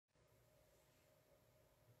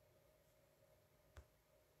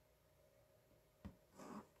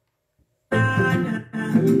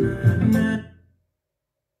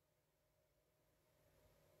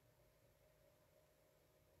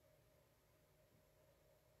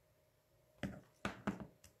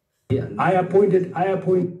I appointed. I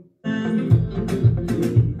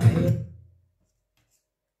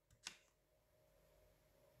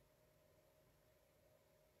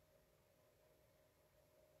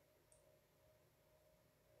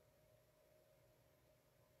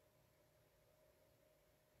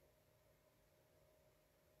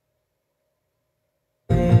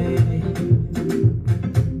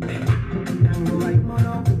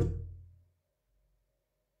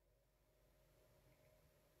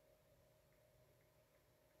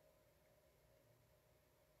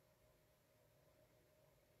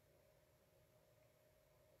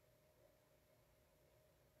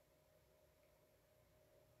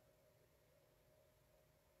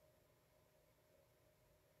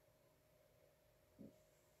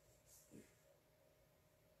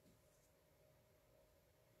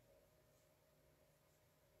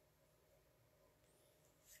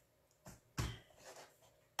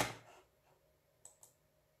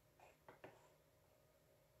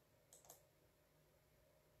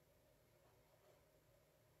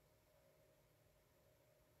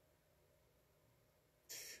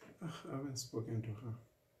haven't spoken to her.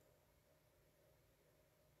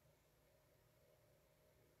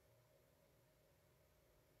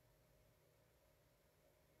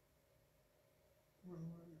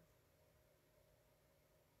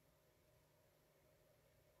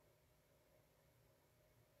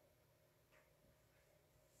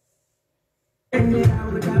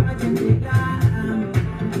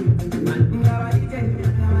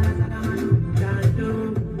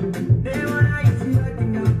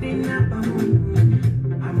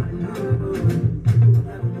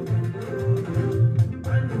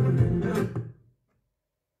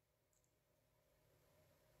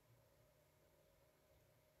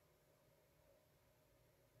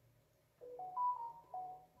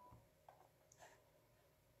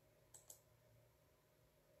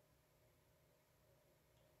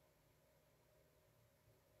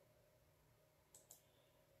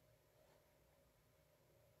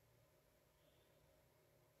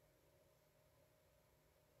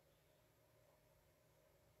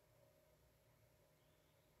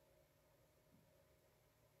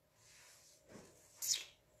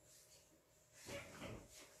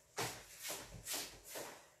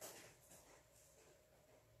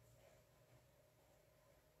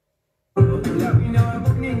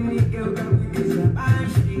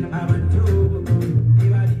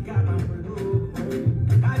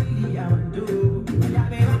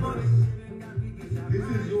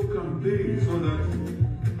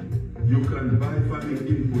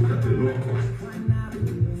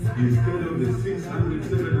 Instead of the 600,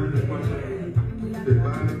 700 the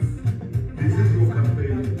bags, this is your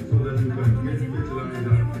campaign so that you can get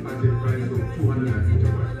fertilizer at a price of 250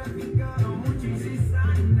 baht.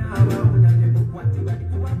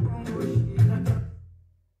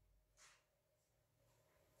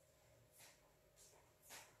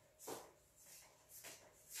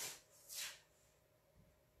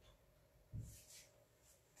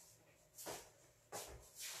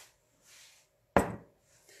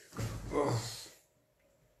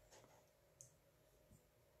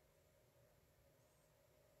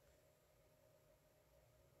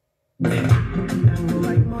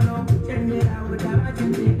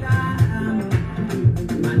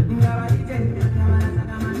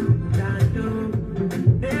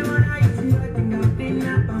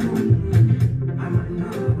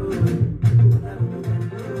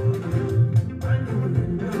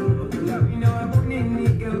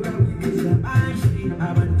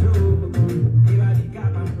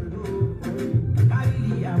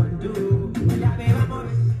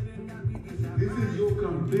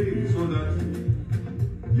 So that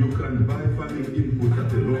you can buy farming input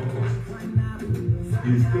at a low cost.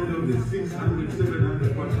 Instead of the 600,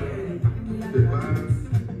 700 the bags,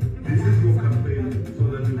 this is your campaign so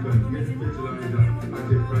that you can get fertilizer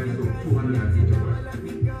at a price of 250 baht.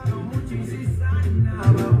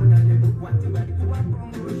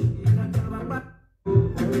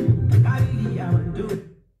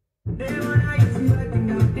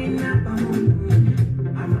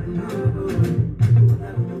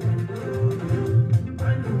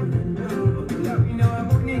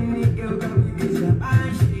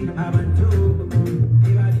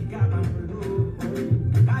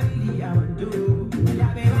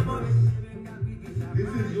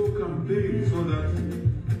 So that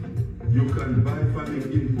you can buy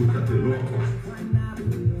farming input at a low cost.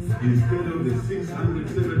 Instead of the 600,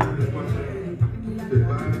 700 the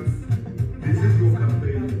bags, this is your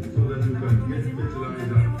campaign so that you can get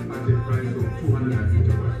fertilizer at a price of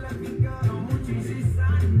 250 baht.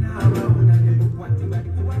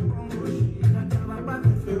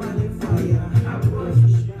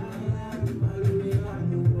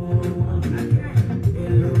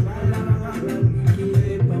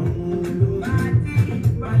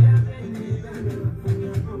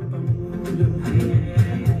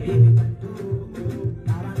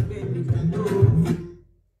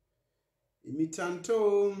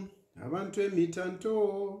 emitanto. Abantu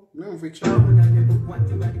emitanto.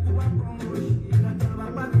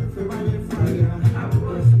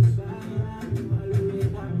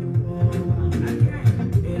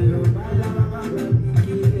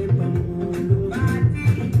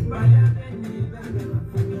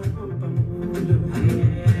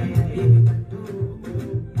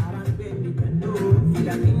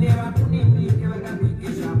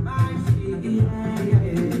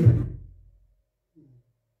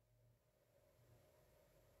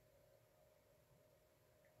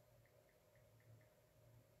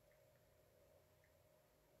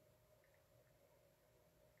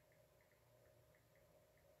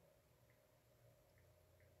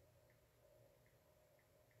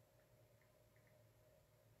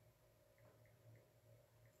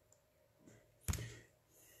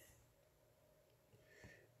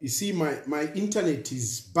 You see, my internet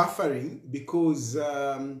is buffering because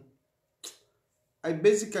I've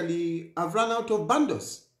run out of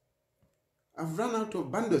bundles. I've run out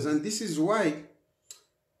of bundles, and this is why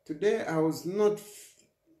today I was not,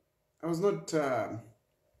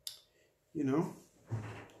 you know,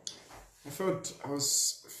 I felt I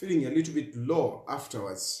was feeling a little bit low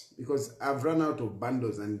afterwards because I've run out of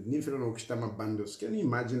bundles and Nifero Okshitama bundles. Can you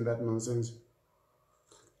imagine that nonsense?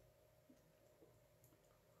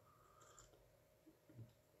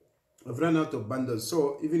 I've run out of bundles,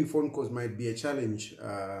 so even phone calls might be a challenge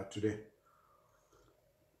today.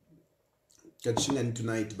 Catching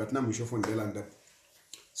tonight, but now we show phone up.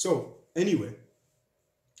 So anyway,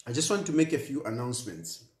 I just want to make a few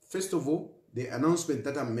announcements. First of all, the announcement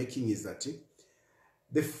that I'm making is that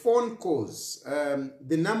the phone calls,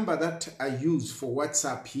 the number that I use for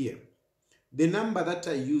WhatsApp here, the number that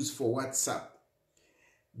I use for WhatsApp,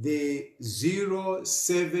 the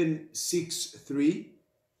 0763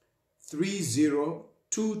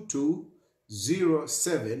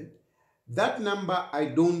 302207, that number I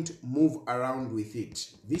don't move around with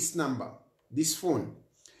it. This number, this phone,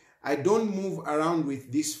 I don't move around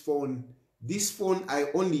with this phone. This phone,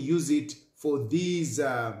 I only use it for these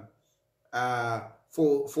for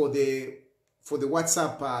the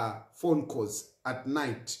WhatsApp phone calls at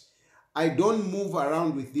night. I don't move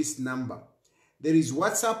around with this number. There is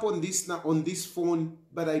WhatsApp on this phone,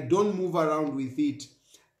 but I don't move around with it.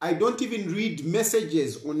 I don't even read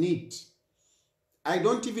messages on it. I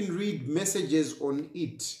don't even read messages on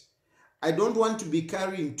it. I don't want to be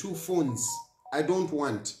carrying two phones. I don't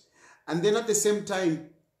want. And then at the same time,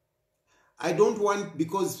 I don't want,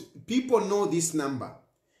 because people know this number,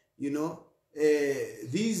 you know,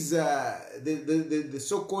 the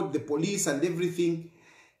so-called the police and everything,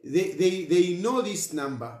 they know this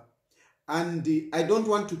number, and I don't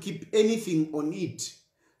want to keep anything on it.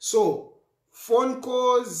 So phone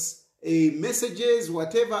calls, messages,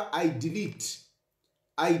 whatever, I delete.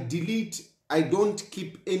 I don't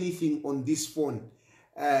keep anything on this phone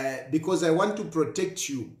because I want to protect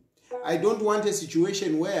you. I don't want a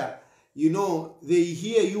situation where, you know, they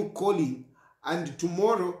hear you calling and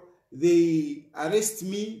tomorrow they arrest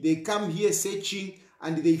me, they come here searching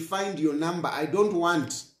and they find your number. I don't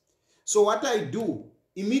want. So what I do,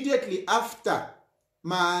 immediately after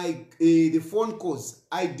the phone calls,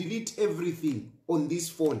 I delete everything on this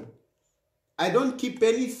phone. I don't keep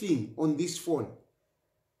anything on this phone.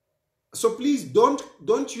 So please don't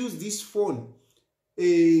use this phone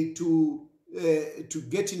to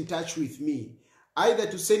get in touch with me, either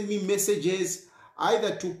to send me messages,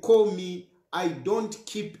 either to call me. I don't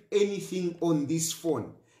keep anything on this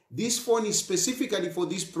phone. This phone is specifically for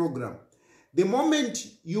this program. The moment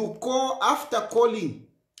you call, after calling,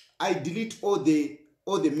 I delete all the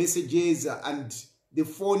messages and the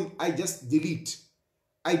phone. I just delete.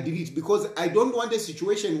 I delete because I don't want a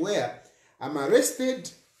situation where I'm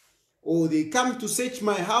arrested or they come to search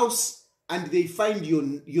my house and they find your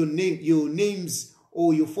names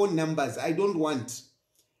or your phone numbers. I don't want.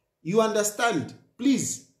 You understand?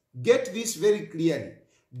 Please get this very clearly.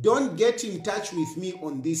 Don't get in touch with me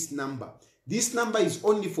on this number. This number is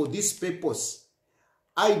only for this purpose.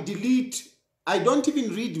 I delete. I don't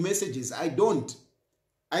even read messages. I don't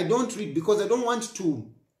read because I don't want to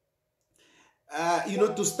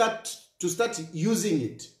to start using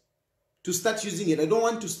it. I don't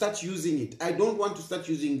want to start using it. I don't want to start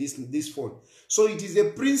using this phone. So it is a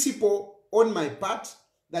principle on my part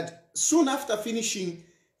that soon after finishing,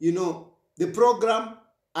 the program,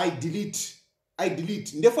 I delete.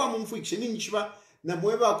 Ndefo amumfuikishe ni nchiba na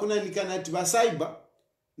mweba akuna nikanati basaiba.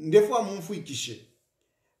 Ndefo amumfuikishe.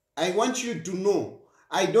 I want you to know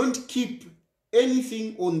I don't keep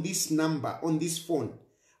anything on this number, on this phone.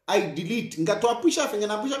 I delete. Ngatwapusha fenga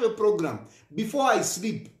napusha the program. Before I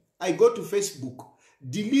sleep, I go to Facebook,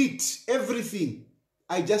 delete everything.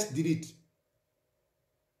 I just delete.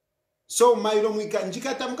 So my who is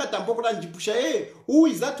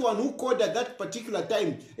that one who called at that particular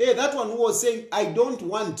time? Hey, that one who was saying, I don't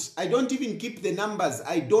even keep the numbers.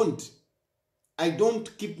 I don't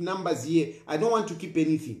keep numbers here. I don't want to keep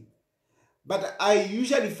anything. But I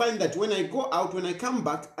usually find that when I go out, when I come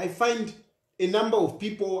back, I find a number of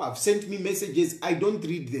people have sent me messages. I don't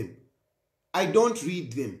read them.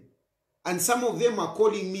 And some of them are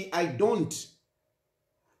calling me. I don't.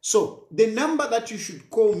 So the number that you should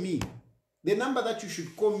call me,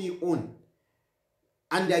 on,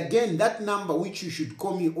 and again, that number which you should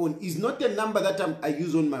call me on is not a number that I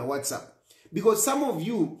use on my WhatsApp. Because some of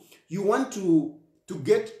you want to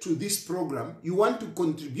get to this program, you want to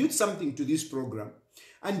contribute something to this program,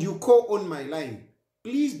 and you call on my line.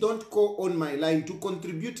 Please don't call on my line to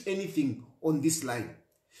contribute anything on this line.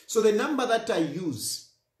 So the number that I use,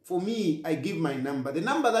 for me, I give my number. The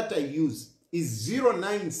number that I use is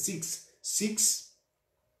 0966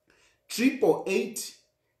 888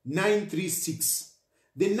 936.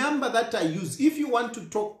 The number that I use, if you want to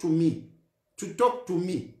talk to me,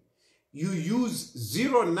 you use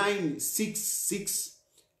 0966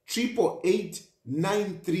 888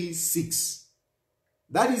 936.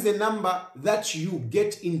 That is the number that you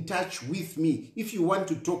get in touch with me if you want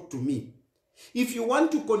to talk to me. If you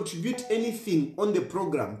want to contribute anything on the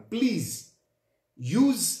program, please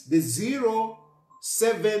use the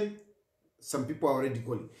 07, some people are already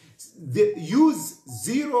calling, use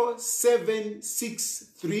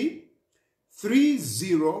 0763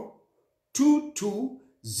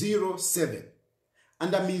 302207.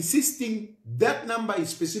 And I'm insisting that number is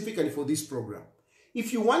specifically for this program.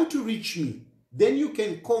 If you want to reach me, then you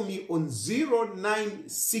can call me on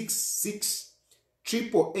 0966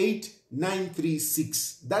 888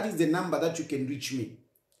 936. That is the number that you can reach me.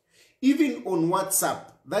 Even on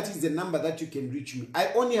WhatsApp, that is the number that you can reach me.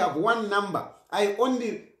 I only have one number. I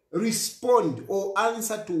only respond or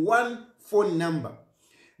answer to one phone number.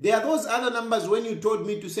 There are those other numbers when you told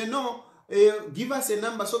me to say, no, give us a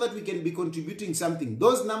number so that we can be contributing something.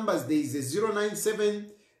 Those numbers, there is a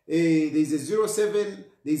 097, there is a 07,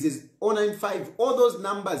 there is a 095. All those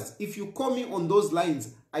numbers, if you call me on those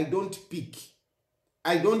lines, I don't pick.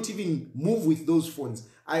 I don't even move with those phones.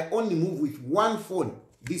 I only move with one phone,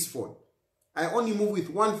 this phone. I only move with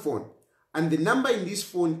one phone. And the number in this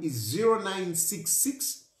phone is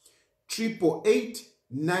 0966 888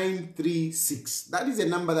 936. That is the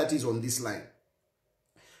number that is on this line.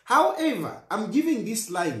 However, I'm giving this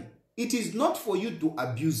line. It is not for you to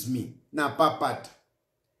abuse me. Na papat.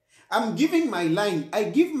 I'm giving my line. I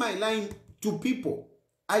give my line to people.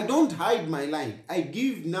 I don't hide my line. I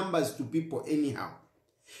give numbers to people anyhow.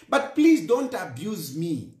 But please don't abuse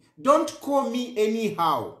me. Don't call me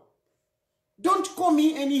anyhow. Don't call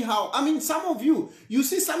me anyhow. I mean, some of you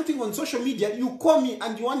see something on social media, you call me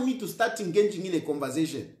and you want me to start engaging in a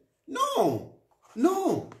conversation. No.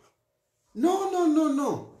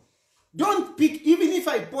 Don't pick, even if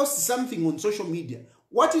I post something on social media,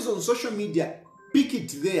 what is on social media, pick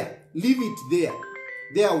it there. Leave it there.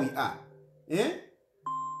 There we are.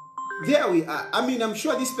 There we are. I mean, I'm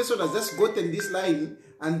sure this person has just gotten this line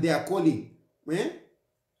and they are calling.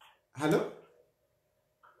 Hello?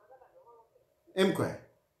 Mkwe.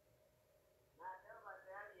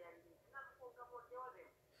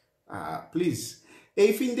 Please.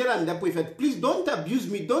 Please don't abuse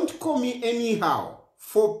me. Don't call me anyhow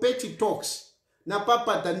for petty talks. Na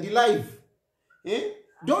papat and the live.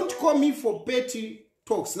 Don't call me for petty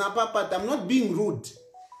talks. Na papat, I'm not being rude.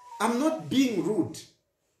 I'm not being rude,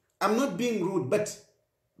 but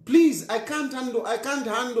please, I can't handle.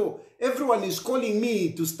 Everyone is calling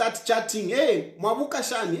me to start chatting. Hey, Mwabuka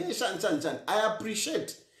Shani, hey, Shan. I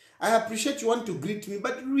appreciate you want to greet me,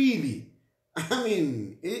 but really, I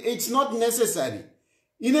mean, it's not necessary.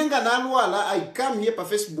 Inenga nalwala, I come here pa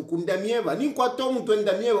Facebook, undamieva, ninkwa tomutu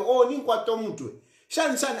ndamieva, oh, ninkwa tomutu.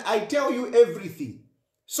 Shan, I tell you everything.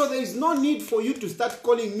 So there is no need for you to start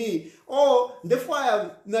calling me, oh,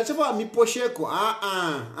 therefore, nacheva mi posheko,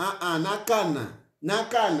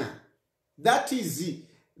 nakana.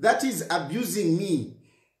 That is abusing me.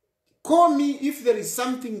 Call me if there is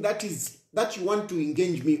something that you want to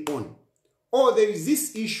engage me on. Or there is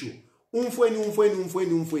this issue.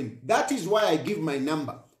 That is why I give my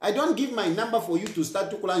number. I don't give my number for you to start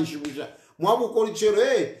to call and shibusha. Mwabu kolichero,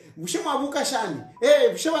 hey, bushe mwabuka shani. Hey,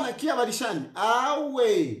 bushe wanakia barishani.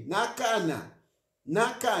 Awe, nakana.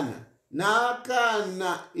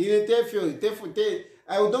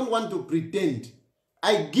 I don't want to pretend.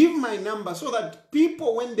 I give my number so that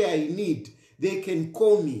people, when they are in need, they can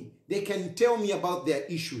call me. they can tell me about their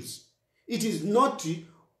issues. It is not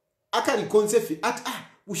akari concept at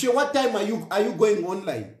Ushe, what time are you going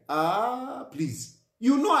online? Please.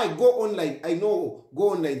 You know I go online. I know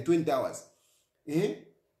go online 20 hours.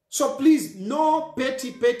 So please, no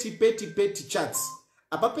petty chats.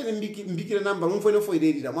 Mbikira number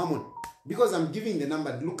because I'm giving the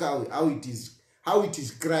number. Look how it is. How it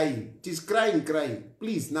is crying. It is crying.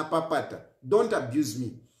 Please, napapata. Don't abuse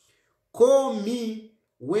me. Call me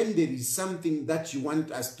when there is something that you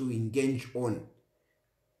want us to engage on.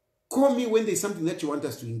 Call me when there's something that you want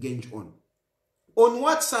us to engage on. On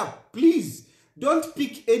WhatsApp, please, don't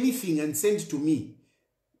pick anything and send to me.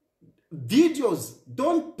 Videos,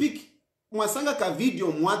 don't pick mwasanga ka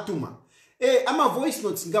video mwatuma. Ama voice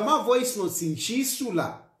notes, ngama voice notes in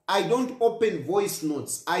Chisula. I don't open voice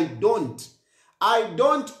notes. I don't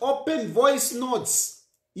open voice notes.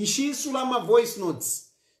 In Chisula ma voice notes.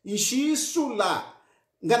 In Chisula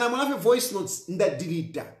ngana mwanafe voice notes nda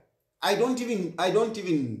delete. I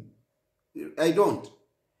don't.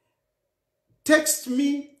 Text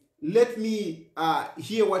me, let me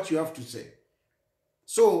hear what you have to say.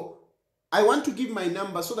 So I want to give my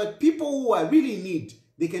number so that people who are really in need,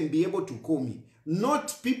 they can be able to call me.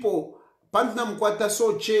 Not people pantna mkwata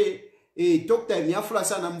so che talk time yafula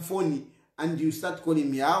sana mfoni and you start calling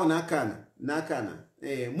me nakana.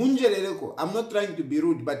 Munjeleleko. I'm not trying to be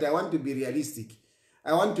rude, but I want to be realistic.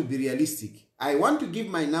 I want to give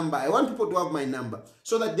my number. I want people to have my number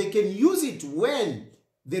so that they can use it when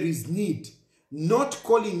there is need. Not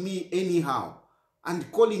calling me anyhow.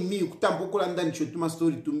 And calling me kutampokola ndani chotuma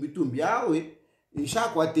story tumbi. Yawe,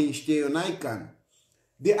 nshakwa tenshiteyo naikana.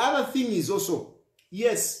 The other thing is also,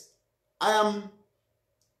 yes, I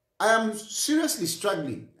am seriously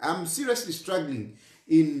struggling. I'm seriously struggling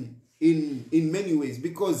in many ways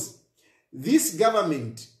because this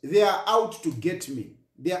government, they are out to get me.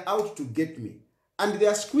 And they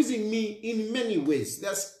are squeezing me in many ways.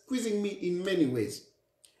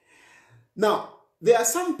 Now, there are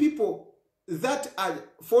some people that are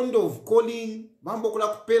fond of calling,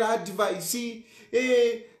 bambokola kupera advice,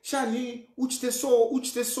 Shani, uchite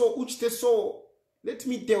so. Let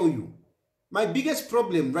me tell you, my biggest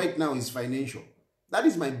problem right now is financial. That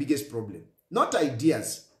is my biggest problem. Not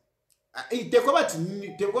ideas. I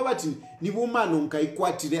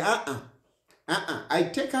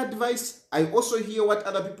take advice. I also hear what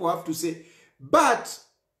other people have to say. But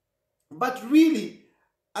really,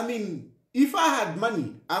 I mean, if I had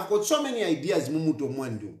money, I've got so many ideas.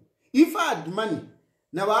 If I had money,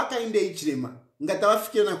 na Hakainde Hichilema,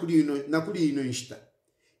 ngatawafikia nakuli ino nshita.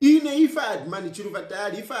 If I had money,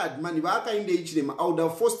 Chilufya, if I had money, Hakainde Hichilema, I would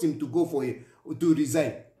have forced him to go to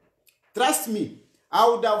resign. Trust me, I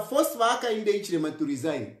would have forced Hakainde Hichilema to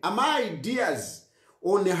resign. My ideas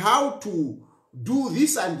on how to do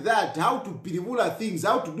this and that, how to piribula things,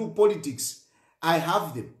 how to do politics, I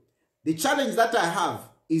have them. The challenge that I have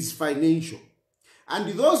is financial. And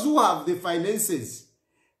those who have the finances,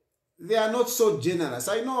 they are not so generous.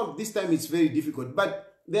 I know this time it's very difficult,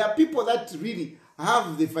 but there are people that really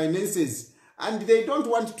have the finances and they don't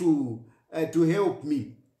want to help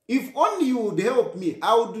me. If only you would help me,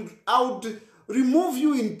 I would remove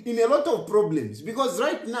you in a lot of problems. Because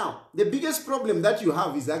right now, the biggest problem that you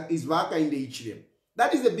have is Hakainde Hichilema.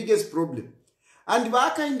 That is the biggest problem. And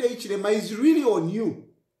Hakainde Hichilema is really on you.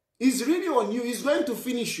 He's really on you. He's going to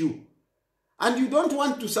finish you. And you don't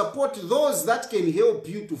want to support those that can help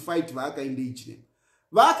you to fight Hakainde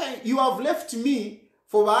Hichilema. You have left me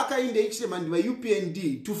for Hakainde Hichilema and the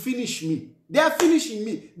UPND to finish me. They are finishing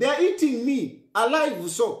me. They are eating me alive.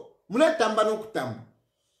 So, mule tamba no kutamba.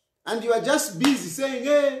 And you are just busy saying,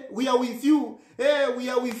 hey, we are with you. Hey, we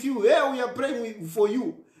are with you. Hey, we are praying for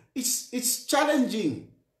you. It's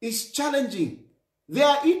challenging. It's challenging. They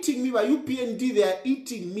are eating me by UPND. They are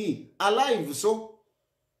eating me alive. So,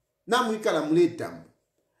 namuikala mletam.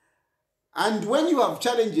 And when you have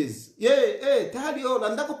challenges, Tayali,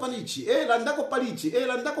 landako palichi, landako palichi,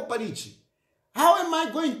 landako palichi. How am I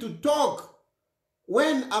going to talk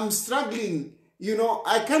when I'm struggling? You know,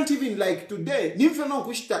 I can't even, like today, nifeno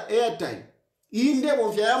kushita airtime. Inde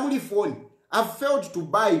wonfya yamuli phone. I failed to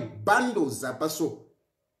buy bundles apaso.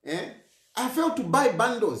 I failed to buy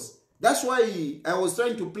bundles. That's why I was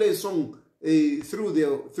trying to play a song through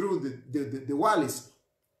the wireless.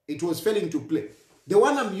 It was failing to play. The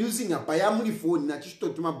one I'm using a payamuli phone na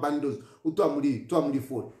chishto tuma bundles utu amuli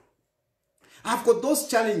phone. I've got those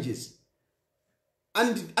challenges.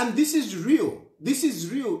 And this is real. This is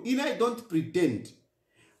real. And I don't pretend.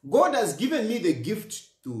 God has given me the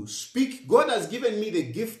gift to speak. God has given me the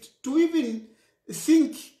gift to even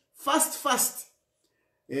think fast.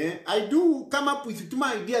 I do come up with two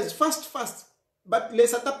ideas fast. But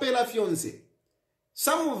les atapela fiancé.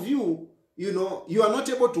 Some of you, you know, you are not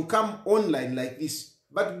able to come online like this.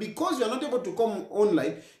 But because you are not able to come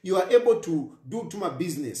online, you are able to do to my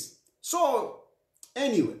business. So,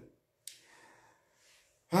 anyway.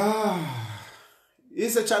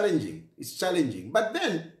 It's challenging. But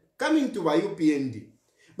then, coming to UPND.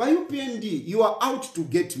 By UPND, you are out to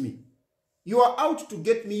get me. You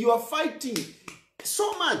are fighting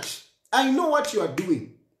so much. I know what you are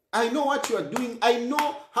doing. I know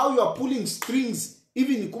how you are pulling strings,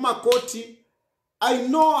 even in Kumakoti. I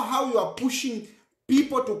know how you are pushing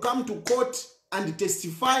people to come to court and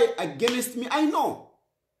testify against me. I know.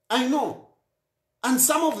 And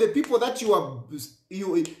some of the people that you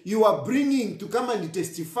are bringing to come and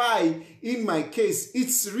testify in my case,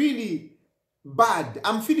 it's really bad.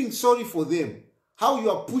 I'm feeling sorry for them. How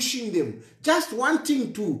you are pushing them. Just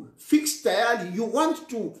wanting to fix Tayali. You want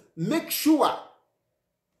to make sure.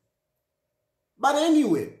 But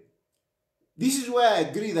anyway, this is where I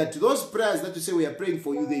agree that those prayers that you say we are praying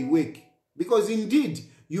for you, they work. Because indeed,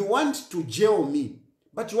 you want to jail me.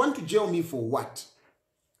 But you want to jail me for what?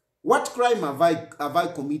 What crime have I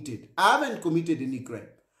committed? I haven't committed any crime.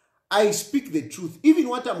 I speak the truth. Even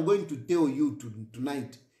what I'm going to tell you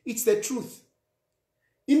tonight, it's the truth.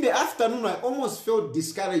 In the afternoon, I almost felt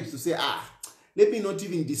discouraged to say, let me not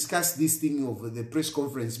even discuss this thing over the press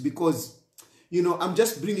conference because, you know, I'm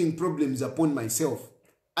just bringing problems upon myself.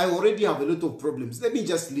 I already have a lot of problems. Let me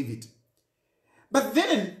just leave it. But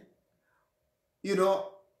then, you know,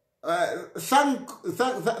 thanks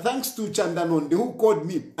to Chandanonde who called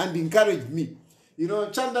me and encouraged me. You know,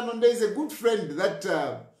 Chandanonde is a good friend that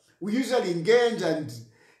we usually engage and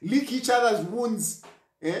lick each other's wounds.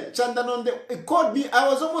 Chandanonde called me. I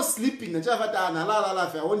was almost sleeping. I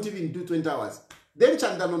won't even do 20 hours. Then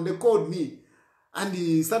Chandanonde called me and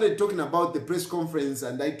he started talking about the press conference.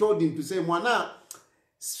 And I told him to say, Mwana,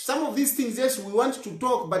 some of these things, yes, we want to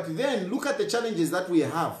talk, but then look at the challenges that we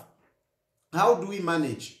have. How do we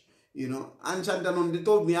manage? You know, and Chandanonde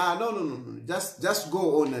told me, no, just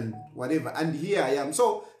go on and whatever. And here I am.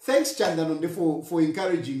 So thanks, Chandanonde, for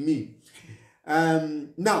encouraging me.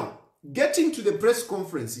 Now, getting to the press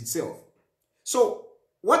conference itself. So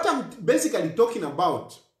what I'm basically talking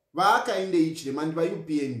about, Hakainde Hichilema and by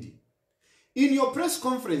UPND. In your press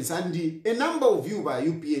conference, and a number of you by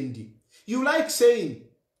UPND, you like saying,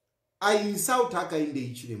 I insult Hakainde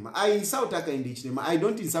Hichilema. I insult Hakainde Hichilema. I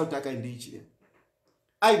don't insult Hakainde Hichilema.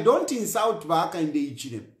 I don't insult Hakainde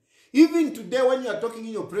Hichilema. Even today when you are talking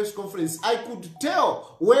in your press conference, I could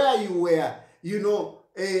tell where you were, you know,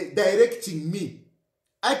 directing me.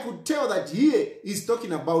 I could tell that here is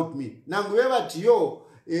talking about me. Now, whoever you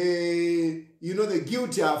know, the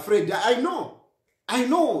guilty are afraid. I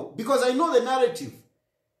know, because I know the narrative.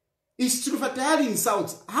 It's true that Tayali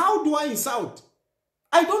insults. How do I insult?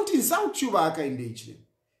 I don't insult you, Hakainde Hichilema.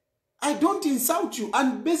 I don't insult you.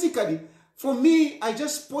 And basically, for me, I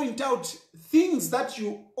just point out things that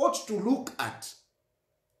you ought to look at.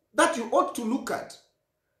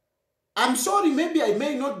 I'm sorry, maybe I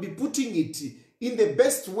may not be putting it in the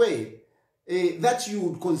best way that you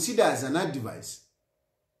would consider as an advice.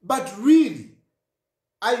 But really,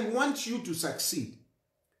 I want you to succeed.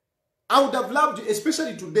 I would have loved,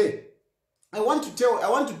 especially today, I want to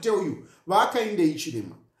tell you, Hakainde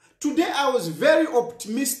Hichilema. Today I was very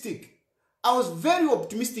optimistic. I was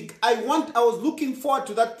looking forward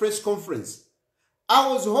to that press conference. I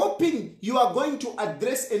was hoping you are going to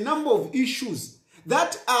address a number of issues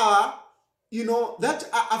that are, you know, that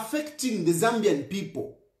are affecting the Zambian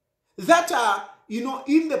people, that are, you know,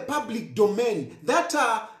 in the public domain, that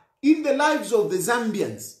are in the lives of the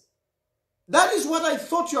Zambians. That is what I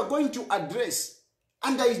thought you are going to address.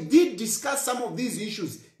 And I did discuss some of these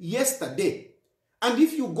issues yesterday. And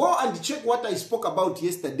if you go and check what I spoke about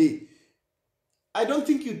yesterday, I don't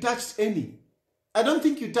think you touched any.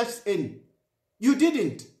 You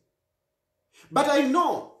didn't. But I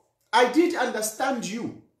know, I did understand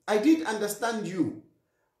you.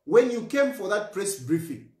 When you came for that press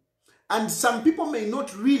briefing. And some people may not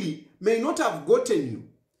have gotten you.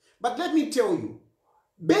 But let me tell you,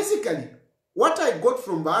 basically, what I got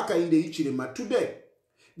from Hakainde Hichilema today,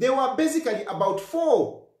 there were basically about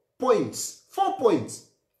 4 points. 4 points,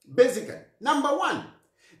 basically. Number one,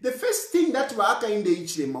 the first thing that Hakainde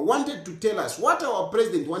Hichilema wanted to tell us, what our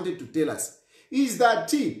president wanted to tell us, is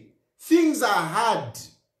that things are hard.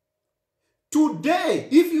 Today,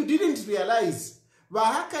 if you didn't realize,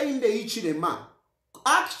 Hakainde Hichilema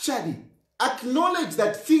actually acknowledged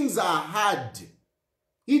that things are hard.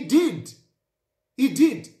 He did.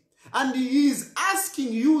 And he is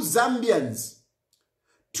asking you Zambians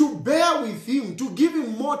to bear with him, to give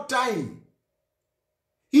him more time.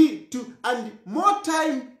 And more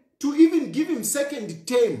time to even give him second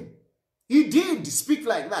term. He did speak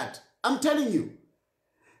like that. I'm telling you.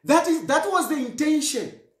 That was the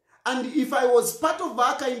intention. And if I was part of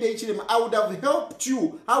Hakainde Hichilema, I would have helped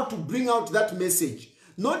you how to bring out that message.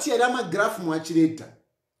 Not Yadama graph mwachileta.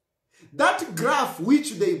 That graph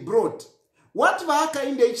which they brought, what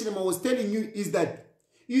Hakainde Hichilema was telling you is that,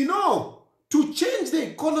 you know, to change the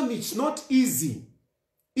economy, it's not easy.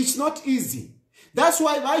 It's not easy. That's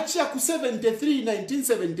why Vaichiaku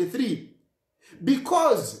 1973,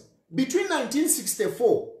 because between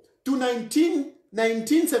 1964 to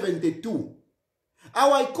 1972,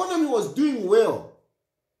 our economy was doing well.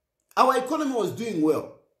 Our economy was doing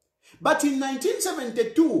well. But in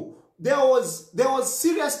 1972, there was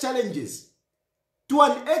serious challenges to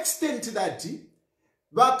an extent that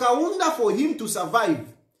Bakaunda, for him to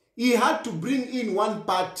survive, he had to bring in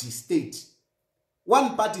one-party state.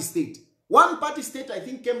 One-party state. One-party state, I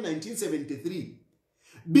think, came 1973.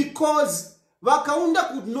 Because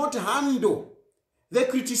Bakaunda could not handle the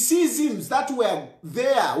criticisms that were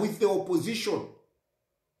there with the opposition.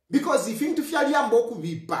 Because if into Fialiambo could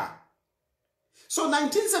be pa. So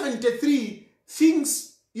 1973,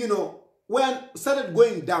 things, you know, started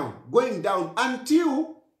going down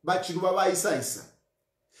until Bachiruba Isa.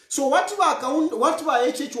 So what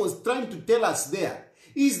HH was trying to tell us there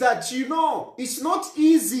is that, you know, it's not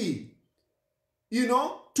easy, you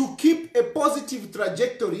know, to keep a positive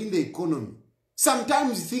trajectory in the economy.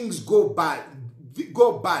 Sometimes things go bad.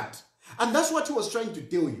 And that's what he was trying to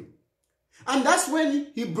tell you. And that's when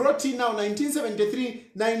he brought in now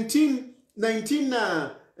 1973,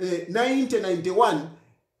 1991,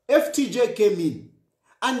 FTJ came in.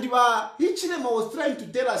 And Hichilema was trying to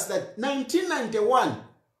tell us that 1991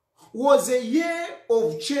 was a year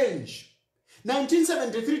of change.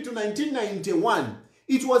 1973 to 1991,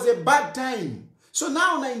 it was a bad time. So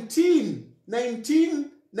now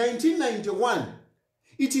 1991,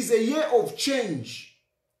 it is a year of change.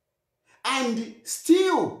 And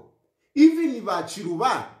still, even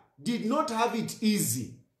Chiruba did not have it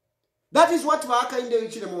easy. That is what Hakainde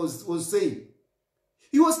Hichilema was saying.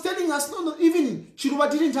 He was telling us, no, even Chiruba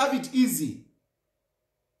didn't have it easy.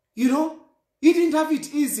 You know, he didn't have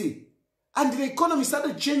it easy. And the economy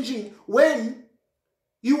started changing when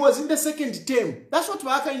he was in the second term. That's what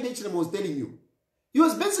Hakainde Hichilema was telling you. He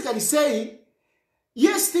was basically saying,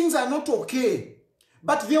 yes, things are not okay,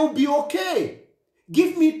 but they'll be okay.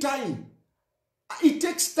 Give me time. It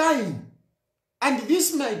takes time. And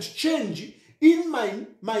this might change in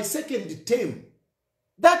my second term.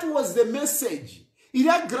 That was the message. It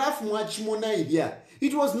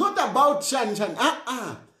was not about Chan.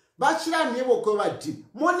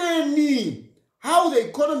 How the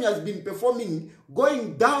economy has been performing,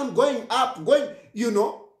 going down, going up, you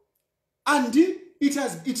know. And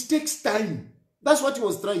it takes time. That's what he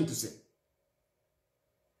was trying to say.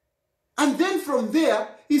 And then from there,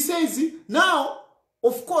 he says, now,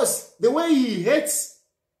 of course, the way he hates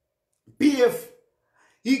PF,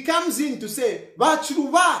 he comes in to say,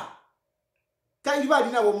 Bachiruba,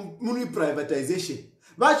 privatization.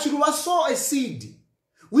 Bachiruba saw a seed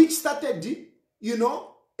which started, you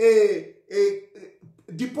know,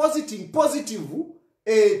 depositing positive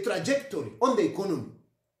trajectory on the economy.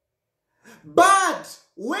 But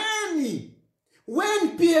when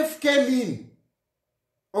PF came in,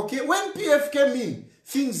 okay, when PF came in,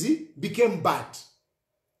 things became bad.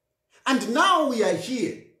 And now we are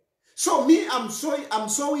here. So me, I'm sowing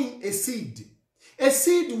a seed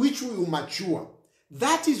which will mature.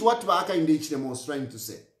 That is what Hakainde Hichilema was trying to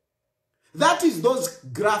say. That is those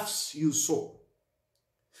graphs you saw.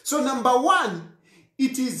 So number one,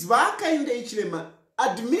 it is Hakainde Hichilema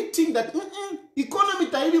admitting that economy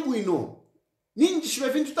taili buino.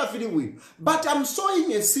 But I'm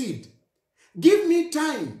sowing a seed. Give me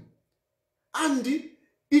time. And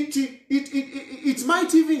it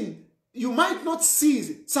might even, you might not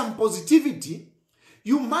see some positivity.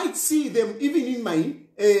 You might see them even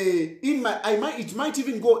it might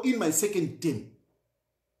even go in my second term.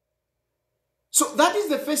 So that is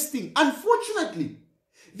the first thing. Unfortunately,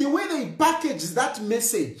 the way they packaged that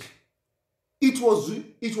message, it was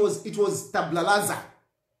tablalaza.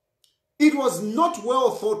 It was not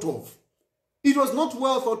well thought of. It was not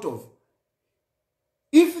well thought of.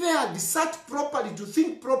 If they had sat properly to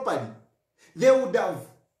think properly, they would have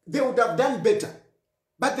done better.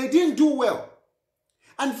 But they didn't do well.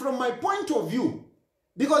 And from my point of view,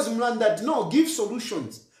 because Mlanda no give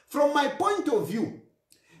solutions, from my point of view,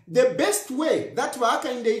 the best way that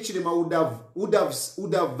Hakainde Hichilema would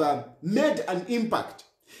have made an impact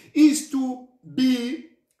is to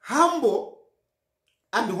be humble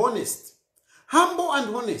and honest. Humble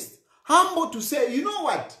and honest. Humble to say, you know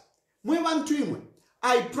what?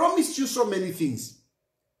 I promised you so many things.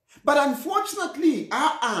 But unfortunately,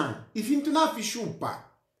 if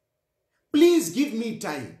please give me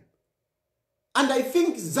time. And I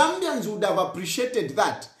think Zambians would have appreciated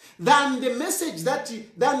that than the message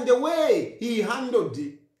than the way he handled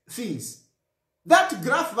things. That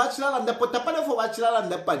graph bachelor and the potapale for bachelor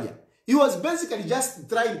and the palia. He was basically just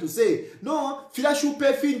trying to say, no, Filashu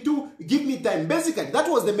pay fin to give me time. Basically, that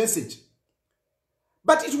was the message.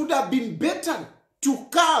 But it would have been better to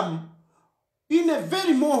come in a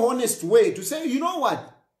very more honest way to say, you know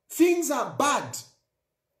what? Things are bad.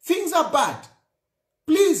 Things are bad.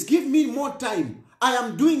 Please give me more time. I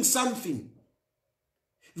am doing something.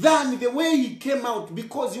 Than the way he came out,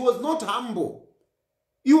 because he was not humble.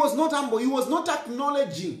 He was not humble. He was not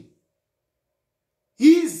acknowledging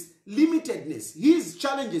his limitedness, his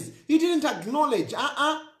challenges. He didn't acknowledge.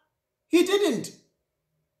 He didn't.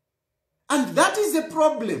 And that is the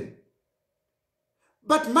problem.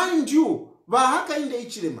 But mind you, Hakainde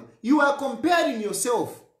Hichilema, you are comparing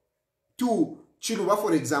yourself to Chilufya,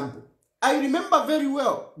 for example. I remember very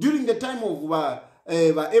well during the time of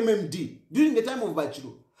MMD, during the time of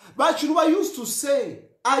Chilufya used to say,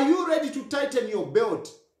 are you ready to tighten your belt?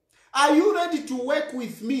 Are you ready to work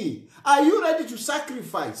with me? Are you ready to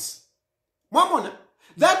sacrifice? Mamona,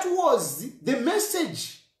 that was the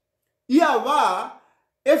message. Here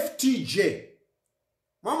FTJ.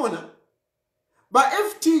 Mamona. But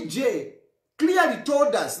FTJ clearly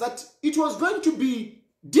told us that it was going to be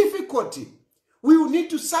difficulty. We will need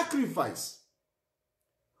to sacrifice.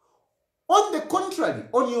 On the contrary,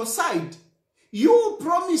 on your side, you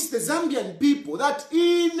promised the Zambian people that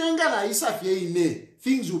in Ngana Isafye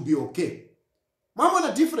things will be okay.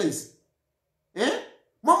 Mamona difference.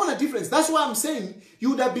 Mamona difference. That's why I'm saying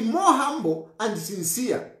you would have been more humble and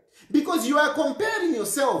sincere. Because you are comparing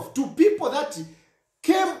yourself to people that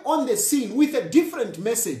came on the scene with a different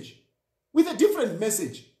message. With a different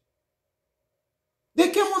message. They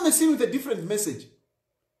came on the scene with a different message.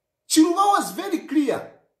 Chilufya was very clear.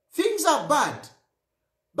 Things are bad.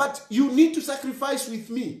 But you need to sacrifice with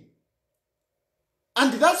me.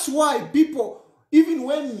 And that's why people, even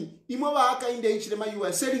when Hakainde Hichilema, you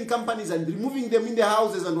were selling companies and removing them in the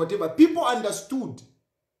houses and whatever, people understood.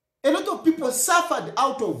 A lot of people suffered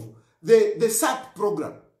out of the SAP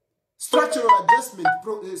program. Structural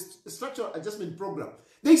adjustment program.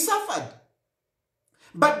 They suffered.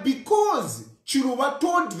 But because Chilufya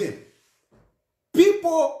told them,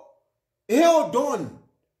 people held on.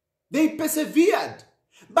 They persevered.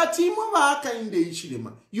 But Hakainde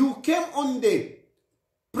Hichilema, you came on the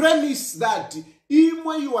premise that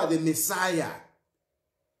you are the Messiah.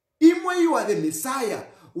 You are the Messiah.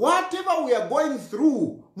 Whatever we are going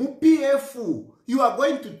through, MPF, you are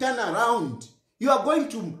going to turn around. You are going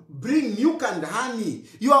to bring milk and honey.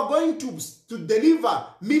 You are going to deliver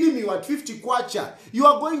minimum at 50 kwacha. You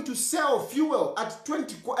are going to sell fuel at 10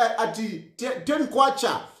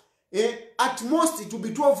 kwacha. At most it will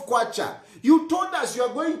be 12 kwacha. You told us you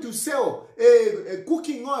are going to sell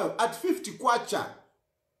cooking oil at 50 kwacha.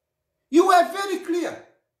 You were very clear.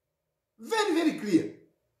 Very, very clear.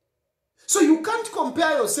 So you can't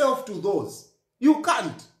compare yourself to those. You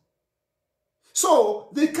can't. So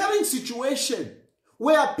the current situation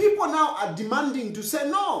where people now are demanding to say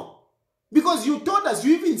no. Because you told us,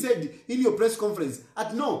 you even said in your press conference,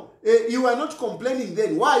 no, you were not complaining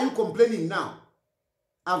then. Why are you complaining now?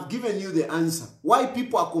 I've given you the answer. Why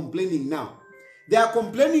people are complaining now? They are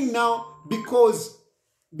complaining now because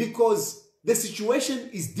the situation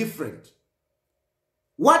is different.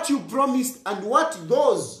 What you promised and what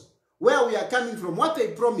those where we are coming from, what they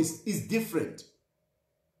promised is different.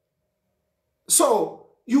 So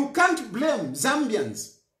you can't blame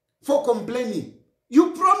Zambians for complaining.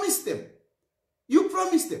 You promised them. You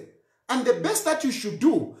promised them. And the best that you should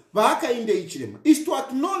do, Hakainde Hichilema, is to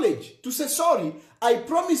acknowledge, to say, sorry, I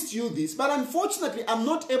promised you this, but unfortunately, I'm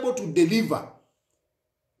not able to deliver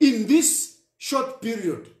in this short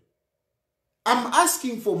period. I'm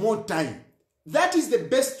asking for more time. That is the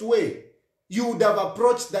best way you would have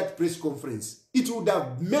approached that press conference. It would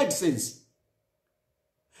have made sense.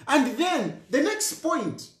 And then, the next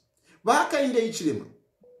point, Hakainde Hichilema,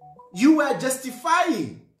 you were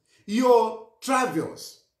justifying your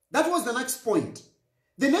travels. That was the next point.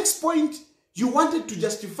 The next point, you wanted to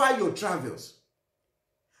justify your travels.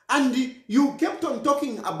 And you kept on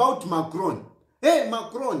talking about Macron. Hey,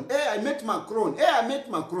 Macron. Hey, I met Macron. Hey, I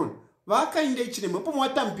met Macron. Hakainde Hichilema, po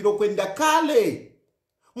mwatampiro kwenda kale.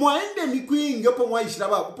 Mwaende mikuinga po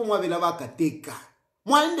mwaishiraba, po mwabela wakateka.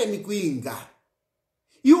 Mwaende mikuinga.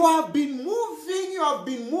 You have been moving, you have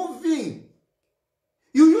been moving.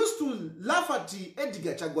 You used to laugh at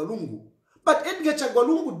Edgar Chagwalungu, but Edgar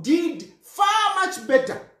Chagwalungu did far much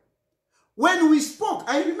better. When we spoke,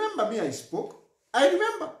 I remember I spoke. I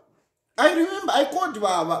remember. I called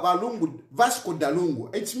Walungu Vasco da Lungu.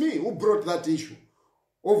 It's me who brought that issue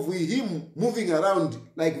of him moving around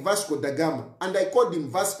like Vasco da Gama. And I called him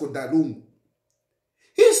Vasco da Lungu.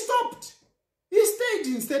 He stopped. He stayed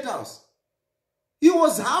in State House. He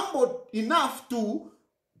was humble enough to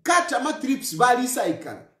catch ama trips very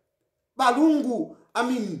cycle. Balungu, I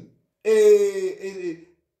mean,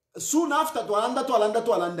 soon after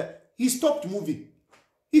Tualanda, he stopped moving.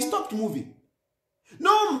 He stopped moving.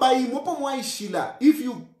 No, if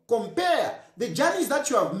you compare the journeys that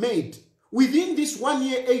you have made within this 1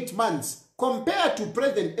 year, 8 months, compared to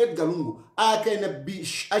President Edgar Lungu, I can be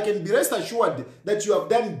rest assured that you have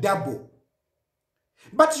done double.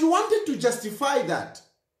 But you wanted to justify that.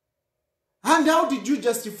 And how did you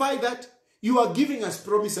justify that? You are giving us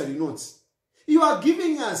promissory notes. You are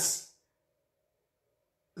giving us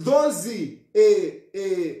those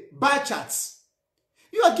bar charts.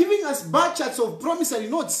 You are giving us bar charts of promissory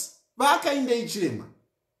notes. Hakainde Hichilema.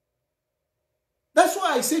 That's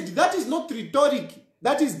why I said that is not rhetoric,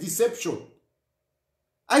 that is deception.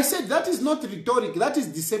 I said that is not rhetoric, that is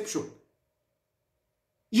deception.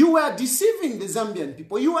 You are deceiving the Zambian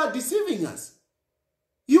people. You are deceiving us.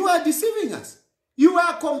 You are deceiving us. You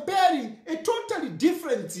are comparing a totally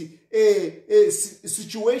different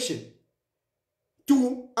situation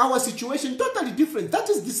to our situation. Totally different. That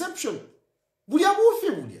is deception.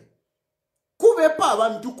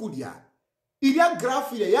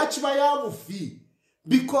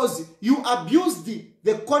 Because you abuse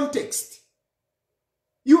the context.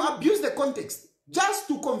 You abuse the context just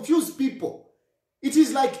to confuse people. It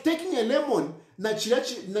is like taking a lemon, an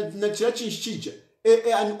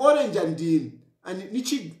orange and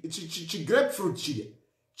grapefruit.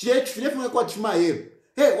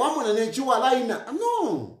 Hey,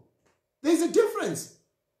 no, there is a difference.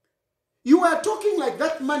 You are talking like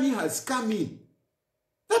that money has come in.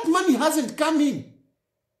 That money hasn't come in.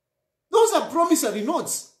 Those are promissory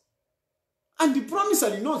notes. And the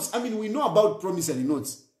promissory notes, I mean, we know about promissory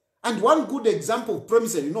notes. And one good example of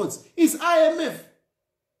promissory notes is IMF.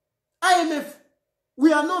 IMF.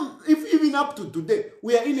 We are not, even up to today,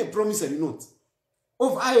 we are in a promissory note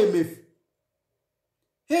of IMF.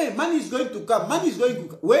 Hey, money is going to come. Money is going to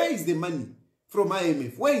come. Where is the money from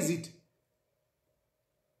IMF? Where is it?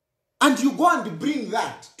 And you go and bring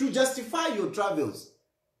that to justify your travels.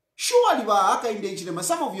 Surely,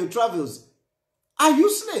 some of your travels are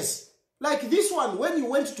useless. Like this one, when you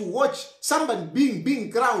went to watch somebody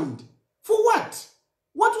being crowned. For what?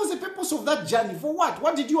 What was the purpose of that journey? For what?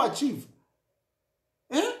 What did you achieve?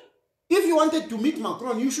 Eh? If you wanted to meet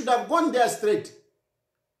Macron, you should have gone there straight.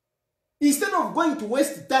 Instead of going to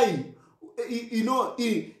waste time, you know,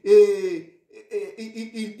 in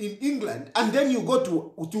England, and then you go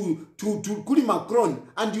to Kuli Macron,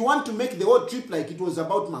 and you want to make the whole trip like it was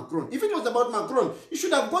about Macron. If it was about Macron, you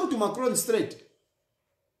should have gone to Macron straight.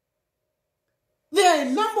 There are a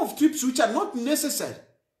number of trips which are not necessary.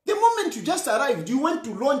 The moment you just arrived, you went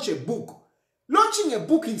to launch a book. Launching a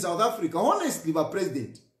book in South Africa, honestly, the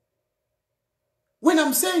president. When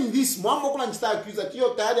I'm saying this,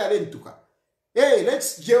 hey,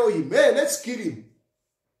 let's jail him. Hey, let's kill him.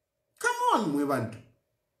 Come on, Mwebantu.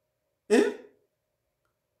 Eh?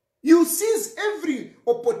 You seize every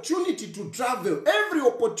opportunity to travel. Every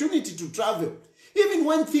opportunity to travel. Even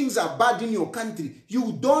when things are bad in your country,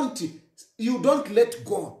 you don't let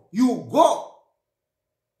go. You go.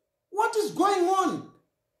 What is going on?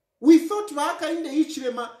 We thought Hakainde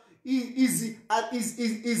Hichilema is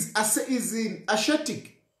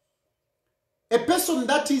ascetic. A person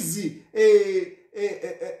that is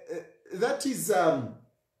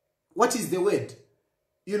what is the word?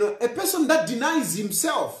 You know, a person that denies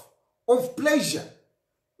himself of pleasure.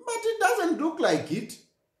 But it doesn't look like it.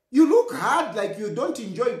 You look hard like you don't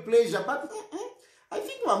enjoy pleasure, but I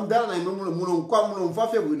think I'm done.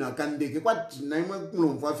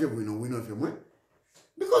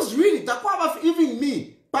 Because really, even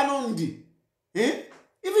me, Panondi,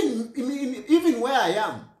 even where I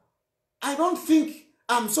am, I don't think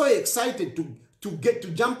I'm so excited to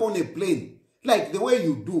jump on a plane like the way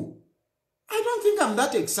you do. I don't think I'm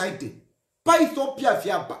that excited. Pa Ethiopia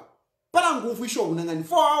fiapa, parangufisho unangani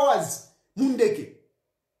 4 hours mundeke.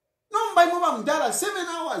 No, by mdala 7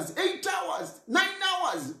 hours, 8 hours, 9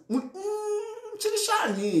 hours.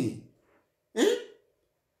 Chilishani.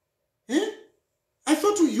 I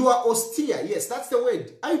thought you are austere. Yes, that's the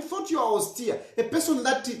word. I thought you are austere. A person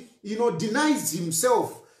that denies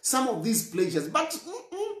himself some of these pleasures. But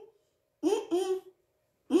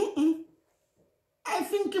I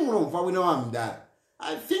think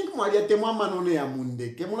I think mwaliate mama none ya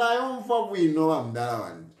mundeke munayomfa wino wa mdala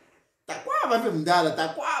wani takwa vafe mdala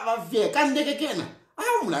takwa vafe kandeke kena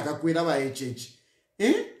mulaka kwera va HH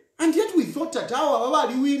and yet we thought that our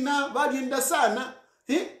vali wina vali enda sana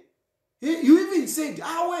you even said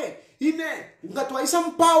ngatwa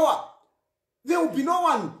some power. There will be no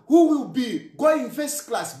one who will be going first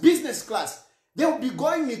class, business class. They will be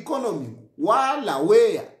going economy. Wala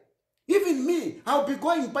where? Even me, I'll be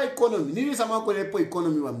going by economy. Nili sama kwelepo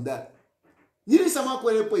economy wamda. Nili sama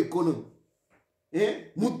kwelepo economy.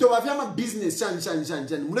 Muto wafyama business chan.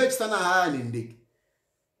 Mule chitana haa nindiki.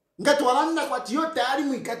 Ngatu walanda kwa tiyo tayari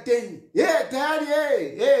mwikateni.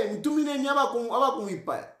 Tayari, mtumine nyaba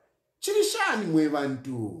kumipaya. Chirishani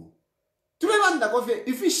mwevantu. Tulewanda kofe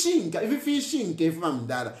if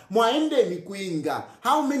mdala mwaende mikuinga.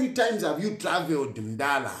 How many times have you traveled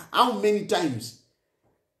mdala? How many times?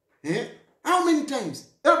 How many times?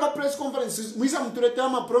 Elba press conferences mwisa mtuletea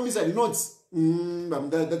ma promissory notes.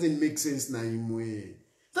 That doesn't make sense na imwe.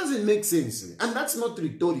 Doesn't make sense. And that's not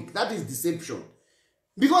rhetoric. That is deception.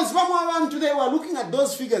 Because today we are looking at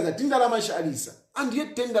those figures that tindalama sharisa. And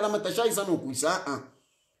yet tindalama tashaisa no kuisa.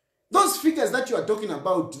 Those figures that you are talking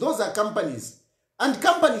about, those are companies. And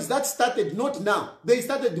companies that started not now. They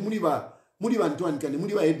started Muliba Ntuankane,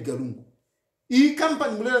 Muliba Edgar Lungu. E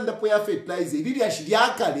company Mulera Ndapoya fertilizer, Lili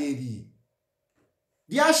Ashdiaka lady.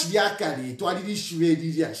 Diash diakale, to Alidi Shwe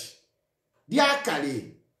Diash.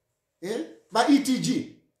 Diakale. Ba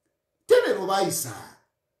ETG. Telerovaisa.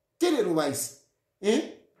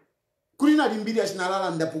 Kurina Limbidiash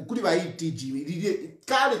Nalala Ndapu, Kuriba ETG.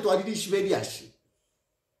 Kale to Alidi Shwe Diash.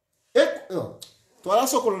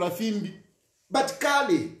 But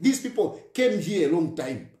Kale, these people came here a long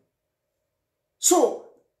time. So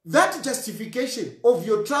that justification of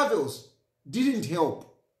your travels didn't help.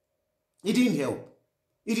 It didn't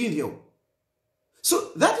help.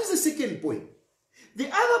 So that is the second point. The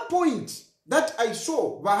other point that I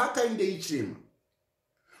saw Hakainde Hichilema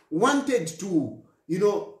wanted to,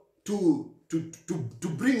 to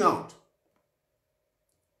bring out.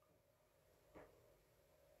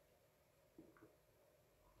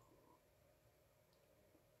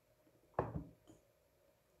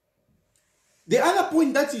 The other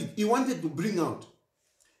point that he wanted to bring out,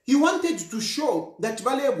 he wanted to show that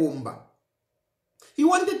Vale Bomba.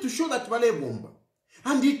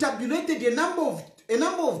 And he tabulated a number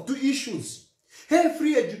of two issues. Hey,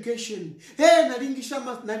 free education. Hey,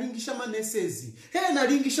 naringishama nesezi. Hey,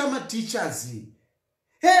 naringishama teachers.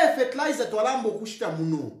 Hey, fertilizer twalambo kushita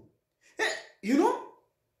muno. Hey,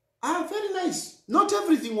 very nice. Not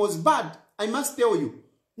everything was bad, I must tell you.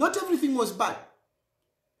 Not everything was bad.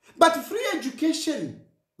 But free education,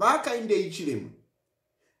 Hakainde Hichilema.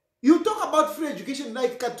 You talk about free education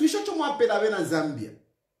like Katwisha Chomwa Pedavena Zambia.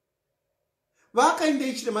 Hakainde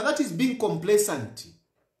Hichilema, that is being complacent.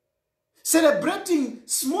 Celebrating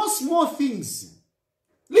small things.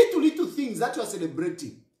 Little things that you are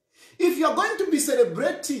celebrating. If you are going to be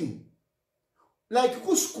celebrating, like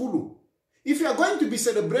Kuskulu, if you are going to be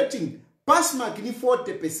celebrating, pass mark ni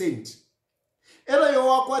 40%. Ela yo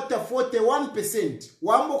wakwata 41%.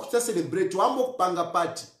 Wambo kuta celebrate, wambo kupanga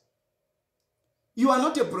party. You are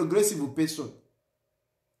not a progressive person.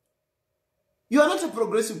 You are not a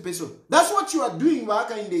progressive person. That's what you are doing,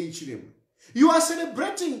 Hakainde Hichilema. You are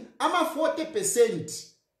celebrating, I'm a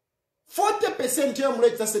 40%. 40% you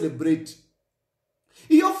are celebrate.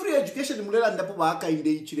 Your free education, Hakainde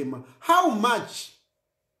Hichilema. How much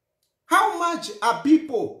are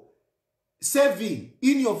people saving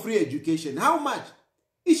in your free education? How much?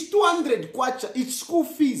 It's 200 kwacha. It's school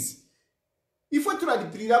fees. If you try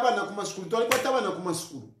to school,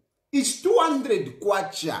 it's 200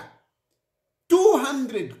 kwacha.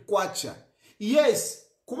 200 kwacha. Yes,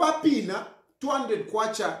 kubapina 200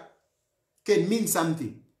 kwacha can mean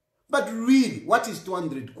something. But really, what is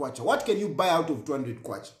 200 kwacha? What can you buy out of 200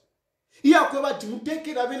 kwacha? You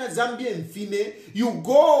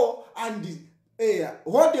go and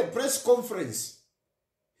hold a press conference.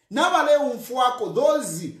 Navale umfuako,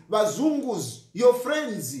 those bazungus, your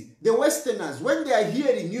friends, the Westerners, when they are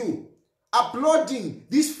hearing you applauding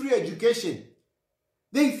this free education,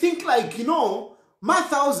 they think like,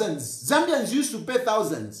 thousands. Zambians used to pay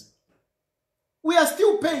thousands. We are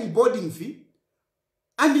still paying boarding fee.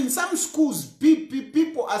 And in some schools,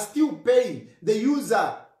 people are still paying the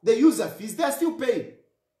user fees. They are still paying.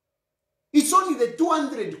 It's only the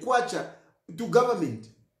 200 kwacha to government.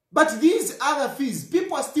 But these other fees,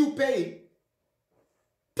 people are still paying.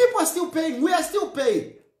 We are still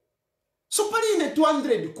paying. So pali ine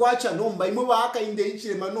 200 kwacha nomba imwe Hakainde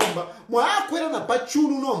Hichilema nomba mwakwera na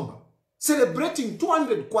pachulu nomba celebrating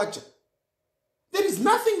 200 kwacha. There is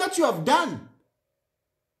nothing that you have done.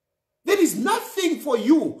 There is nothing for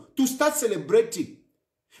you to start celebrating.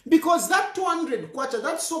 Because that 200 kwacha,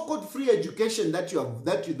 that so-called free education that you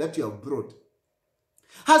have brought,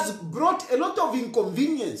 has brought a lot of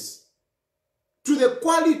inconvenience to the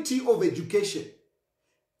quality of education.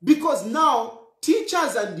 Because now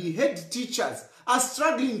teachers and the head teachers are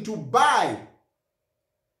struggling to buy,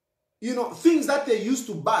 things that they used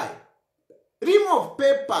to buy. Ream of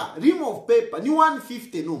paper, ni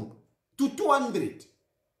 150 no, to 200.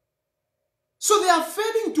 So they are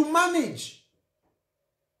failing to manage.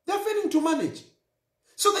 They are failing to manage.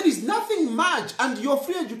 So there is nothing much, and your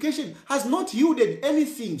free education has not yielded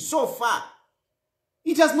anything so far.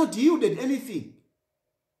 It has not yielded anything.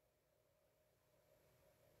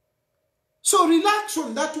 So relax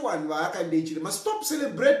on that one, Hakainde Hichilema. Stop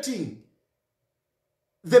celebrating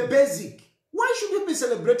the basic. Why should you be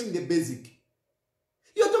celebrating the basic?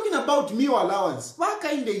 You're talking about meal allowance.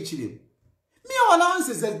 Hakainde Hichilema. Meal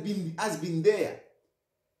allowances has been there.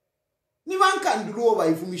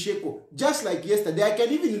 Just like yesterday, I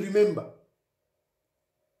can even remember.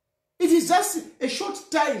 It is just a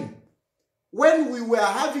short time when we were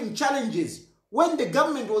having challenges, when the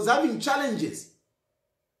government was having challenges.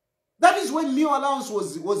 That is when meal allowance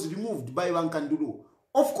was removed by Wankanduru.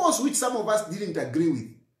 Of course, which some of us didn't agree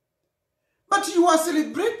with. But you are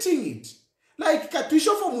celebrating it. Like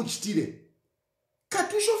Katusho for Muchitire.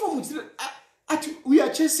 Katusho for Muchitire. You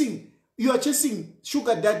are chasing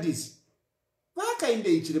sugar daddies. Hakainde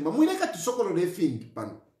Hichilema. Mwileka tusokolo refingi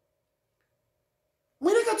pano.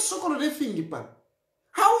 Mwileka tusokolo refingi pano.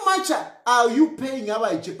 How much are you paying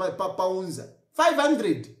our paunza?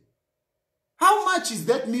 500. How much is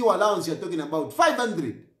that meal allowance you're talking about?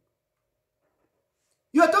 500.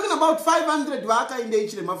 You are talking about 500 Hakainde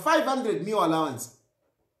Hichilema. 500 meal allowance.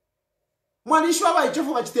 Mwanishwa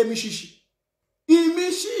baichefu bachite mishishi.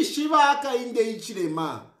 Imishishi Hakainde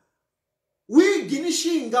Hichilema. Wigi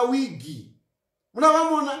nishinga wigi.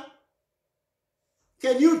 Munawamona?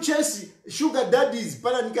 Can you chase sugar daddies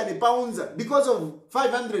para nikane paunza because of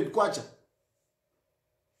 500 kwacha?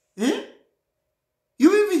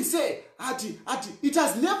 You even say, it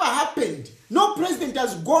has never happened. No president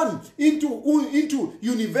has gone into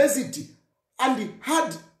university and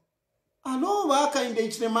had. Hello, Hakainde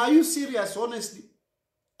Hichilema, are you serious, honestly?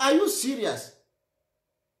 Are you serious?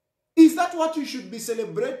 Is that what you should be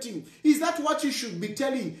celebrating? Is that what you should be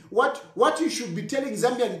telling? What you should be telling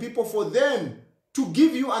Zambian people for them to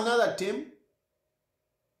give you another term?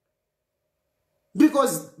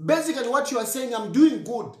 Because basically what you are saying, I'm doing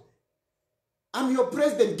good. I'm your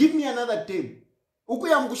president. Give me another term.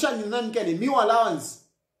 Meal allowance.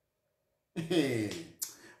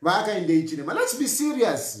 Let's be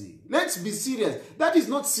serious. Let's be serious. That is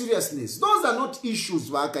not seriousness. Those are not issues.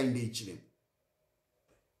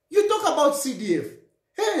 You talk about CDF.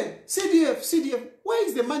 Hey, CDF. Where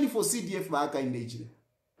is the money for CDF?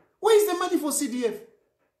 Where is the money for CDF?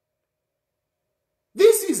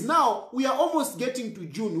 This is now, we are almost getting to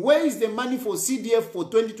June. Where is the money for CDF for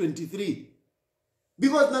 2023?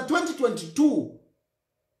 Because now 2022,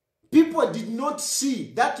 people did not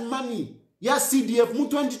see that money. Yes, CDF,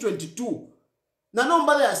 2022. Now,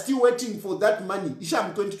 nobody are still waiting for that money.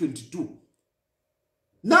 Isham 2022.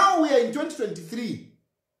 Now we are in 2023.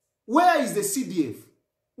 Where is the CDF?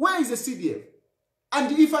 Where is the CDF?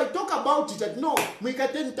 And if I talk about it, no,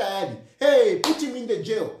 Mikaten Tayali. Hey, put him in the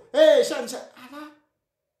jail. Hey, Shansha.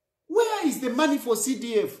 Where is the money for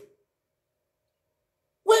CDF?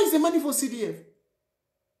 Where is the money for CDF?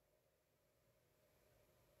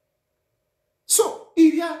 So,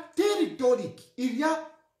 il y a territoric, il y a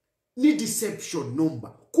ni deception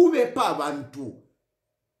number. Kube pa bantu.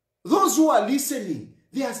 Those who are listening,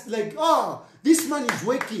 they are like, oh, this man is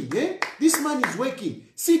working, eh? This man is working.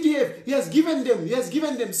 CDF, he has given them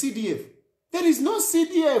CDF. There is no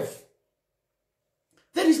CDF.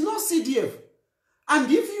 There is no CDF. And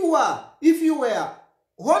if you were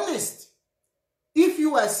honest, if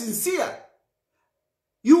you were sincere,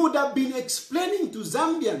 you would have been explaining to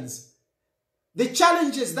Zambians the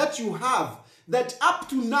challenges that you have, that up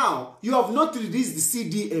to now, you have not released the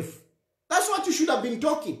CDF. That's what you should have been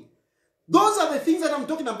talking. Those are the things that I'm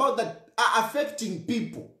talking about that are affecting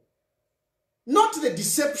people. Not the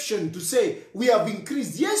deception to say, we have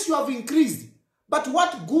increased. Yes, you have increased. But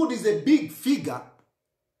what good is a big figure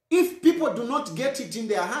if people do not get it in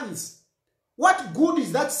their hands? What good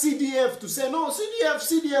is that CDF to say, no,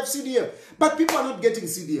 CDF, but people are not getting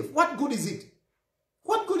CDF? What good is it?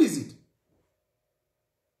 What good is it?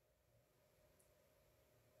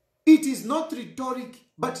 It is not rhetoric,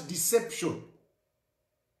 but deception.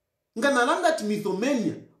 Nganalanga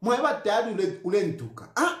timithomenia, mweba tayari ulentuka.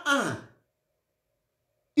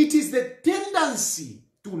 It is the tendency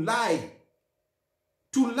to lie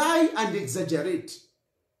and exaggerate.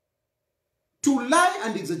 To lie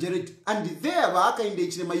and exaggerate. And there, Hakainde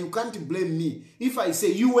Hichilema, you can't blame me if I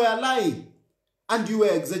say you were lying and you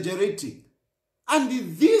were exaggerating. And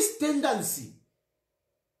this tendency,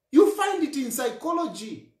 you find it in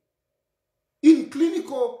psychology, in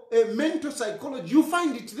clinical mental psychology, you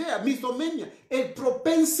find it there, mythomania, a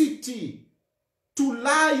propensity to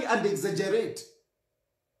lie and exaggerate.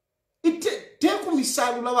 I'm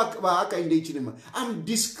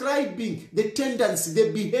describing the tendency,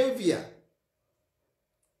 the behavior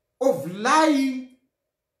of lying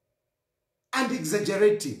and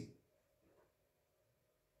exaggerating.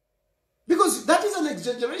 Because that is an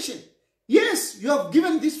exaggeration. Yes, you have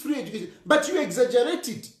given this free education, but you exaggerate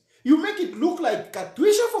it. You make it look like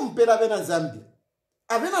Katwisha from Peravena, Zambia.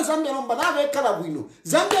 Avena Zambia,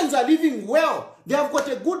 Zambians are living well. They have got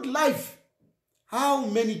a good life. How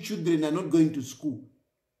many children are not going to school?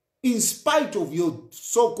 In spite of your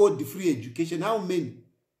so-called free education, how many?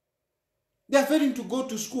 They are failing to go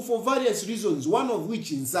to school for various reasons, one of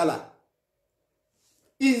which in Sala.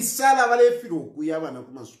 In Sala,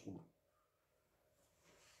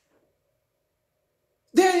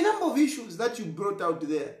 there are a number of issues that you brought out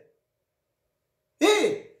there.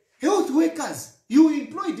 Hey, health workers. You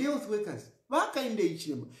employed health workers. Hakainde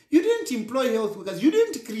Hichilema. You didn't employ health workers. You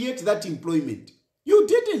didn't create that employment. You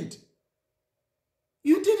didn't.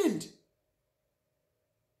 You didn't.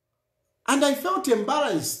 And I felt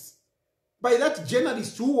embarrassed by that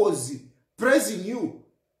journalist who was praising you.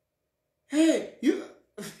 Hey, you...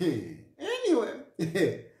 anyway,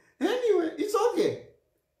 it's okay.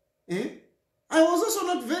 I was also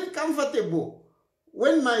not very comfortable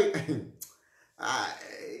when my...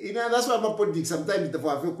 that's why I'm politics sometimes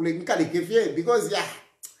because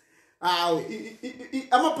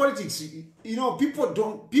I'm a politics.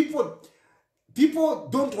 People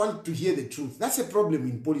don't want to hear the truth. That's a problem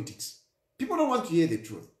in politics. People don't want to hear the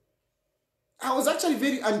truth. I was actually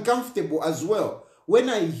very uncomfortable as well when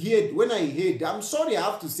I heard, I'm sorry I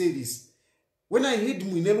have to say this, when I heard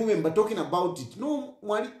Mwinelu member talking about it. No,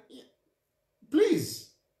 please.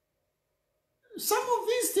 Some of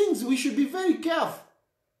these things we should be very careful.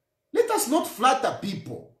 Let us not flatter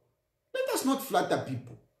people. Let us not flatter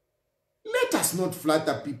people. Let us not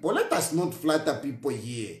flatter people. Let us not flatter people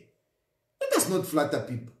here. Let us not flatter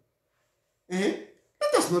people.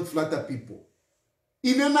 Let us not flatter people.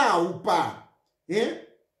 Inena upa.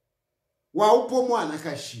 Wa upo mwana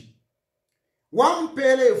kashi.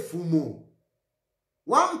 Wampele fumo.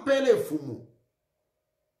 Wampele fumo.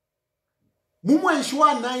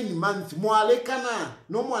 Mumwenshwa 9 months. Mwalekana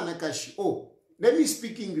no mwana kashi. Oh. Let me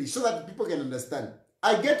speak English so that people can understand.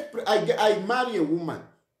 I marry a woman.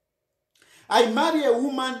 I marry a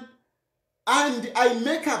woman and I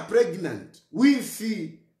make her pregnant with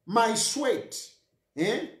my sweat.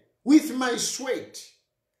 With my sweat.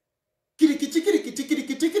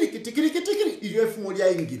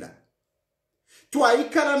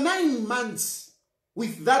 Twaikara 9 months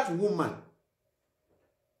with that woman.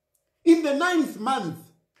 In the 9th month,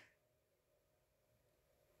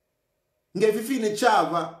 ngefifine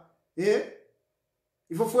chava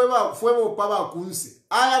ifo fuewa upaba kunse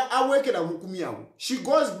awekela mukumi yawo. She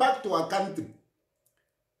goes back to her country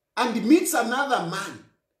and meets another man.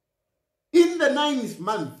 In the 9th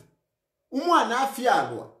month, umwana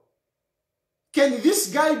afyalwa. Can this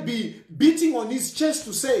guy be beating on his chest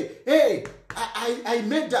to say, hey, I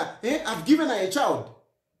made her, I've given her a child?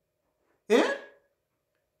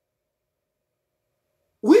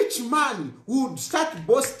 Which man would start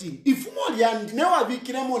boasting? If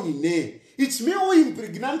it's me who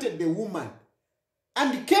impregnated the woman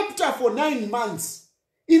and kept her for 9 months.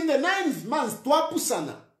 In the 9th month,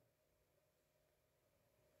 twapusana.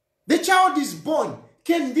 The child is born.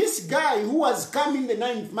 Can this guy who has come in the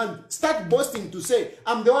 9th month start boasting to say,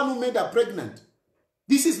 I'm the one who made her pregnant?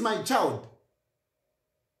 This is my child.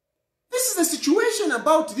 This is the situation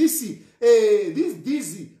about these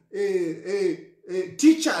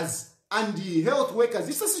teachers and the health workers.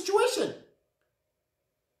 It's a situation.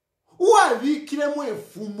 Who are we kilemo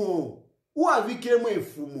fumo? Who are we kilemo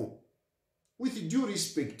fumo? With due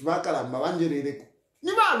respect,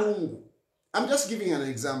 I'm just giving an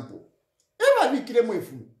example. Eva we kilemo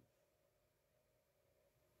fumo.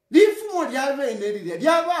 Di fumo diave eneri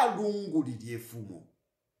diava lungu di fumo.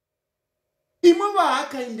 Imaba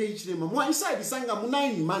Hakainde Hichilema mwa isa disanga mu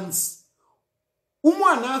 9 months.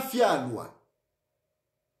 Umwana afyalwa.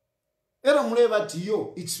 Ero muleva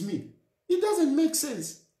tiyo, it's me. It doesn't make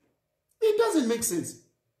sense. It doesn't make sense.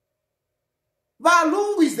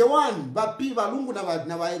 Valungu is the one, Valungu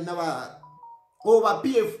over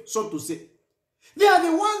PF, so to say. They are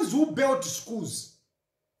the ones who built schools.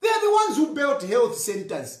 They are the ones who built health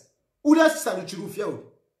centers. They are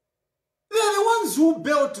the ones who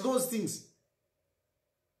built those things.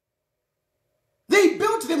 They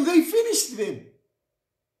built them, they finished them.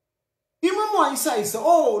 Imamu Isa,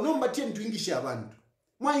 oh, number 10 to English abantu.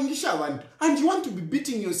 And you want to be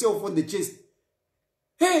beating yourself on the chest.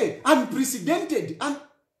 Hey, unprecedented. And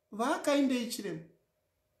Hakainde Hichilema.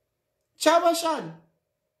 Chabashan.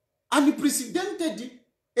 Unprecedented.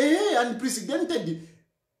 Unprecedented.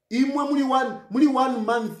 Imwa muli one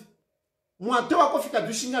month. Mwatoa kofika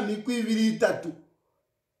tushinga miku ibiri itatu.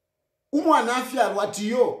 Umwana afya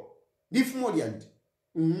watiyo. Difmodiant.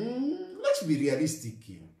 Let's be realistic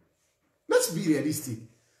here. Let's be realistic.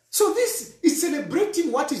 So this is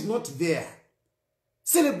celebrating what is not there.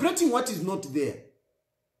 Celebrating what is not there.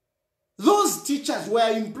 Those teachers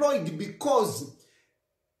were employed because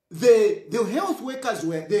the health workers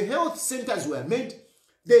were, the health centers were made,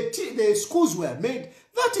 the schools were made.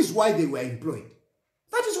 That is why they were employed.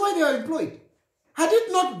 That is why they were employed. Had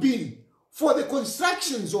it not been for the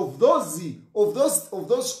constructions of those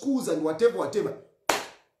schools and whatever,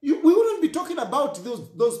 we wouldn't be talking about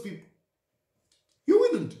those people. You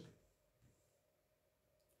wouldn't.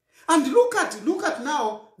 And look at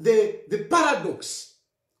now the paradox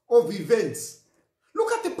of events.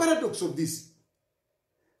 Look at the paradox of this.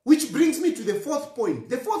 Which brings me to the fourth point.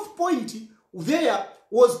 The fourth point there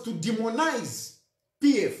was to demonize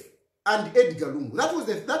PF and Edgar Lungu.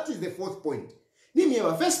 That is the fourth point.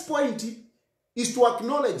 Our first point is to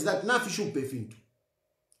acknowledge that Nafi should pay fintu.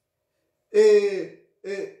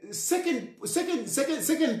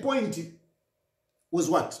 Second point was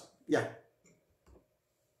what? Yeah.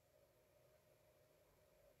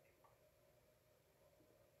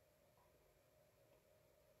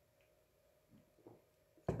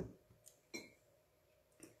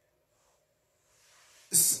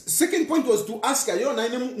 Second point was to ask her,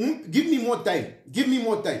 give me more time. Give me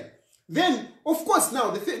more time. Then, of course,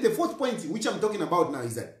 now, the fourth point, which I'm talking about now,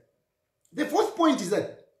 is that the fourth point is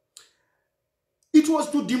that it was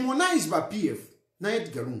to demonize by PF,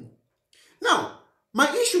 Naed Garungu. Now, my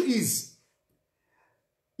issue is,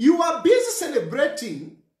 you are busy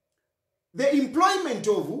celebrating the employment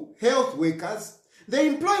of health workers, the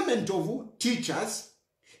employment of teachers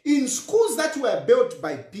in schools that were built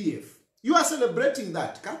by PF. You are celebrating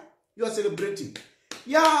that, ka? You are celebrating.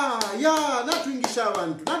 Yeah, not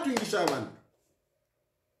Wingishavan.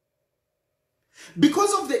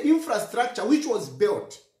 Because of the infrastructure which was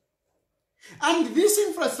built. And this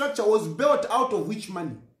infrastructure was built out of which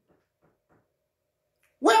money?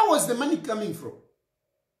 Where was the money coming from?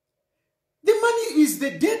 The money is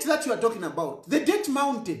the debt that you are talking about. The debt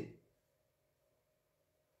mountain.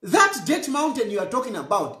 That debt mountain you are talking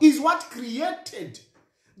about is what created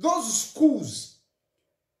those schools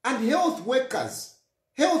and health workers,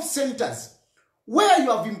 health centers, where you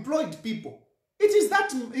have employed people. It's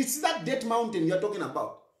that debt mountain you're talking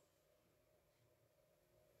about.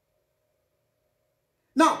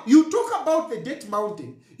 Now, you talk about the debt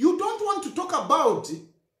mountain. You don't want to talk about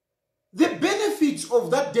the benefits of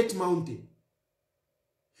that debt mountain.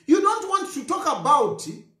 You don't want to talk about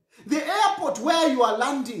the airport where you are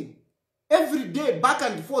landing every day, back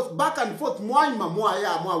and forth,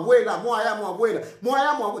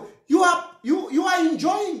 you are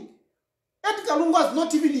enjoying. Edgar Lungu has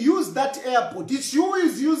not even used that airport. It's you who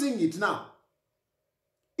is using it now.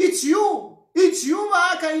 It's you,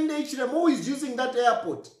 Hakainde Hichilema, who is using that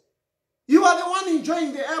airport. You are the one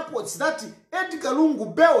enjoying the airports that Edgar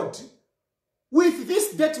Lungu built with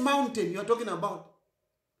this debt mountain you are talking about.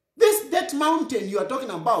 This debt mountain you are talking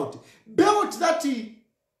about built that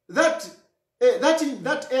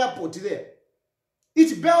airport there.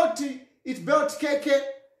 It built Keke,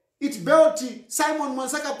 it built Simon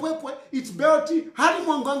Mwansaka Pwepwe, it built Hari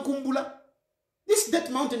Mwangan Kumbula. This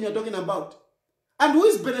debt mountain you're talking about. And who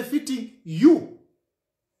is benefiting? You.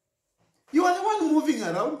 You are the one moving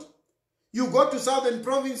around. You go to Southern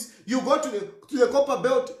Province, you go to the Copper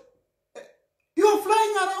Belt. You are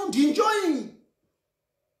flying around, enjoying.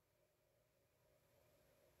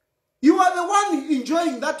 You are the one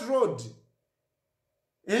enjoying that road.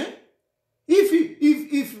 Eh?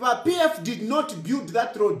 If PF did not build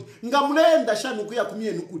that road,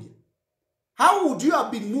 how would you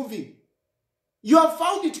have been moving? You have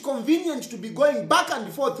found it convenient to be going back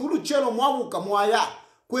and forth.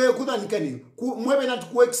 Mwebe na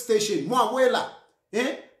tukuwek station, mwawela,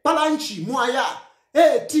 palanchi, mwaya.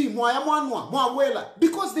 Hey, team,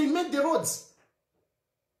 because they made the roads.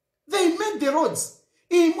 They made the roads.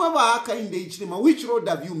 Which road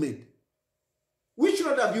have you made? Which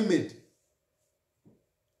road have you made?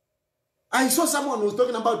 I saw someone was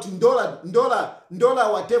talking about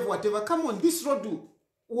Ndola, whatever. Come on, this road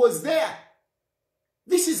was there.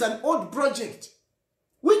 This is an old project.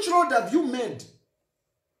 Which road have you made?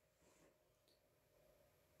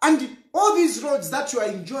 And all these roads that you are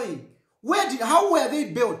enjoying, how were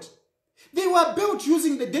they built? They were built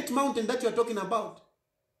using the Death Mountain that you are talking about.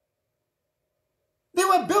 They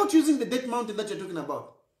were built using the Death Mountain that you're talking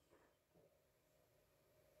about.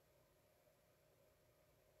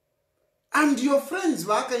 And your friends,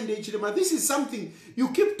 Hakainde, Hichilema, this is something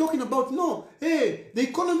you keep talking about. No, hey, the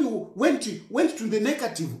economy went to the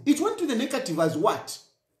negative. It went to the negative as what?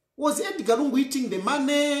 Was Edgar Lungu eating the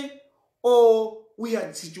money, or we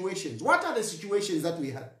had situations? What are the situations that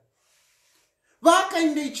we had?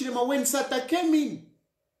 Hakainde, Hichilema, when SATA came in,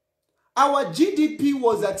 our GDP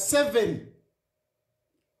was at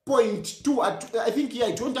 7.2. I think, yeah,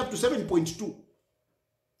 it went up to 7.2.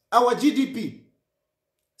 Our GDP.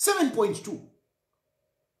 7.2.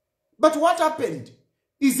 But what happened?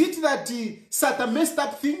 Is it that SATA messed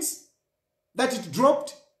up things? That it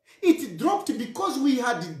dropped? It dropped because we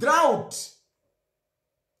had drought.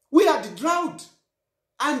 We had drought.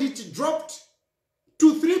 And it dropped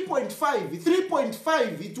to 3.5.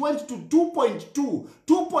 3.5, it went to 2.2.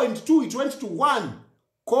 2.2, it went to 1.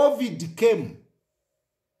 COVID came.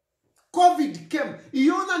 COVID came.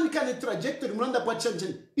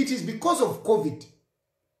 It is because of COVID.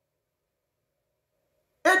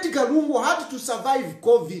 Edgar Lungu had to survive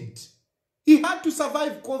COVID. He had to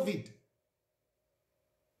survive COVID.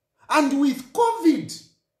 And with COVID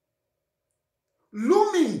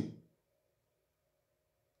looming,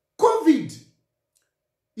 COVID,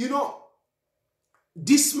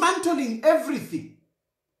 dismantling everything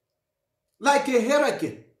like a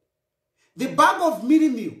hurricane. The bag of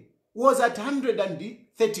meal was at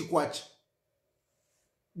 130 kwacha.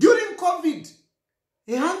 During COVID,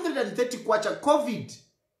 130 kwacha, COVID.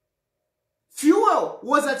 Fuel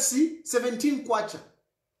was at 17 kwacha.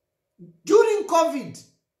 During COVID,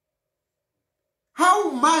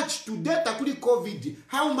 how much today takuli COVID?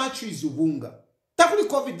 How much is Ubunga? Takuli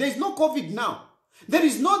COVID, there is no COVID now. There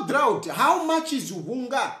is no drought. How much is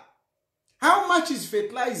Ubunga? How much is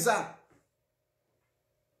fertilizer?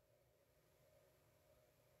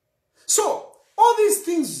 So, all these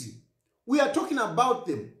things, we are talking about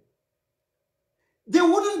them. There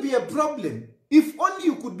wouldn't be a problem if only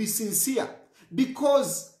you could be sincere,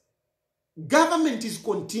 because government is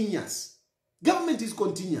continuous. Government is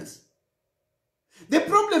continuous. The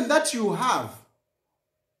problem that you have,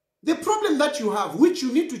 which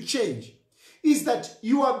you need to change, is that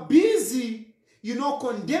you are busy,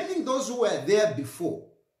 condemning those who were there before.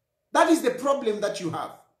 That is the problem that you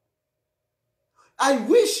have. I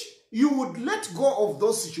wish you would let go of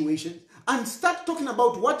those situations and start talking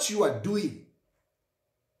about what you are doing.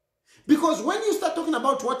 Because when you start talking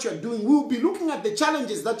about what you're doing, we'll be looking at the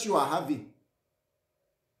challenges that you are having.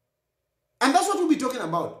 And that's what we'll be talking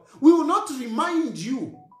about. We will not remind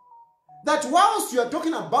you that whilst you are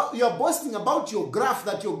talking about, you are boasting about your graph,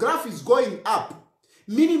 that your graph is going up.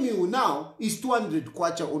 Minimum now is 200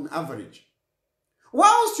 kwacha on average.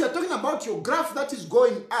 Whilst you are talking about your graph that is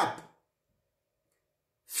going up,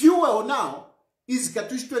 fuel now is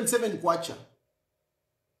 27 kwacha.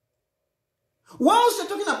 Whilst you're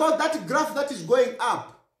talking about that graph that is going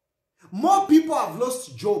up, more people have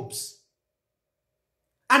lost jobs.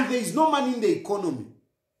 And there is no money in the economy.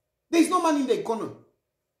 There is no money in the economy.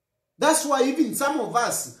 That's why even some of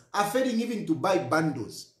us are failing even to buy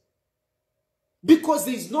bundles. Because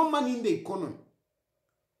there is no money in the economy.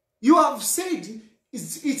 You have said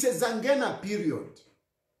it's a Zangena period.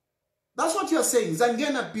 That's what you are saying,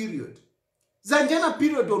 Zangena period. Zangena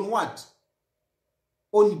period on what?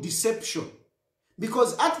 On deception.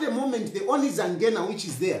 Because at the moment, the only Zangena which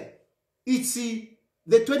is there, it's the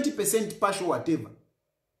 20% partial whatever.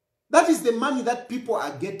 That is the money that people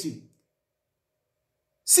are getting.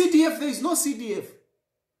 CDF, there is no CDF.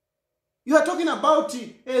 You are talking about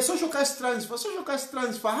social cash transfer. Social cash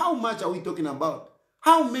transfer, how much are we talking about?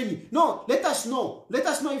 How many? No, let us know. Let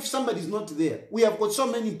us know if somebody is not there. We have got so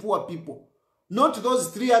many poor people. Not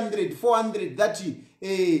those 300, 400 that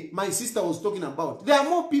my sister was talking about. There are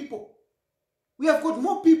more people. We have got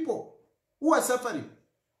more people who are suffering.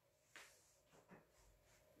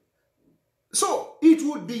 So it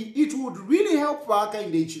would really help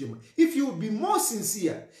Hakainde Hichilema if you would be more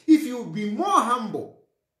sincere, if you would be more humble.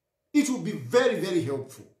 It would be very, very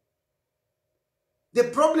helpful. The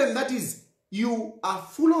problem that is you are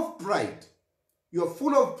full of pride. You are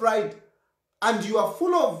full of pride and you are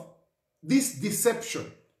full of this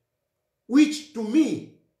deception, which to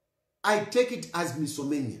me, I take it as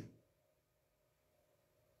misomania.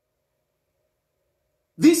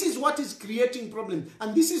 This is what is creating problems.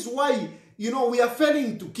 And this is why, we are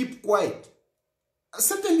failing to keep quiet.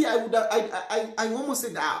 Certainly, I almost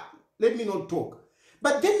said, let me not talk.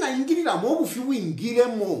 But then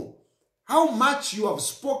how much you have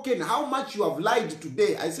spoken, how much you have lied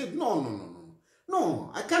today. I said,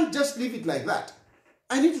 no, I can't just leave it like that.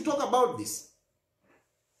 I need to talk about this.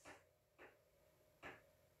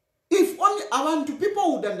 If only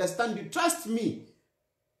people would understand you, trust me.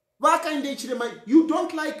 Hakainde Hichilema, you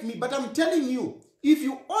don't like me, but I'm telling you, if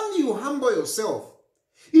you humble yourself,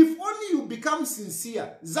 if only you become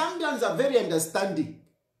sincere, Zambians are very understanding.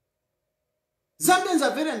 Zambians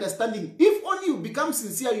are very understanding. If only you become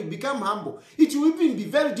sincere, you become humble, it will even be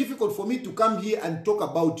very difficult for me to come here and talk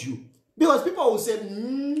about you. Because people will say,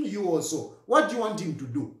 you also. What do you want him to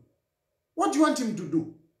do? What do you want him to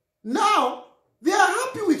do? Now, they are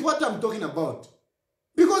happy with what I'm talking about.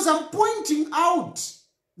 Because I'm pointing out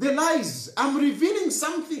the lies. I'm revealing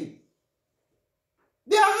something.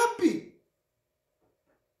 They are happy.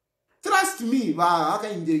 Trust me,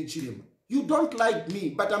 Hakainde Hichilema. You don't like me,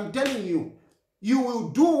 but I'm telling you, you will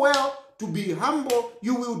do well to be humble.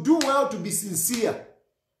 You will do well to be sincere.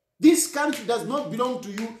 This country does not belong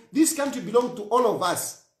to you. This country belongs to all of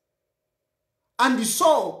us. And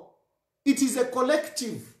so, it is a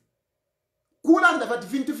collective. Kulanda vati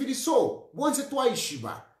vintu vili so. Bonse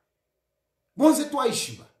twaishiba. Bonse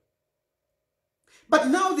twaishiba. But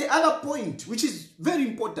now the other point, which is very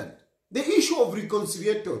important, the issue of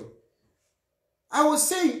reconciliatory. I was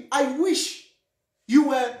saying, I wish you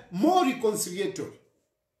were more reconciliatory.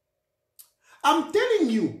 I'm telling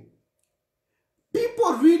you,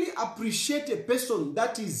 people really appreciate a person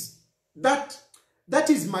that is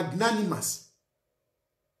magnanimous.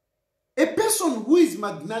 A person who is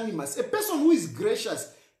magnanimous, a person who is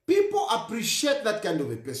gracious, people appreciate that kind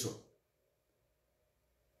of a person.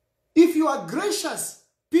 If you are gracious,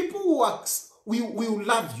 people will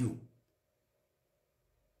love you.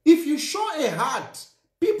 If you show a heart,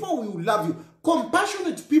 people will love you.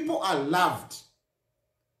 Compassionate people are loved.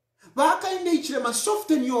 But Hakainde Hichilema,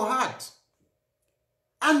 soften your heart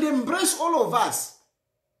and embrace all of us.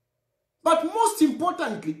 But most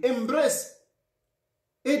importantly, embrace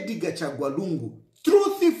Edgar Chagwalungu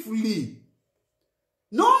truthfully.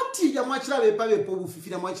 Not ya mwachila vepa vepo bufi,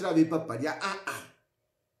 fila mwachila vepa palia.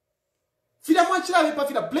 Fila mwachila vepa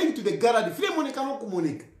fila playing to the garage. Fila moneka no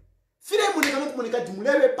kumoneka. Fila moneka no kumoneka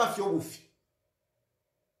timuleve pa fio bufi.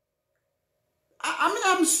 I mean,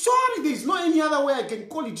 I'm sorry. There's no any other way I can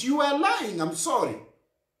call it. You are lying. I'm sorry.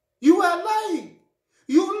 You are lying.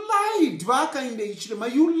 You lied, Hakainde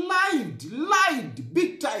Hichilema. You lied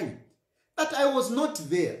big time. That I was not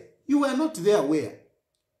there. You were not there where?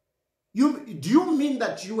 Do you mean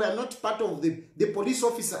that you were not part of the police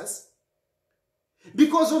officers?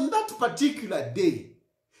 Because on that particular day,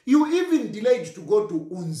 you even delayed to go to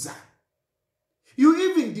Unza. You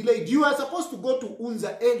even delayed. You were supposed to go to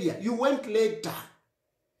Unza earlier. You went later.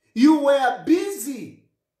 You were busy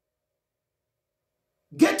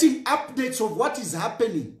getting updates of what is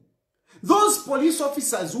happening. Those police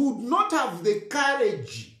officers would not have the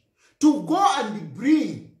courage to go and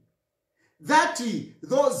bring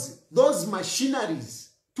those machineries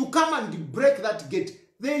to come and break that gate.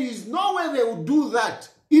 There is no way they would do that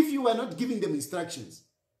if you were not giving them instructions.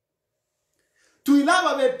 We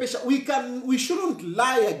shouldn't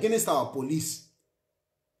lie against our police.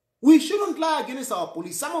 We shouldn't lie against our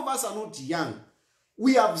police. Some of us are not young.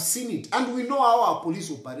 We have seen it and we know how our police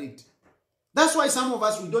operate. That's why some of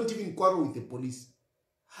us, we don't even quarrel with the police.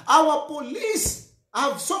 Our police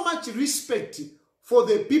have so much respect for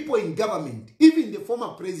the people in government, even the former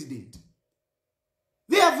president.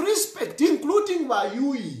 They have respect, including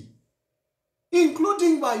Wayui.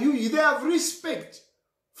 They have respect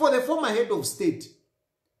for the former head of state.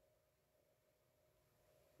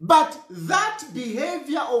 But that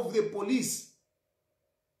behavior of the police,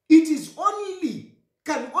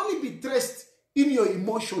 can only be traced in your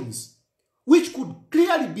emotions, which could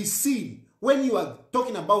clearly be seen when you are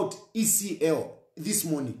talking about ECL this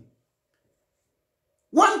morning.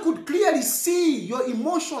 One could clearly see your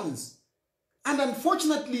emotions, and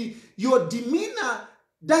unfortunately, your demeanor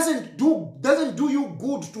doesn't do you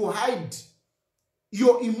good to hide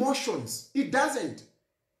your emotions. It doesn't.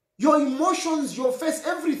 Your emotions, your face,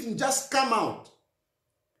 everything just come out.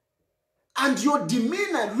 And your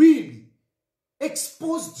demeanor really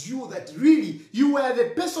exposed you that really you were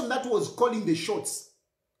the person that was calling the shots.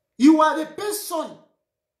 You are the person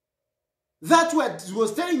that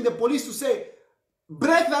was telling the police to say,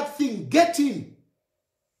 break that thing, get in.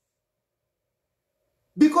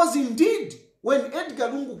 Because indeed, when Edgar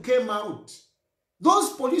Lungu came out,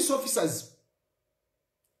 those police officers,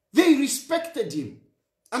 they respected him.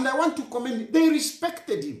 And I want to commend, they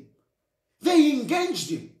respected him. They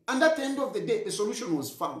engaged him. And at the end of the day, a solution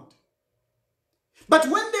was found. But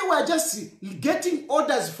when they were just getting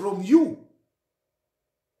orders from you,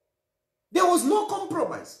 there was no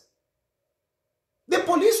compromise. The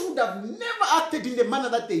police would have never acted in the manner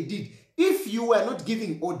that they did if you were not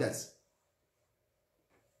giving orders.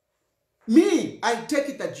 Me, I take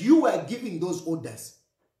it that you were giving those orders.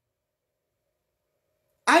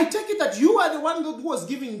 I take it that you are the one who was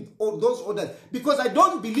giving those orders, because I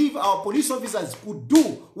don't believe our police officers could do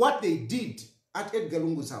what they did at Edgar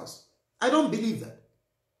Lungu's house. I don't believe that.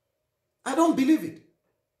 I don't believe it.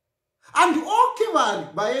 And okay,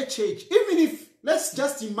 by a church, even if, let's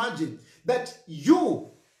just imagine that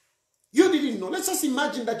you didn't know. Let's just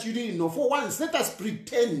imagine that you didn't know. For once, let us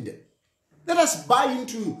pretend. Let us buy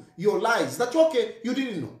into your lies that, okay, you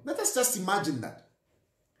didn't know. Let us just imagine that.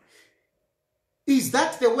 Is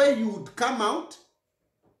that the way you would come out?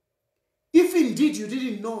 If indeed you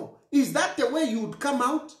didn't know, is that the way you would come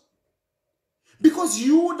out? Because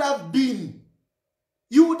you would have been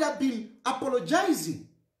apologizing.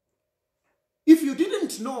 If you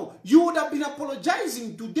didn't know, you would have been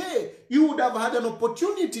apologizing today. You would have had an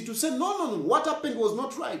opportunity to say, no, what happened was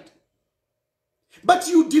not right. But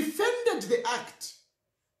you defended the act.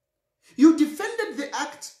 You defended the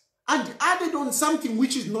act and added on something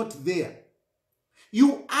which is not there.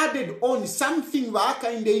 You added on something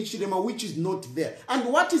Hakainde Hichilema which is not there. And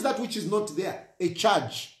what is that which is not there? A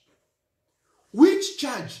charge. Which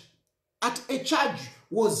charge? At a charge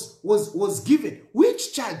was given.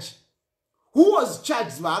 Which charge? Who was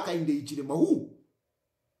charged by Hakainde Hichilema? Who?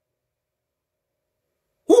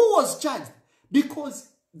 Who was charged? Because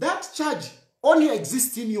that charge only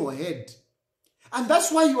exists in your head. And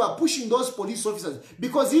that's why you are pushing those police officers.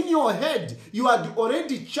 Because in your head, you had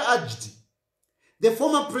already charged the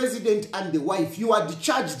former president and the wife. You had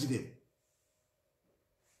charged them.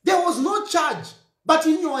 There was no charge. But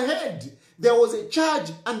in your head, there was a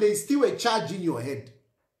charge and there is still a charge in your head.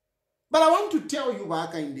 But I want to tell you,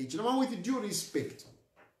 Hakainde Hichilema, with due respect,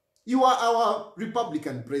 you are our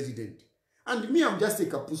Republican president. And me, I'm just a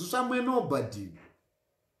kapusu, somewhere nobody.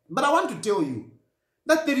 But I want to tell you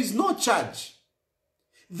that there is no charge.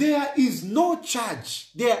 There is no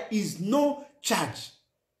charge. There is no charge.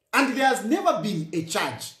 And there has never been a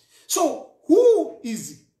charge. So who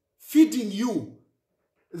is feeding you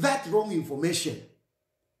that wrong information?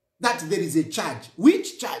 That there is a charge.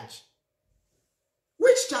 Which charge?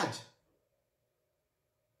 Which charge?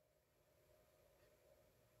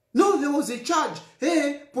 No, there was a charge.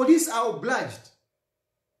 Hey, police are obliged.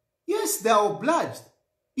 Yes, they are obliged.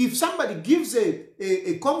 If somebody gives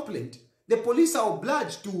a complaint, the police are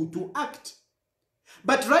obliged to act.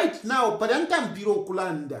 But right now,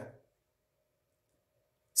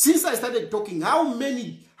 since I started talking, how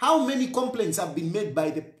many complaints have been made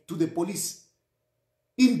to the police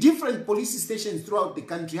in different police stations throughout the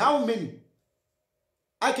country? How many?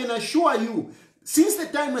 I can assure you, since the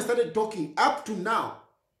time I started talking up to now,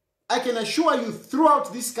 I can assure you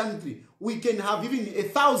throughout this country, we can have even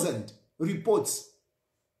 1,000 reports.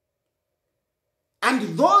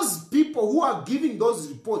 And those people who are giving those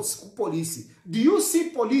reports, police, do you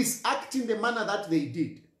see police act in the manner that they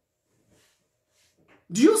did?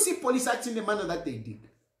 Do you see police act in the manner that they did?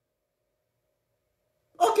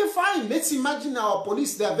 Okay, fine. Let's imagine our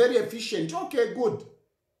police, they are very efficient. Okay, good.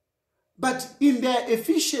 But in their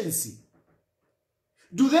efficiency,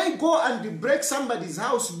 do they go and break somebody's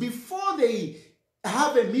house before they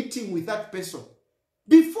have a meeting with that person?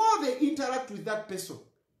 Before they interact with that person?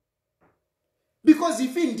 Because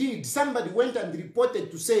if indeed somebody went and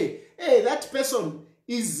reported to say, hey, that person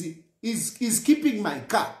is keeping my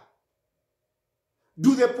car,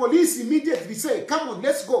 do the police immediately say, come on,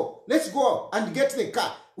 let's go and get the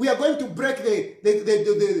car. We are going to break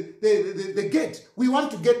the gate. We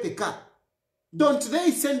want to get the car. Don't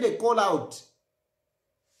they send a call out?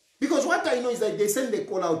 Because what I know is that they send a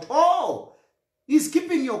call out. Oh, he's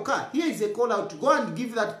keeping your car. Here is a call out. Go and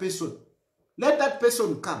give that person. Let that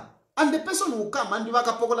person come. And the person will come and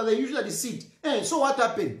they usually sit. Hey, so what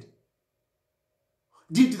happened?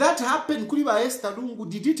 Did that happen? Did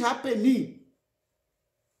it happen?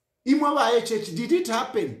 Did it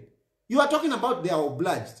happen? You are talking about they are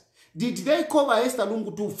obliged. Did they call Esther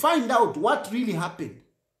Lungu to find out what really happened?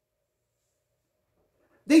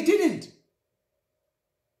 They didn't.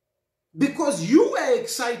 Because you were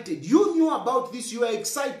excited. You knew about this. You were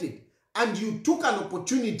excited. And you took an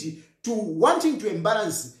opportunity to wanting to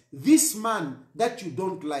embarrass this man that you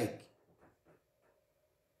don't like.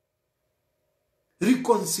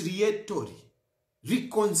 Reconciliatory.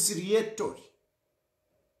 Reconciliatory.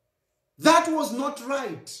 That was not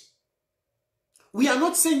right. We are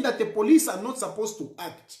not saying that the police are not supposed to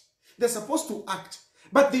act. They're supposed to act.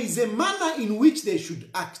 But there is a manner in which they should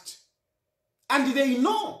act. And they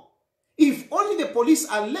know if only the police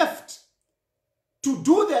are left to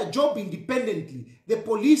do their job independently, the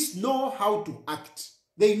police know how to act.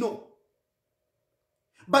 They know.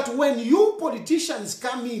 But when you politicians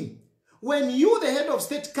come in, when you, the head of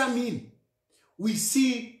state, come in, we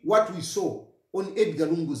see what we saw on Edgar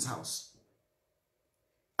Lungu's house.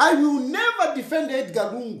 I will never defend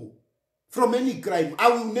Edgar Lungu from any crime. I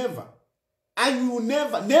will never. I will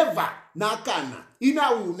never, never. Nakana.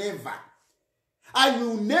 I will never. I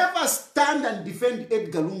will never stand and defend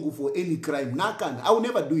Edgar Lungu for any crime. Nakana. I will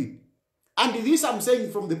never do it. And this I'm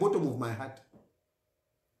saying from the bottom of my heart.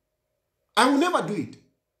 I will never do it.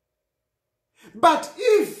 But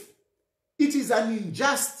if it is an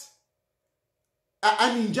injustice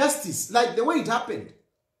like the way it happened,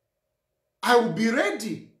 I will be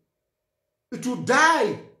ready to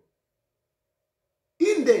die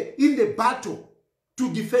in the battle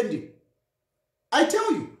to defend him. I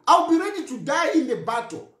tell you, I'll be ready to die in the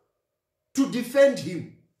battle to defend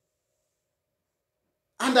him.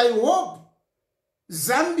 And I hope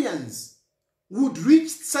Zambians would reach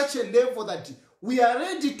such a level that we are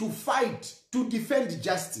ready to fight to defend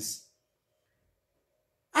justice.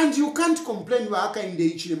 And you can't complain,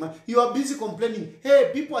 Hakainde Hichilema. You are busy complaining,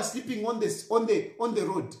 hey, people are sleeping on the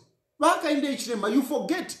road. Hakainde Hichilema, you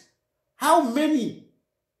forget how many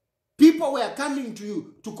people were coming to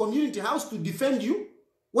you, to community house to defend you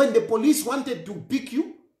when the police wanted to pick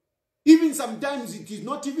you. Even sometimes it is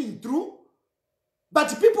not even true.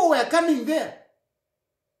 But people were coming there.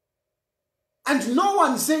 And no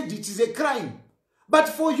one said it is a crime. But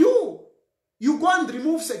for you, you go and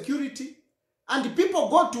remove security. And people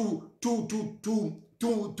go to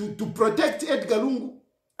protect Edgar Lungu.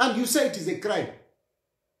 And you say it is a crime.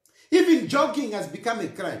 Even jogging has become a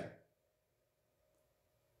crime.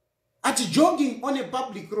 At jogging on a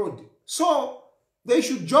public road. So, they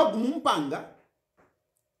should jog Mumpanga.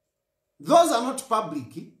 Those are not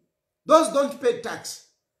public. Those don't pay tax.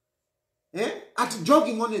 At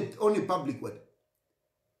jogging on a public road.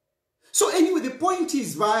 So anyway, the point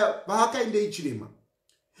is, Hakainde Hichilema,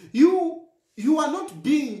 you are not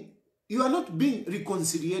being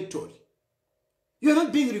reconciliatory. You are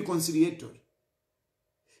not being reconciliatory.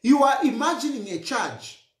 You are imagining a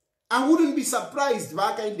charge. I wouldn't be surprised,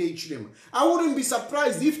 Hakainde Hichilema. I wouldn't be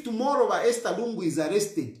surprised if tomorrow Esther Lungu is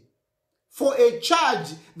arrested for a charge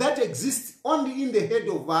that exists only in the head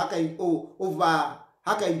of Hakainde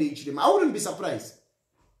Hichilema. I wouldn't be surprised.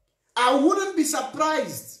 I wouldn't be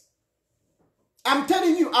surprised. I'm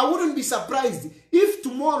telling you, I wouldn't be surprised if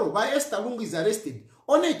tomorrow Esther Lungu is arrested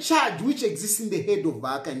on a charge which exists in the head of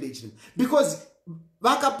Hakainde Hichilema. Because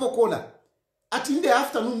Vakapokola, in the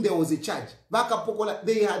afternoon there was a charge. Vakapokola,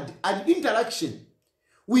 they had an interaction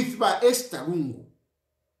with Esther Lungu.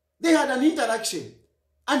 They had an interaction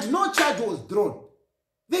and no charge was drawn.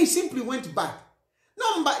 They simply went back.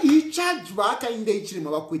 Number he charged Hakainde Hichilema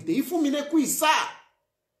bakwete. Ifumine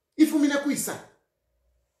kuisa.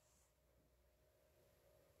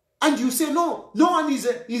 And you say, no one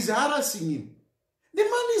is harassing him. The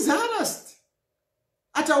man is harassed.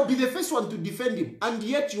 I'll be the first one to defend him. And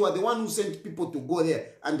yet you are the one who sent people to go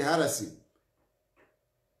there and harass him.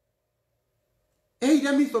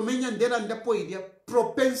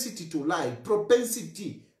 Propensity to lie.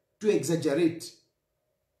 Propensity to exaggerate.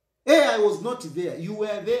 Hey, I was not there. You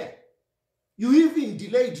were there. You even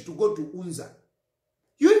delayed to go to Unza.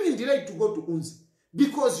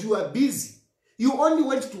 Because you are busy. You only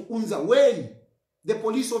went to Unza when the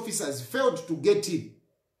police officers failed to get in.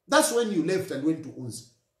 That's when you left and went to Unza.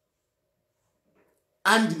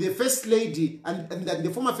 And the first lady, and the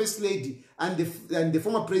former first lady, and the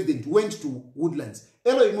former president went to Woodlands.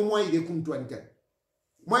 And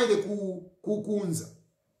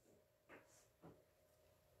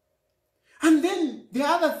then the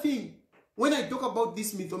other thing, when I talk about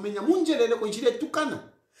this mythomania,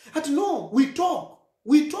 no, we talk.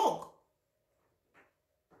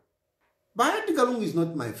 But Edgar Lungu is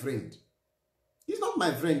not my friend. He's not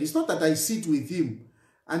my friend. It's not that I sit with him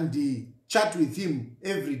and chat with him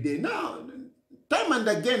every day. Now, time and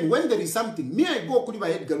again, when there is something, I go to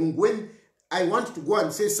Edgar Lungu when I want to go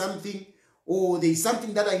and say something, or there is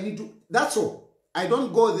something that I need to, that's all. I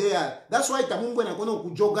don't go there. That's why tamungwe na kono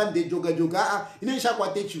kujoga nde joga. Inaisha kwa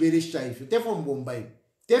te chivere shaifyo. Tefo mbombai.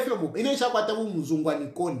 Tefo mbombai. Inaisha kwa tabu mzungwa ni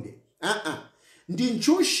konde. Ndi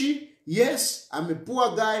nchushi, yes, I'm a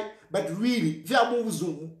poor guy, but really, vya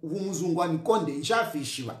mzungwa ni konde,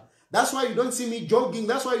 nshafishiwa. That's why you don't see me jogging.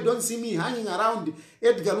 That's why you don't see me hanging around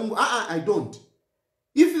Edgar Lungu. I don't.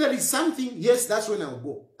 If there is something, yes, that's when I'll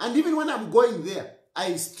go. And even when I'm going there,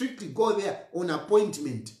 I strictly go there on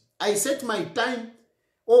appointment. I set my time.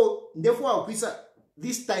 Oh, therefore, I'll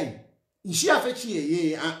this time.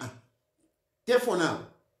 Therefore now.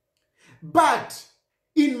 But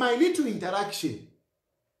in my little interaction,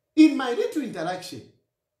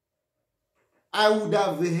 I would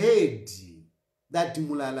have heard that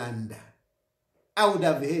Mulalanda. I would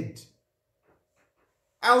have heard.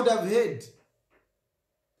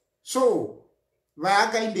 So,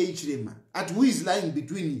 Hakainde Hichilema, at who is lying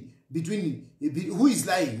between who is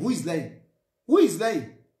lying?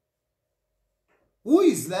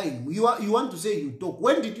 You want to say you talk.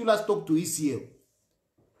 When did you last talk to ECL?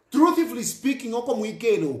 Truthfully speaking, when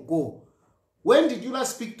did you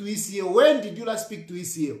last speak to ECL? When did you last speak to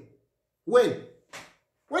ECL? When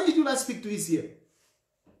did you last speak to ECL?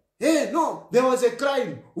 Hey, no, there was a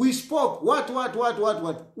crime. We spoke. What?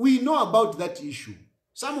 We know about that issue.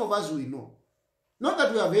 Some of us, we know. Not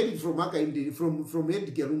that we have heard it from Hakainde, from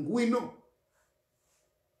Edgar Lungu. We know.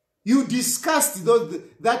 You discussed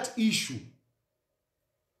that issue.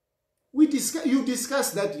 You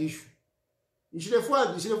discussed that issue.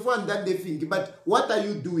 But what are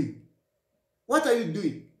you doing? What are you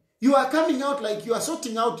doing? You are coming out like you are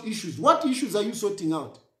sorting out issues. What issues are you sorting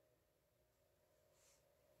out?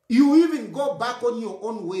 You even go back on your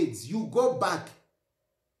own words. You go back.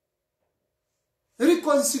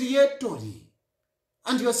 Reconciliatory.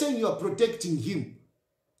 And you are saying you are protecting him.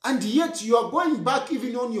 And yet you are going back,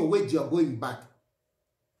 even on your words, you are going back.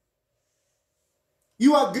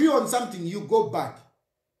 You agree on something, you go back.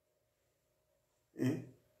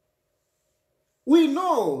 We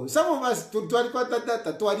know, some of us,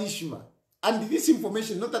 and this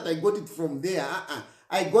information, not that I got it from there,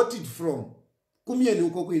 I got it from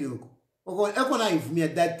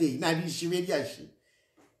that day,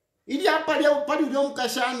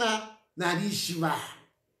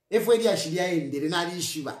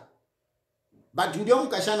 but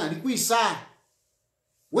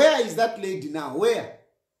where is that lady now? Where?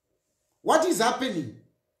 What is happening?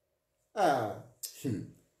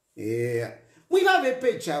 Yeah. We have a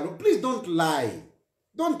page, Charlo. Please don't lie.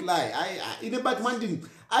 Don't lie.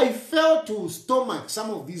 I fail to stomach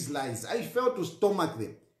some of these lies. I fail to stomach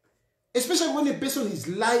them. Especially when a person is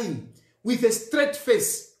lying with a straight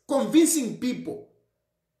face, convincing people.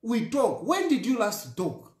 We talk. When did you last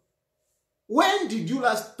talk? When did you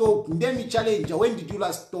last talk? Ndemi Challenger, when did you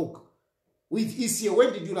last talk? With ECA,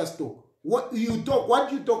 when did you last talk? What you talk? What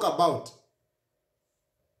do you talk about?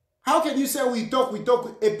 How can you say we talk?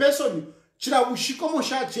 A person,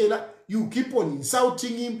 you keep on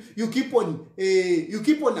insulting him, you keep on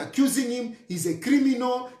accusing him, he's a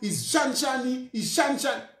criminal, he's Shanshani, he's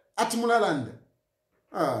Shanshan at Mulaland.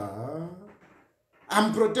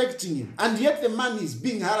 I'm protecting him. And yet the man is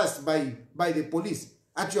being harassed by the police.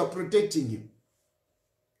 And you are protecting him.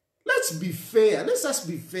 Let's be fair. Let's just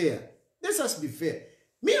be fair. Let's just be fair.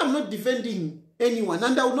 Me, I'm not defending anyone.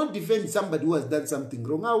 And I will not defend somebody who has done something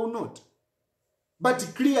wrong. I will not. But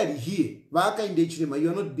clearly here, Hakainde Hichilema,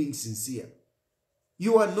 you are not being sincere.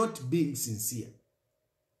 You are not being sincere.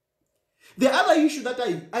 The other issue that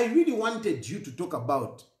I really wanted you to talk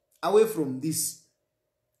about, away from this,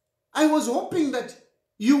 I was hoping that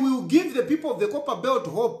you will give the people of the Copper Belt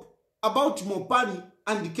hope about Mopani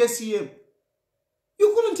and the KCM.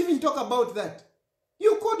 You couldn't even talk about that.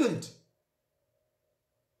 You couldn't.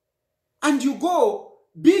 And you go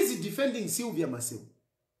busy defending Sylvia Massew.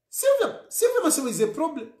 Sylvia Massew is a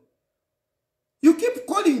problem. You keep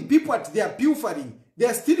calling people at their pilfering. They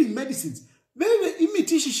are stealing medicines.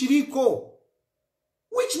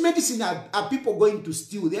 Which medicine are people going to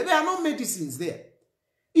steal there? There are no medicines there.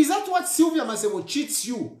 Is that what Sylvia Massew cheats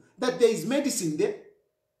you? That there is medicine there?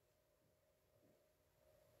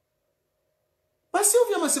 But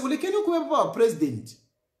Sylvia Massew, can you come our president?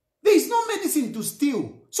 There is no medicine to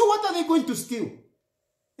steal. So what are they going to steal?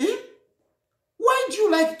 Eh? Why do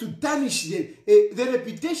you like to tarnish the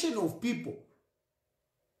reputation of people?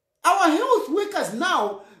 Our health workers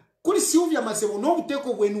now, could Sylvia Massew no take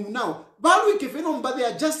over now? But they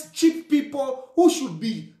are just cheap people who should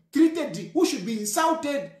be treated, who should be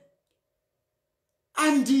insulted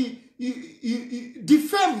and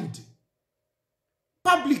defamed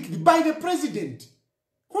publicly by the president.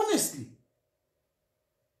 Honestly.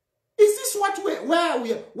 Is this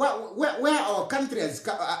this where our country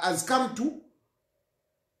has come to?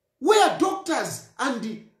 Where doctors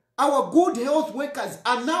and our good health workers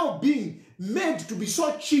are now being made to be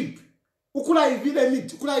so cheap. And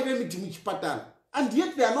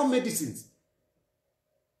yet there are no medicines.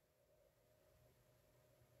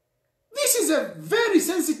 This is a very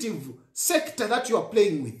sensitive sector that you are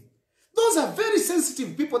playing with. Those are very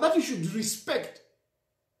sensitive people that you should respect.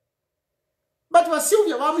 But when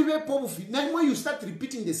you start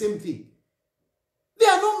repeating the same thing,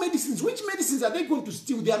 there are no medicines. Which medicines are they going to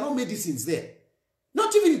steal? There are no medicines there.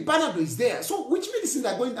 Not even Panadol is there. So which medicines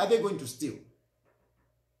are they going to steal?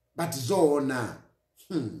 But Zona,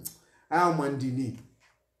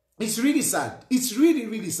 it's really sad. It's really,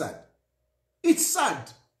 really sad. It's sad.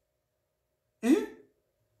 Eh?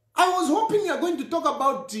 I was hoping you are going to talk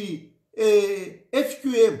about the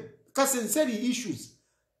FQM, Kasenseri issues.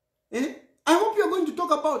 Eh? I hope you are going to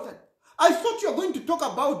talk about that. I thought you were going to talk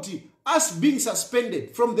about us being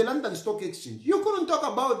suspended from the London Stock Exchange. You couldn't talk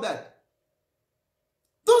about that.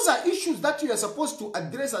 Those are issues that you are supposed to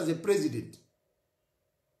address as a president.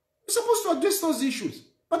 You're supposed to address those issues,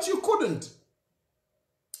 but you couldn't.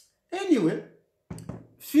 Anyway,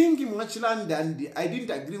 thinking Mwachland, and I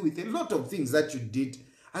didn't agree with a lot of things that you did,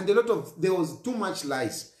 and there was too much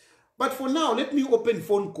lies. But for now, let me open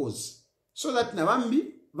phone calls so that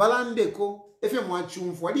Navambi, Valandeko, FM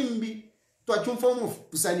Wachumfu, Walimbi, Twachumfu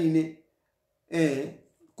of Pusanine,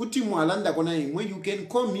 Kutimu Alanda Konaim, where you can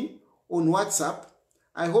call me on WhatsApp.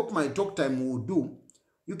 I hope my talk time will do.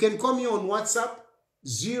 You can call me on WhatsApp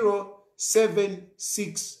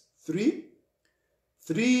 0763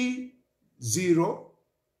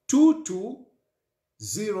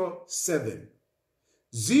 302207.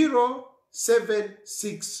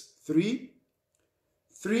 0763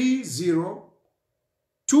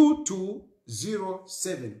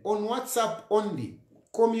 302207. On WhatsApp only.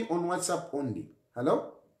 Call me on WhatsApp only.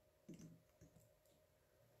 Hello?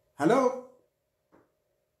 Hello?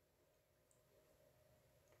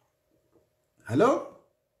 Hello?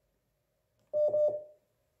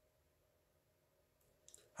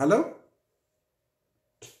 Hello?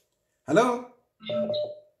 Hello?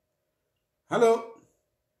 Hello?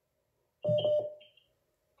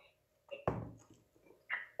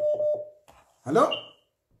 Hello?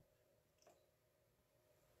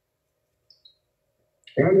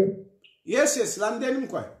 Hello? Yes, London.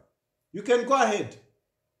 You can go ahead.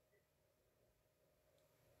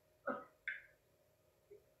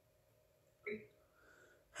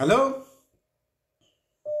 Hello?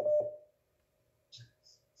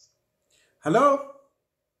 Hello?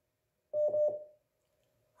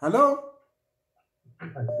 Hello? Hi,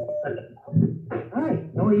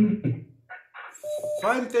 how are you?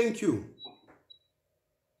 Fine, thank you.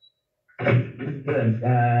 Good.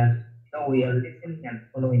 So we are listening and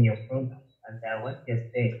following your program, and what you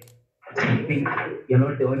say, I think you're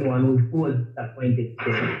not the only one who was disappointed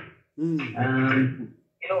today.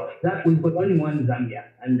 That we've got only one Zambia,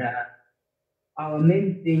 and our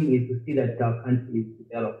main thing is to see that our country is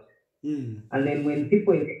developed. And then when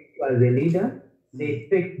people elect you as a leader, they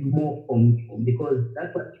expect more from you because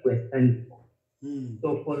that's what we're standing for.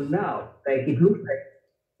 So for now, like it looks like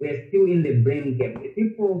we're still in the blame game. The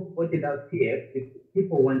people voted out here,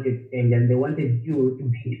 people wanted change and they wanted you to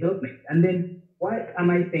be development. And then why am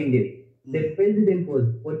I saying this? The president was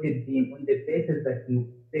voted in on the basis that he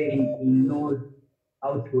saying he knows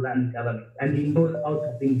how to run government and he knows how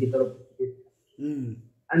to bring development to this.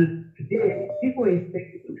 And today, people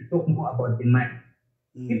expect him to talk more about the money.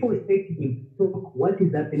 People expect him to talk what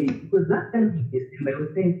is happening. Because last time in December, I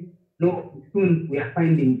was saying, no, soon we are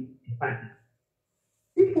finding a partner.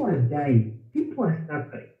 People are dying. People are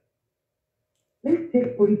suffering. Let's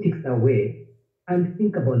take politics away and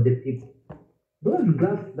think about the people. Those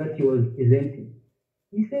graphs that he was presenting,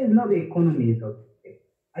 he says now the economy is okay.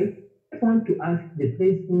 I just want to ask the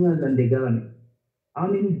trade unions and the government, how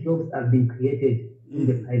many jobs have been created in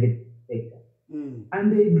the private sector?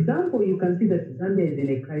 And the example, you can see that Zambia is in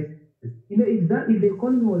a crisis. If the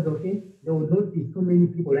economy was okay, there would not be so many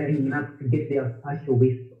people lining up to get their partial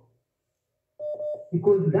withdrawal.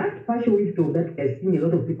 Because that partial withdrawal that I've seen a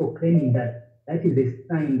lot of people claiming that is a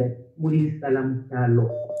sign that Muri Salam Talo.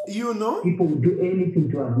 People will do anything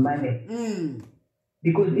to have money.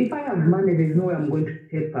 Because if I have money, there's no way I'm going to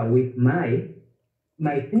taper with my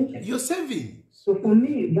pension. You're saving. So for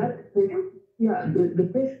me, that the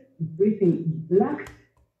press briefing lacked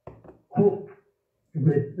hope.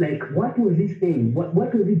 Like, what was he saying? What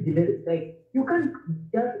was he developed? Like, you can't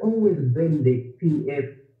just always blame the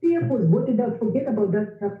PF. PF was voted out. Forget about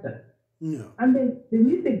that chapter. Yeah. And then the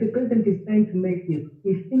mistake the president is trying to make is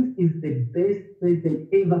he thinks he's the best president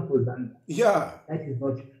ever for Zambia. Yeah. That is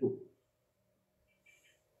not true.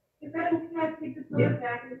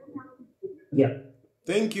 Yeah.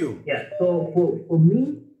 Thank you. Yeah. So for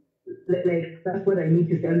me, like that's what I need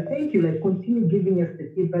to say. And thank you. Like continue giving us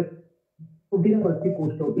the feedback. Forget about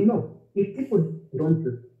people. So if people don't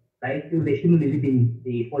like you, they shouldn't even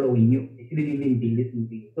be following you. They shouldn't even be listening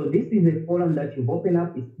to you. So this is a forum that you've opened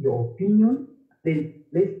up. It's your opinion. Then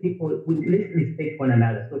let's respect one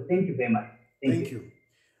another. So thank you very much. Thank you.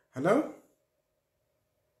 Hello?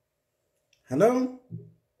 Hello?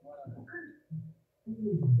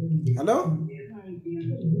 Hello?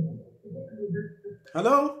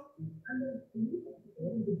 Hello?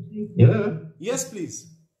 Yeah. Yes, please.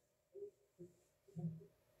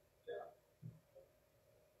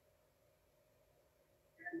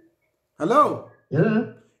 Hello?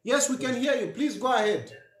 Yeah. Yes, we can hear you. Please go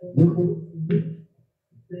ahead.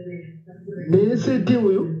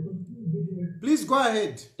 Please go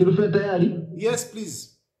ahead. Chilufya Tayali? Yes,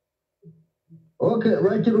 please. Okay,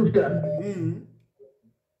 right, Chilufya.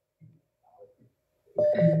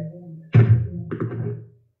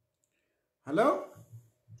 Hello?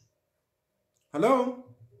 Hello?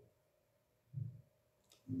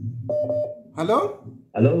 Hello?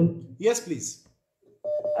 Hello? Yes, please.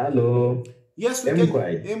 Hello? Yes, we can.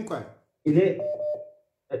 Mkwai.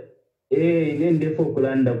 Ine ndefo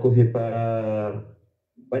kulanda kofi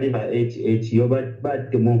pali ba HH yo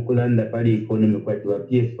bat mo kulanda pali economy kwati wa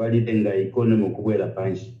PF pali tenga economy kubwela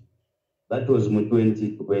panshi. That was mu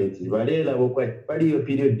 2020. Balela bokwati pali yo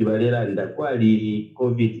period balela nda kwali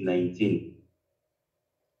COVID-19.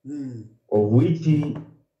 Of which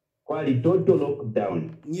kwali total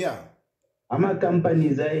lockdown. Yeah. Ama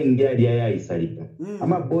companies ayengeri ayayisalika.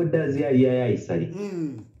 Ama borders ayayisalika.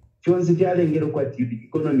 Chonzi kyalengero kwati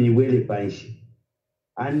economy wele panshi.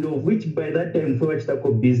 And of which by that time for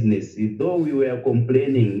chitako business, though we were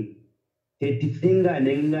complaining, tetifinga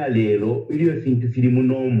nenga lero iliyo fintu filimu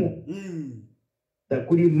nomo.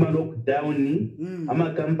 Takuli lockdown,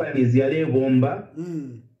 ama companies yale bomba,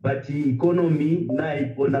 but economy na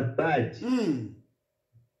ipona bad.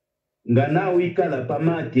 Ngana wikala pa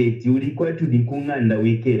market ulikuwa tudikunganda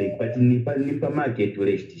wikele, but nipa market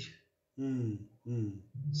uleshtisha.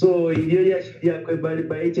 So iyo yashidia kwe bali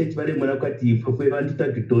ba HH bali mwana kwati ifo bantu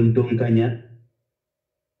tatutontonkanya.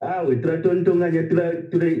 We turatontonganya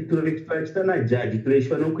turachitana jaji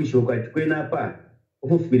tureshwa no kwishoka kwena pa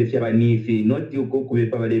ofufire fyabanifi not yuko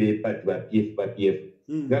kubepa bale bepati ba PF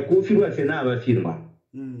ngakufirwa fe na abafirwa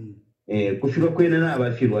kufirwa kwena na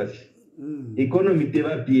abafirwa fi economy te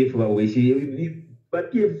ba PF ba weshi ba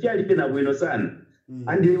PF fyali pena bueno sana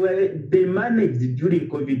and they managed during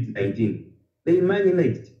COVID-19. They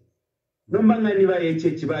managed. No mangani ba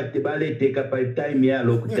HH bate bale take up a time ya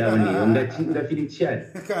lockdown nga filichani.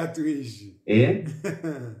 Katuishi.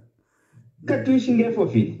 Katuishi ngefo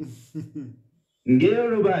fili.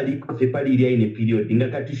 Ngero bali kofe pali ria in a period nga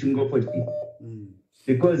katuishi ngefo fili.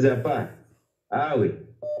 Because apa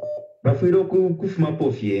bafiro kufuma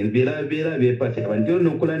pofie bela bepa fe ndio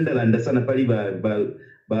no kulanda sana pali ba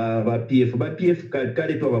PF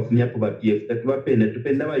kale to bafumya po ba PF tatubapenda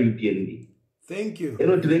tupenda ba UPND. Thank you.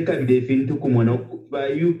 Thank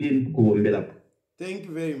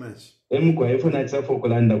you very much.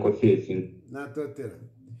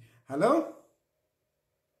 Hello?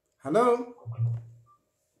 Hello?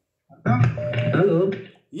 Hello?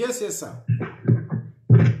 Yes, sir.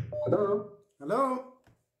 Hello? Hello?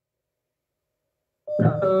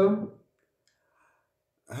 Hello?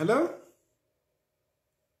 Hello?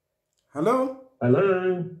 Hello?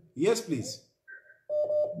 Hello? Yes, please.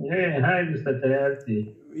 Yeah, hi, Mr.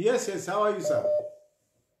 Tayali. Yes. How are you, sir?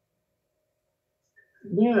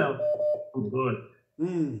 Yeah, I'm good.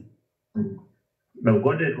 I've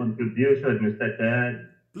got a contribution, Mr. Tayali.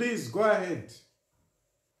 Please, go ahead.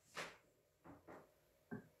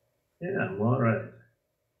 Yeah, I'm all right.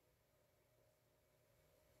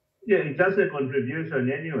 Yeah, it's just a contribution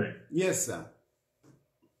anyway. Yes, sir.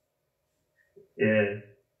 Yeah,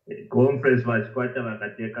 conference was quite a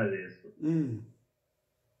makateka this.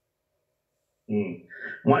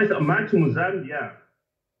 Much Zambia,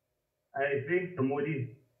 I think the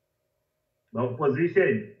Modi, the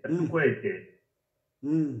opposition,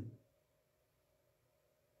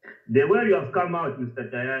 the way you have come out, Mr.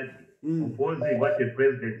 Tayali, opposing what the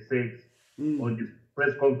president says on this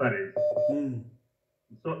press conference,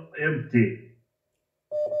 so empty.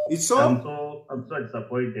 It's so? I'm so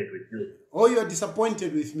disappointed with you. Oh, you're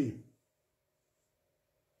disappointed with me?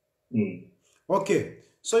 Okay.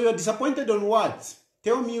 So you're disappointed on what?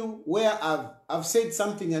 Tell me where I've said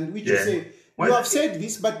something and which you say, you have said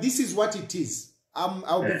this, but this is what it is.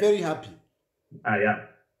 I'll be very happy. Yeah.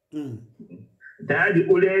 Tayali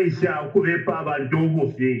uleisha kuvepa abantu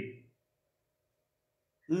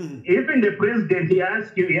Even the president, he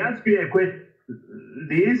asks you a question.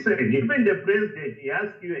 Listen, even the president, he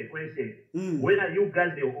asks you a question. When are you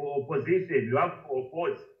guys the opposition? You have to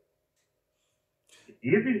oppose.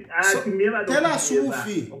 Even tell us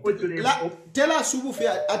Ubufi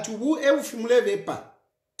at who Eufimlevepa.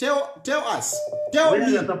 Tell us. Tell when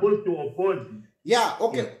me. You're supposed to oppose. Yeah,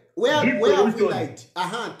 okay. Where have we lied?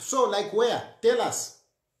 So like where? Tell us.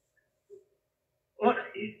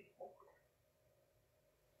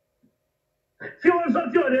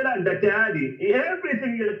 Everything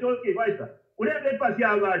you're talking about. You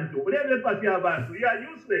are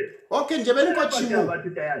useless. Okay, you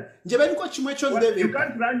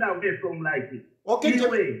can't run away from like it. Okay,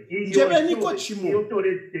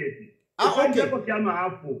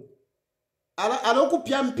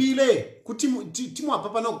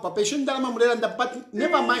 but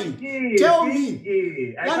never mind. Tell me.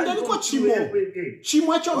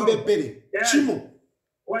 Chimo.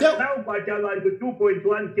 Now,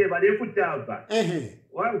 2.1K,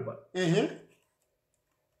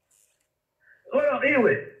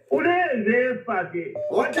 anyway,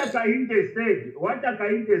 what Hakainde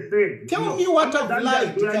said. Tell me what I've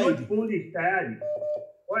lied. You are not foolish, Tayali.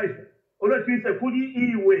 Why?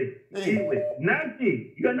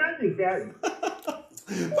 Nothing. You are nothing, Tayali.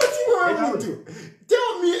 What you want to do?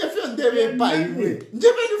 Tell me if you're there by me.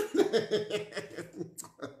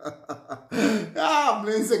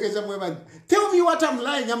 Tell me what I'm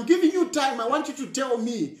lying. I'm giving you time. I want you to tell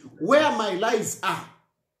me where my lies are.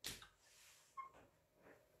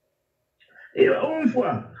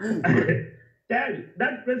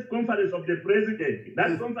 That press conference of the president,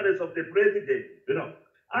 you know,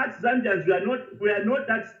 as Zambians, we are not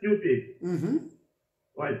that stupid.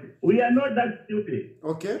 What? We are not that stupid.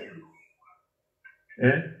 Okay.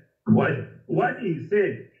 What he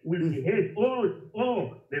said, we hate all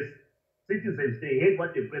the citizens, they hate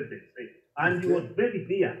what the president said. And he was very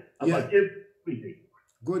clear about everything.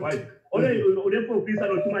 Good. Maybe you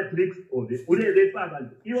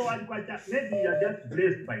are just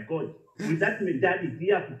blessed by God with that mentality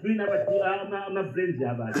here to clean our brains.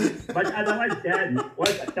 But otherwise,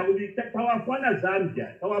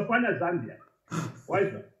 Zambia. Why,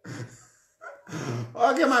 sir?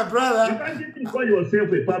 Okay, my brother. You can't even call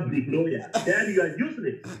yourself a public lawyer. Then you are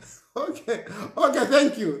useless. Okay,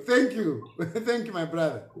 thank you. Thank you, my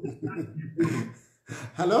brother.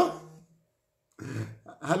 Hello?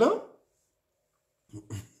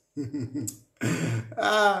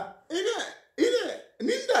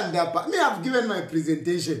 Me have given my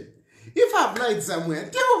presentation. If I've lied somewhere,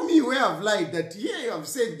 tell me where I've lied that, you have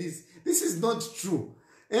said this. This is not true.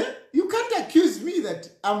 You can't accuse me that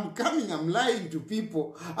I'm lying to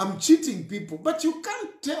people, I'm cheating people, but you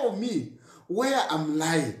can't tell me where I'm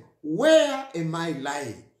lying. Where am I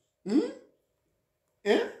lying?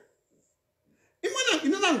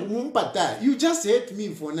 You just hate me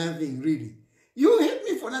for nothing, really. You hate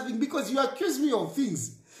me for nothing because you accuse me of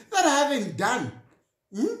things that I haven't done.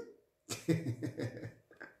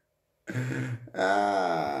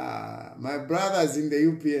 My brothers in the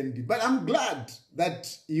UPND. But I'm glad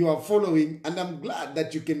that you are following and I'm glad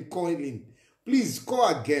that you can call in. Please call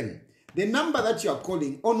again. The number that you are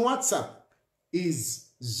calling on WhatsApp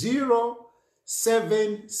is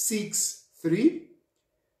 0763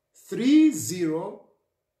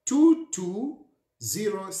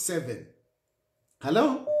 302207.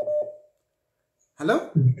 Hello?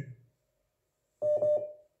 Hello?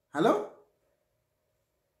 Hello?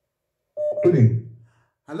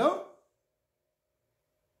 Hello?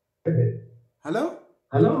 Hello?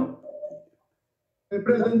 Hello?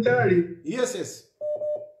 President Tayali. Yes.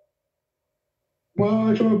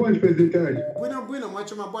 Mwachoma Bwanji, President Tayali. Bwino,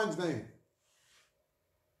 Mwachoma Bwanji naye.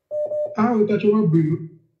 Utachoma bwino.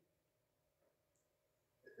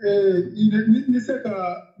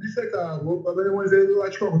 Niseka wabele mwenze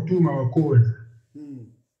wachukua kutuma wakoza.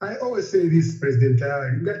 I always say this, President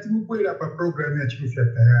Tayali. Ngati mubwela pa program ya Chilufya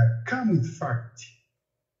Tayali. Come with fact.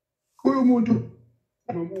 Huyo muntu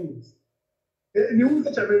mamuzi.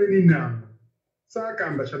 Niuza chamene ni nama.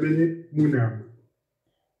 Sakamba chamene munama.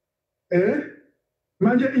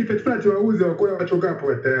 Manje ife tufati wauze wakola wachokapo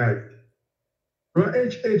wa Tayali. Wa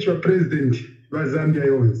HH wa President wa Zambia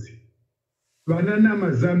yonsi.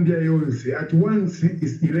 Wananama Zambia yonsi at once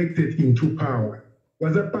is elected into power.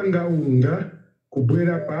 Wazapanga unga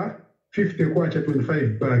kubwela pa 50 kwacha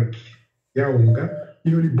 25 bag ya unga.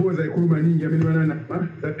 iyo liboza ikulu maningi amene bananama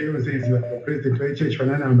zate yonse iziwa president wa church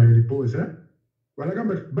bananama iyo liboza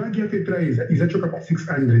walagamba banki ya fertilizer izachoka pa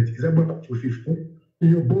 600 izabwa pa 250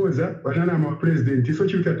 iyo boza bananama wa president so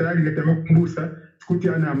Chilufya tayari letama kumbusa kuti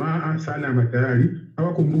anama sana amatayari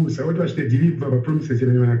awakumbusa watu wachite deliver ba promises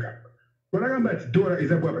yenye wanakamba walagamba ati dola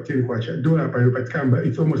izabwa pa 10 kwacha dola pa yo patikamba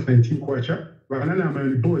it's almost 19 kwacha bananama iyo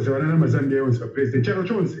liboza bananama Zambia yonse wa president chalo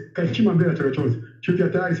chonse kachima mbele chalo chonse Chilufya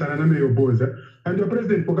tayari sana nama iyo boza and the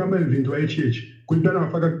president pokamba vintu wa HH kulingana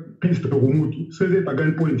wafaka pisto kumutu sweze pa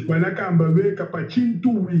gun point wanakamba weka pa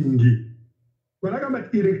chintu wingi wanakamba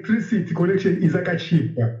electricity connection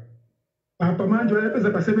izakachipa apa manje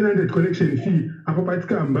wanapeza pa 700 connection fee apa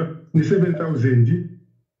patikamba ni 7000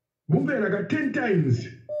 mumvera ka 10 times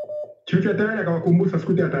Chilufya tayari akawakumbusa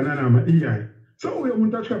sikuti atananama iyai so uyo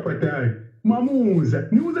muntu achuka patari mamuza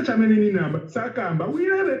niuza chamene ni namba sakamba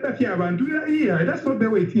uyere pati abantu iyai that's not the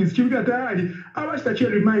way it is Chilufya tayari abashita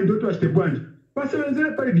remind otu ashite bwanje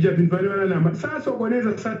basebenzele pali bijapini vale wananama sasa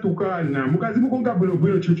okoneza satukana mukazi mukonga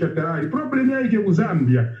bwino Chilufya tayari problem yaike ku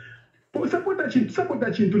Zambia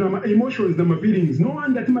support chintu na emotions na feelings no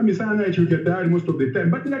one that misana na Chilufya tayari most of the time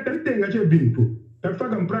but ngatalitenga che bintu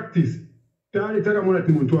tafaka practice tayari taka mona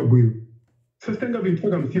timuntu wa bwino sustenga bintu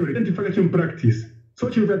faka theory tafaka che practice so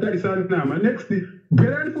Chilufya tayari sana nama next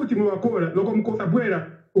bwerani futi mwakola loko mkosa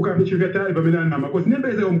bwera ukambe Chilufya tayari bamena nama because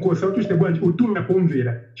nembeze omkosa utushite bwanje utuna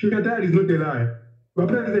pomvera Chilufya tayari is not a liar ba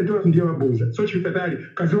president wa ndiye waboza so Chilufya tayari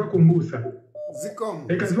kazi wako mbusa zikomo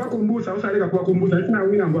kazi wako mbusa usaleka kwa kumbusa ifuna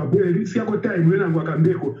wina ngwa bwele siyako time wina ngwa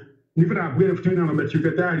kambeko nifuna bwele futi wina ngwa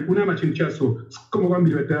Chilufya tayari una machini chaso kama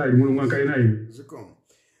kwambiri tayari mulungu ankaye nayo zikomo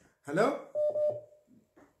hello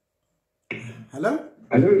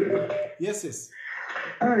yes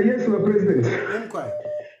yes wa president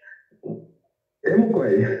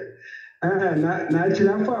emkwai na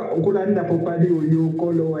chilafa ukulanda popadi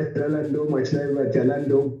uyukolo wa chalando machilaiva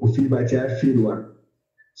chalando kufiba chafirwa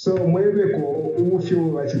so mwebe ko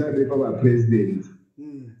ufyo wa chilabe pa president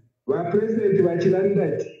wa president wa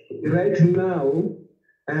chilanda right now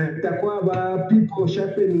takwa ba people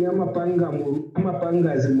sharpening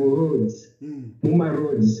amapangazi mu roads muma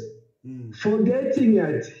roads forgetting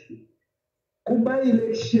at kuba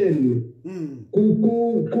election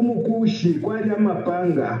kumukushi kwali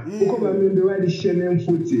amapanga uko bamembe walishene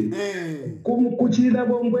mfuti kumukuchira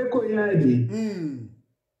bombweko yali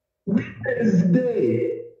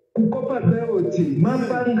Wednesday kukopa beloti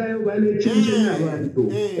mapanga yo bale chenje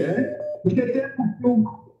n'abantu mtetea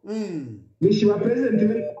kuko mishi wa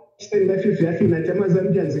president stenda fifi afina chama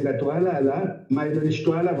Zambia nzingatwalala mailo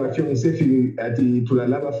nishitwala bafyonse fi ati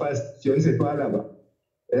tulalaba fast fyonse twalaba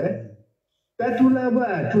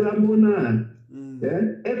tatulaba tulamona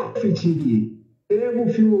ekofichiri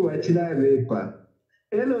ebufiwo wachilabepa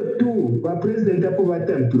elo tu ba president apo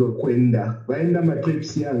batampiro kwenda baenda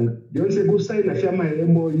matrips yanga byonse gusaina fyama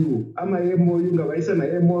MOU ama MOU ngabaisa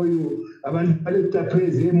na MOU abantu baleta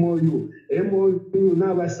praise MOU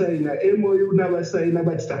n'abasaina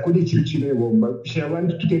batakuri chirichine bomba bisha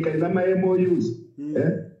abantu tukekaina ma MOUs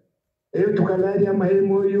tukalali ama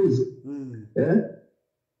MOUs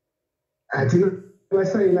ati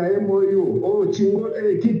basaina MOU chingo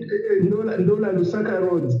ndola Lusaka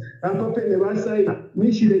roads apa pene basaina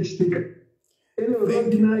mishile chitika elo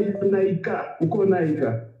road naika uko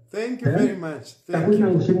naika. Thank you very much. Thank you.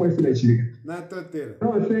 No,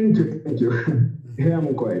 thank you. Here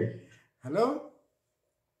I'm going. Hello?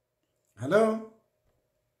 Hello,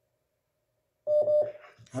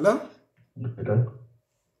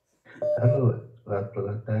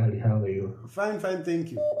 Tayali, how are you? Fine,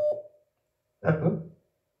 thank you.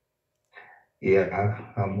 Yeah,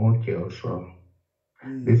 I'm okay also.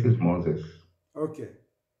 This is Moses. Okay.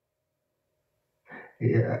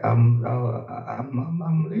 Yeah, I'm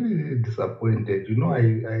really disappointed. You know, I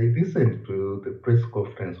listened to the press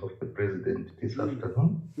conference of the president this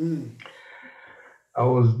afternoon. I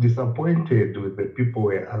was disappointed with the people who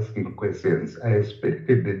were asking questions. I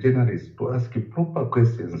expected the journalists to ask proper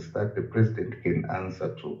questions that the president can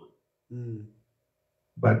answer to.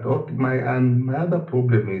 But my other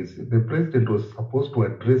problem is the president was supposed to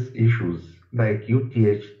address issues like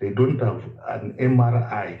UTH. They don't have an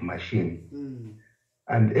MRI machine.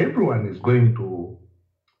 And everyone is going to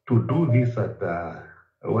do this at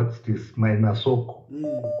Mainasoko,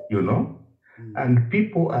 you know? And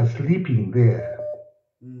people are sleeping there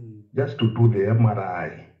just to do the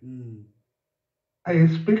MRI. I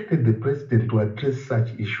expected the president to address such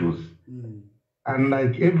issues. And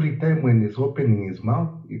like every time when he's opening his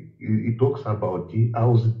mouth, he talks about, I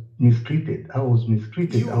was mistreated.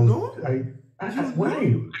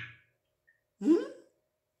 Why?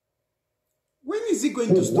 When is he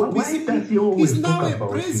going to stop? Why does he always he's now talk a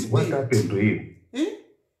about president. what happened to him?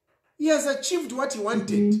 He has achieved what he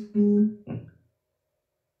wanted.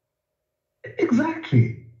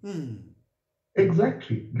 Exactly.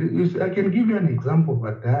 Exactly. I can give you an example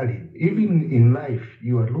of Tayali. Even in life,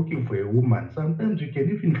 you are looking for a woman. Sometimes you can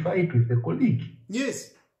even fight with a colleague.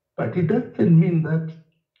 Yes. But it doesn't mean that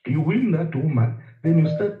you win that woman, then you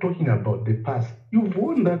start talking about the past. You've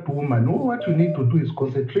won that woman. All what you need to do is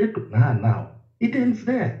concentrate on her now. It ends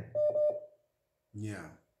there. Yeah.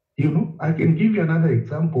 You know, I can give you another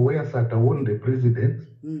example where Sata won the president.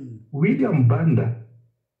 William Banda,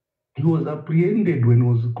 he was apprehended when he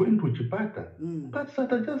was going to Chipata. But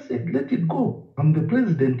Sata just said, let it go. I'm the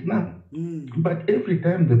president now. But every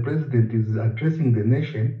time the president is addressing the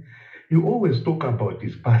nation, you always talk about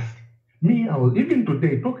his past. Me, I was, even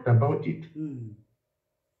today, talked about it.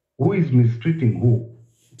 Who is mistreating who?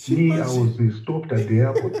 Me, I was stopped at the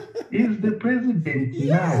airport. Is the president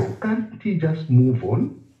now? Can't he just move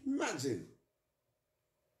on? Imagine.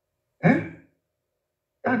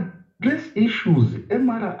 Address issues.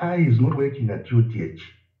 MRI is not working at UTH.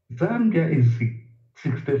 Zambia is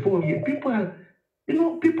 64 years. People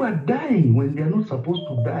are dying when they are not supposed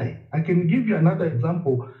to die. I can give you another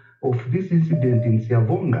example of this incident in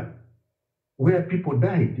Siavonga, where people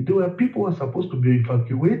died. There were people who were supposed to be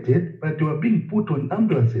evacuated, but they were being put on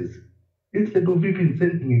ambulances instead of even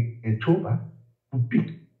sending a chopper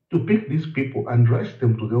to pick these people and rush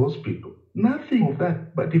them to the hospital. Nothing of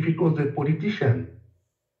that. But if it was a politician,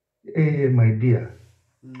 my dear.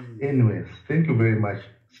 Anyways, thank you very much.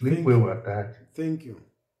 Sleep well at that. Thank you.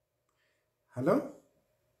 Hello?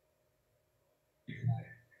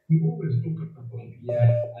 You always talk about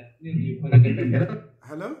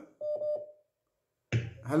Hello?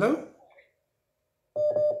 Hello?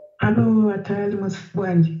 Hello, Tayali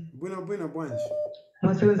Masbwanji. Bueno, Bwanji.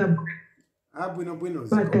 Masebenza Bueno.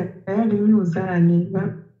 Tayali miuzani.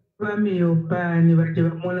 Vamiyopani vaje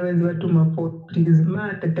vamona venzi vatuma please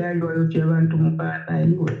mata Tayali wayoti abantu mupana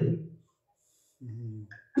iwe.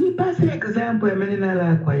 Nipase example yamene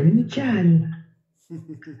nalakwa ni chani.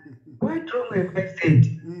 What wrong if I said?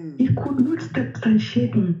 He could not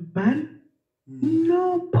substantiate, man.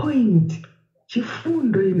 No point.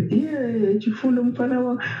 Chifundo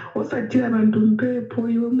mfana osatira abantu mpepo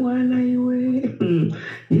iwe mwana iwe.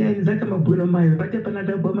 Yeah, nzaka mabuno mayo. But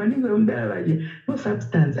panada bomani we no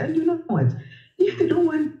substance. And you know what? If they don't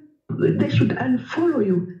want, they should unfollow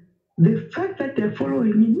you. The fact that they're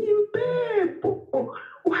following you, mpepo.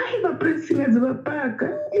 Why am I pressing as a pack?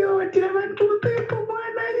 Yo, tira abantu mpepo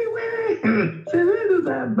mwana iwe. Sevedo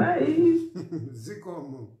za bai.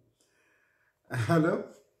 Zikomo. Hello?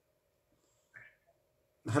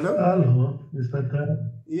 Hello? Hello, Mr. Tayali.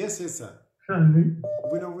 Yes, sir. Shani?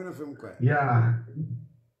 Bueno, femkwa. Yeah.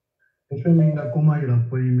 Efeminga koma ila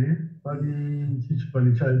poime, pali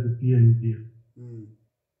chichipali chai PNP.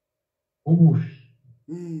 Ubufi.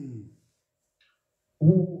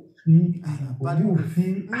 Ubufi.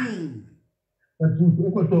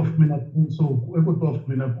 Uko tofu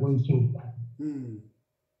mina kunsoku.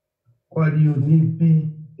 Kwa liyo nipi,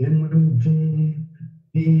 MMG,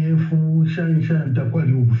 EF, shani,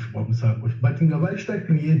 takwali ubufi kwa msako. But inga vachita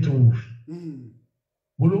create ubufi.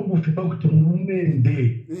 Bulo ubufi pa kuti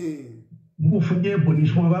mumende. Ubufi nyepo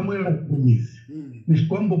nishwa vamwela kunyisi.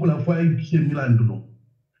 Nishwa mbo kula fwa ipishe milanduno.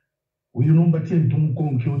 Uyu nombatie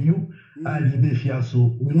mtumukonki uyu, alibe fiaso.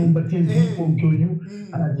 Uyu nombatie mtumukonki uyu,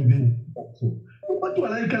 alibe fiaso. Watu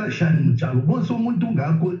walaikala shani mchalo. Bonso muntu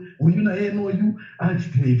ngako, uyu na eno uyu,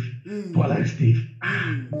 achitefi. Tuwala achitefi.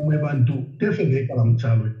 Mwebantu, tefe veikala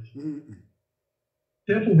mchalo.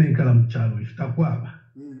 Tefe veikala mchalo, takwaba.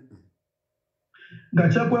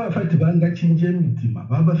 Ngachakwa fati banga chinje mitima.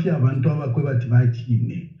 Baba fia abantu abakwe bati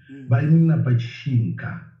bachine. Bayimina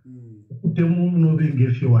pachishinka. Utemu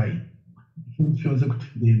mnobenge fiwai. Funcionze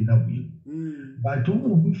kutidenda wino. Batu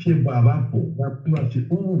ubufye babapo. Batu wafye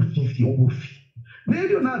ubufi.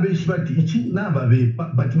 Nelio na beshi bati ichi na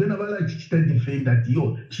babepa. Bati bena bala chichita defenda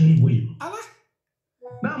tiyo chibwino.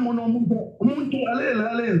 Na mono umuntu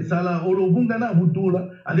alela nsala olobunga na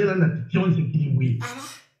butula alela na tionse kilibwino.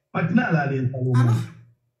 Bati na ala nsala umuntu.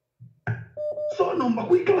 So nomba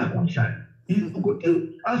kuikala kumshani.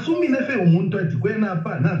 Asumi nefe umuntu ati kwena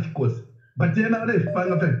apa na fikosi. Bati ena ale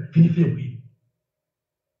fipanga fe finifye bwino.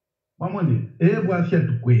 Mamone, ebu afya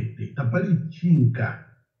tukwete, tapali chinka.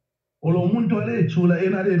 Olo umuntu ale chula,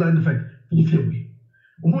 ena ale landifati, finifewe.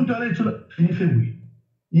 Umuntu ale chula, finifewe.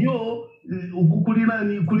 Yo, ukukulina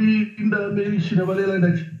ni kuli inda meishi na wale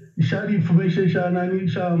landa ishari information isha nani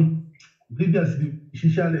isha previously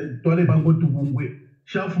ishale tuale bango tugungwe.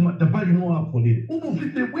 shafuma tapali no apole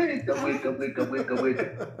ubufite weka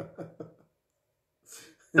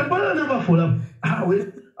tapala na bafola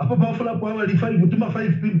awe apa bafola kwa wali 5 gutuma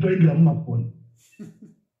 5 pin twaingira mu mafoni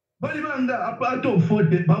bali banga apa ato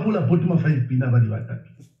 40 babula potuma 5 pin abali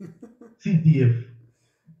batatu CTF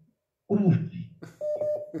ubufite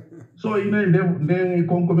so ine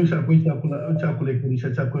konkomesha kwesha kula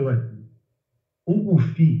chakulekenisha chakwe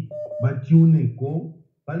ubufi batyuneko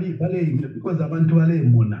bali because abantu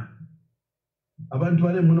balemona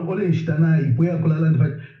ole ishitana ipo yakulala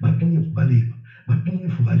ndifa bapinye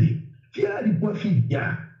fubale fyali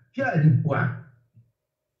kwa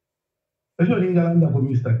eso lingalanda ko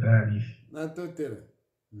Mr. Tayali na totela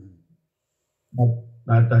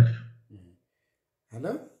Natasha.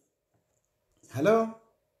 Hello?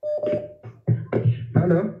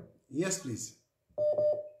 Yes, please.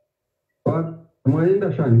 What?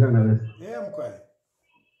 Mwaenda shangana lesi.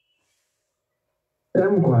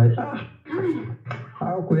 I'm quiet.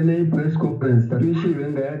 How can I press conference? Tabishi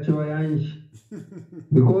wenga yachiwa yanshi.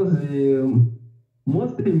 Because the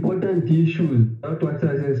most important issues that what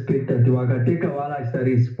I expected wakateka wala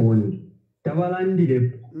respond.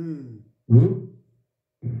 Tawalandile.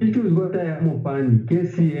 Issues got I am upani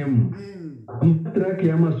KCM. Track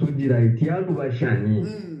yama suji right yalu bashani.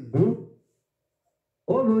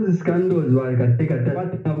 All those scandals were taken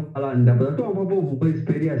Alanda, but I don't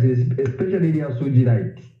experience, especially the Suji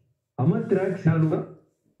right. I'm a track Salua,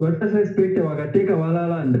 what I expect I take a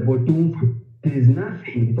Walland, but there is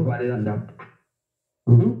nothing to Valanda.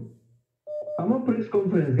 I'm a press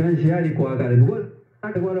conference, Ganshari Quagari, because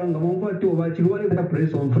I got on the moment to watch you a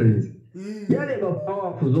press conference. Yale a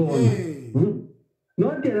powerful zone.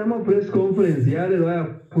 Not a press conference,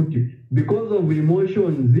 Yale put you because of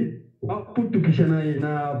emotions. Put tukishana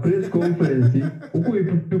na press conference huko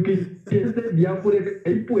iputukisha biafure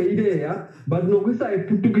ipo idea but no kusa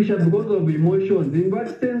iputukisha because of emotions in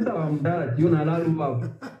what sense am that you na laruba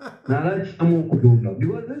na la chamo kudola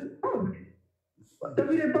because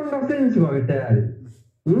tabire panga sense wa tayari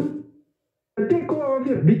take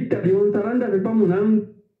over bita bion saranda bepamu nam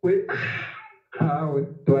we hawe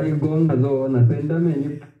twali gonga zo na senda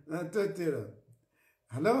meni atatira.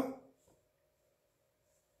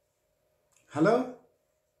 Hello?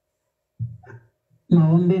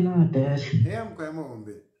 Maombe na tayari. Mkaya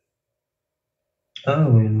maombe.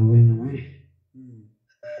 Bueno.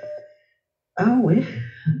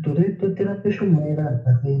 Totera pesho mwera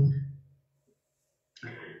takini.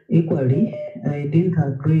 Equally, I didn't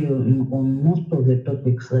agree on most of the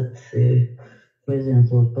topics that the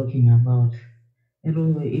President was talking about. It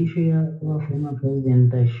was the issue of former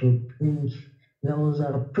President. I should think there was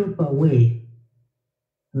a proper way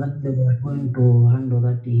that they were going to handle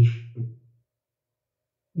that issue.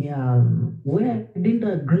 Yeah, where I didn't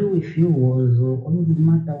agree with you was on the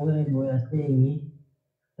matter where we were saying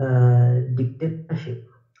dictatorship.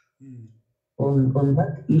 On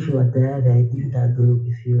that issue at the end, I didn't agree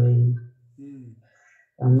with you, and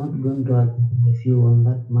I'm not going to agree with you on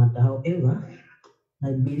that matter. However,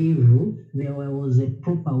 I believe there was a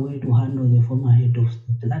proper way to handle the former head of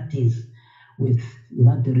state. That is, with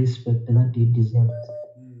that respect that he deserves.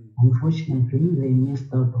 Unfortunately, they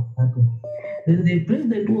missed out of that. Then the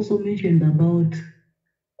president also mentioned about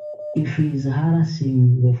if he's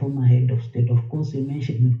harassing the former head of state. Of course, he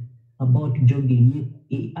mentioned about jogging.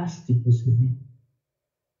 He asked the president,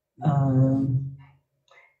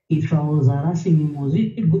 if I was harassing him, was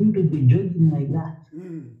it going to be jogging like that?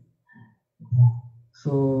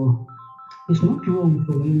 So it's not wrong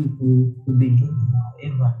for him to be jogging.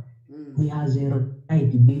 However, he has a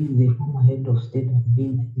right being the former head of state and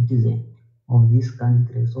being a citizen of this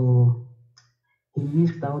country. So he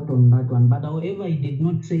missed out on that one. But however, he did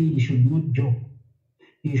not say he should not jog.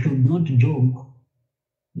 He should not jog.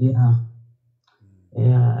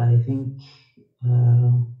 I think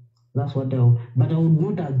that's what but I would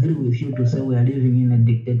not agree with you to say we are living in a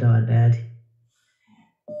dictator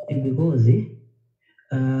because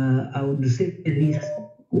I would say this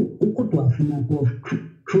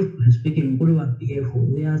truthfully speaking,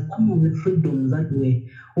 there are some of the freedoms that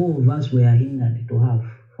all of us were hindered to have.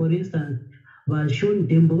 For instance, was shown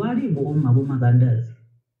temporary does.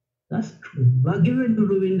 That's true. But given to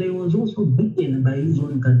Rwanda, he was also beaten by his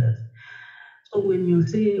own cadres. So when you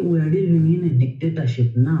say we are living in a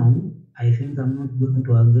dictatorship now, I think I'm not going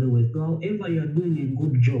to agree with you. However, you are doing a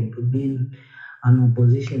good job being an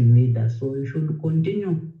opposition leader. So you should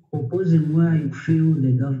continue opposing where you feel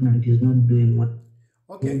the government is not doing what.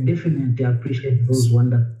 Okay. We definitely appreciate those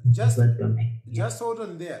wonderful things that you're making. Just hold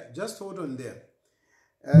on there.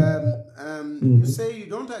 You say you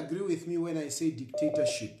don't agree with me when I say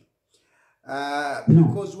dictatorship.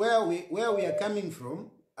 Because where we are coming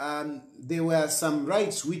from, there were some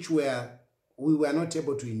rights which we were not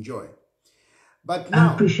able to enjoy. But now,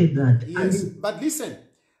 I appreciate that. Yes, but listen,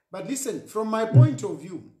 from my point of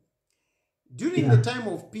view, during the time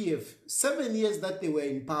of PF, 7 years that they were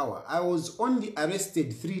in power, I was only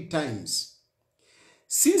arrested 3 times.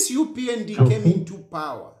 Since UPND came into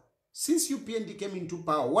power,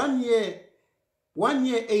 1 year,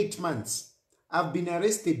 8 months, I've been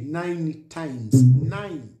arrested 9 times.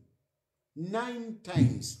 9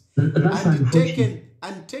 times.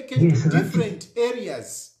 And taken to different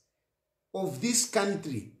areas of this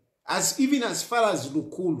country, even as far as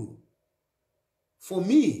Lukulu. For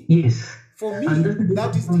me,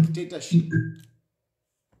 that is dictatorship.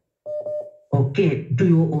 Okay, to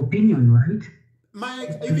your opinion, right? My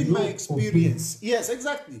experience. Yes,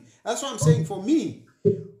 exactly. That's what I'm saying. For me,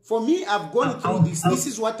 I've gone through this. This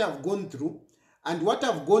is what I've gone through, and what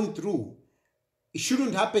I've gone through, it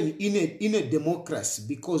shouldn't happen in a democracy,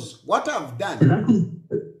 because what I've done,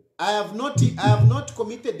 I have not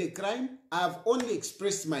committed a crime. I have only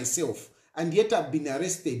expressed myself, and yet I've been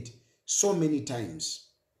arrested so many times.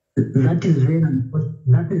 That is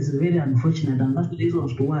very unfortunate, and that's the reason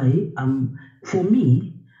as to why, for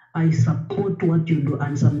me, I support what you do,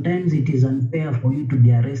 and sometimes it is unfair for you to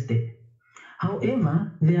be arrested.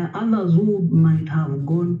 However, there are others who might have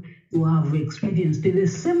gone to have experienced the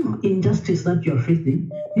same injustice that you are facing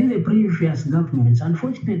in the previous governments.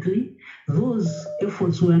 Unfortunately, those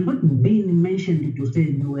efforts were not being mentioned to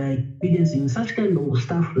say they were experiencing such kind of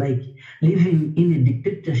stuff like living in a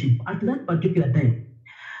dictatorship at that particular time.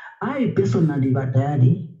 I personally,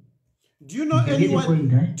 Tayali, do you know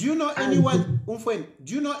anyone? Do you know anyone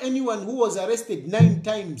who was arrested 9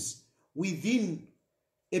 times within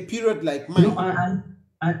a period like mine?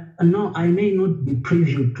 No, I may not be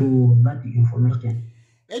privy to that information.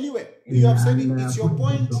 Anyway, you have said it. It's your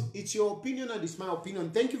point. It's your opinion, and it's my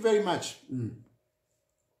opinion. Thank you very much.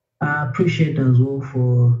 I appreciate as well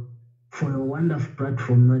for a wonderful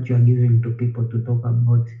platform that you are giving to people to talk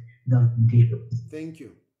about that issue. Thank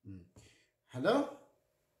you. Hello?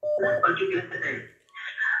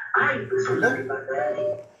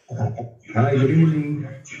 Hi, good evening.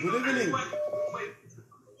 Good evening.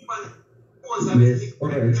 Yes, all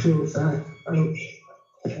right. So, I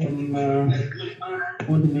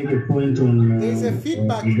want to make a point on. There's a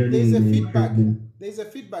feedback. There's a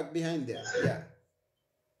feedback behind there. Yeah.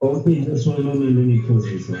 Okay, just one moment. Let me close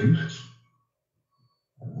this one.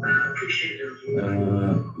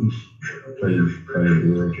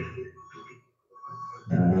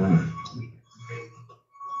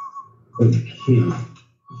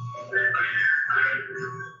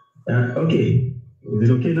 Okay. Is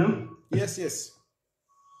it okay now? Yes.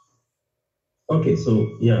 Okay,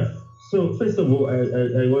 so yeah. So first of all,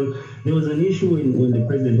 I want. There was an issue when the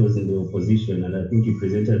president was in the opposition, and I think he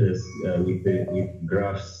presented us with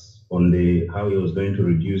graphs on how he was going to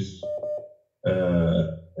reduce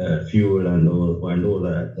fuel and all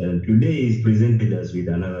that. And today he's presented us with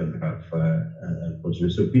another graph.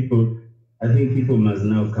 So I think people must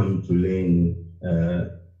now come to learn,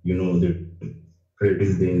 the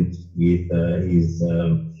president with his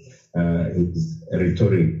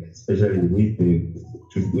rhetoric, especially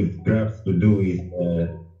with graphs to do with,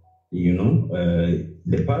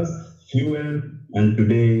 the past fuel, and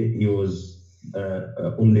today he was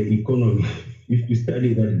on the economy. If you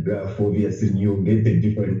study that graph, obviously you get a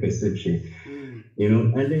different perception,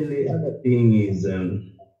 And then the other thing is,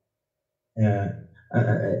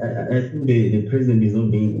 I think the president is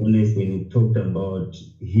not being honest when he talked about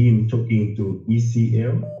him talking to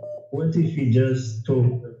ECL. What if he just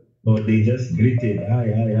talked, or they just greeted,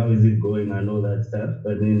 hi, how is it going, and all that stuff,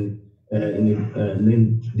 but then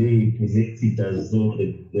then today he presents it as though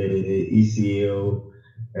the ECL,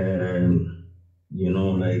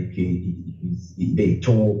 like they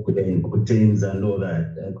talk and contains and all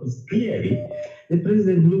that. Because clearly, the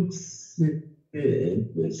president looks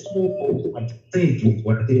so upset with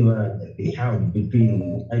whatever they have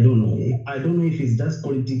between. I don't know if it's just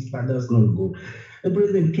politics, but that's not good. The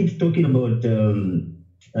president keeps talking about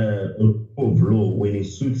rule of law when it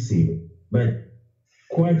suits him, but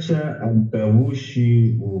Kwacha and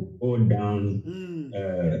Kawushi will go down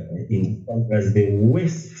in as the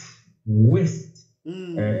worst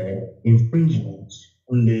infringement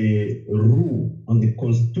on the rule, on the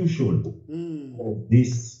constitution of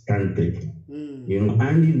this country. And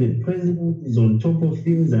if the president is on top of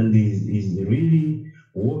things and is really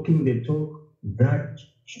walking the talk, that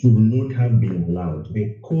should not have been allowed.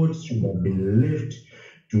 The courts should have been left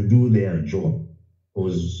to do their job,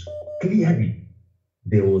 because clearly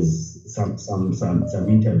there was some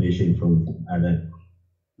intervention from other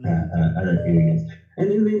areas. And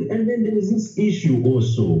then there is this issue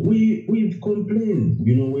also. We've complained,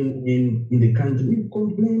 when in the country, we've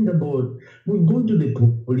complained about, we've gone to the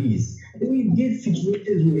police, and we get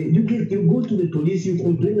situations where you go to the police, you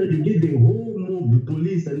complain, and you get the whole mob, the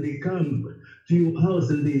police, and they come to your house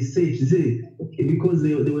and they say, okay, because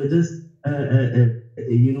they were just,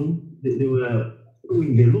 they were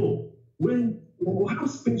following the law. How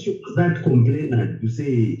special was that complainant to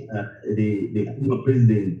say the former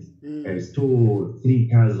president stole 3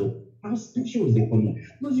 cars? How special is the complaint?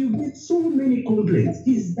 Because you get so many complaints.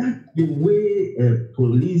 Is that the way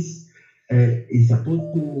police is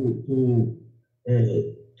supposed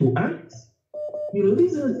to act?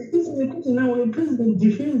 These are the questions now. When the president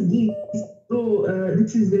defends this, so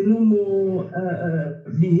this is the normal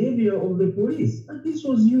behavior of the police. But this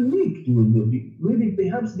was unique to maybe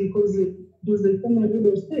perhaps because it was the former head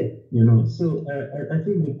of state, So I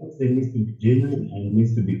think the president needs to be genuine and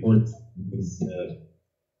needs to be honest in his,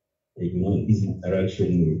 his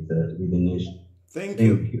interaction with the nation. Thank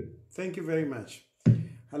you. Thank you very much.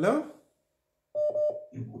 Hello?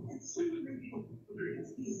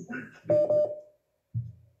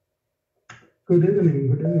 Good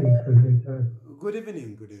evening, President. Good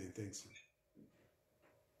evening, thanks.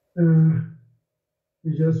 We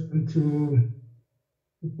just want to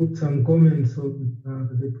put some comments on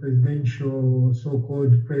the presidential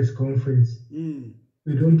so-called press conference.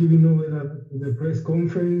 We don't even know whether that was a press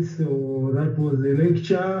conference or that was a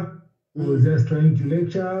lecture, or was just trying to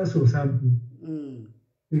lecture us or something.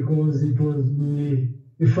 Because it was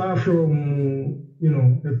far from,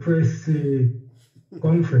 a press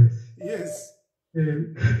conference. Yes.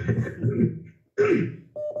 And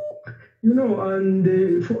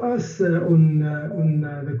for us on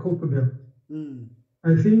the Copper Belt,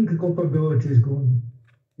 I think Copper Belt is gone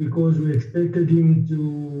because we expected him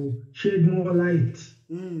to shed more light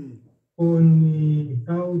on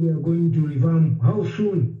how they are going to revamp, how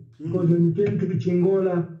soon. Because when he came to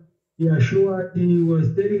Chingola, he assured, he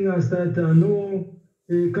was telling us that no,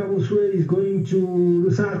 Kabuswe is going to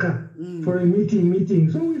Lusaka for a meeting.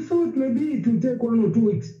 So we thought maybe it would take 1 or 2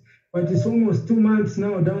 weeks, but it's almost 2 months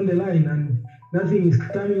now down the line and nothing is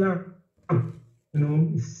coming up.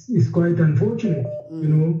 It's quite unfortunate.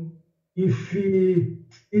 If he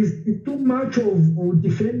is too much of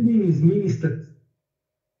defending his ministers,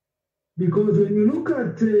 because when you look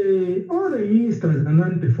at all the ministers are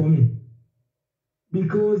non-performing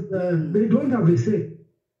because they don't have a say.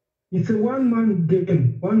 It's a one-man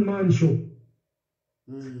game, one-man show.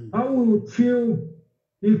 I would feel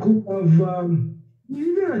he could have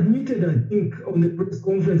even admitted, I think, on the press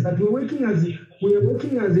conference that we are working as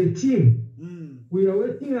a team. We are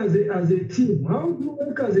working as a team. How do you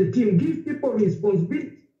work as a team? Give people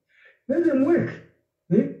responsibility. Let them work.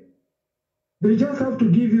 They just have to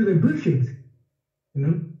give you the briefings.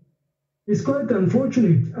 It's quite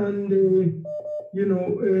unfortunate. And,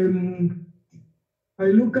 I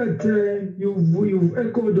look at you've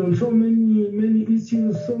echoed on so many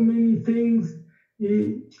issues, so many things,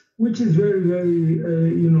 which is very, very,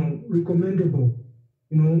 recommendable.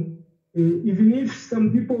 Even if some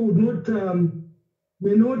people would not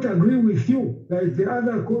may not agree with you, like the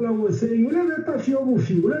other caller was saying,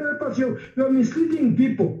 you're misleading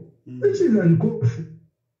people, which is uncalled for.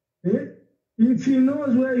 If he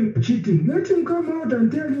knows where you're cheating, let him come out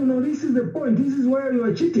and tell you, this is the point, this is where you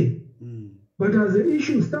are cheating. But as the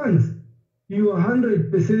issue stands, you are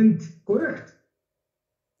 100% correct.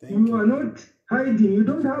 You are not hiding, you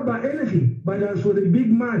don't harbor anything. But as for the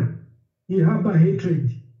big man, he harbor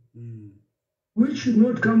hatred, which should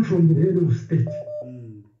not come from the head of state.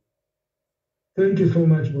 Thank you so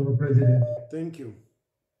much, Mr. President. Thank you.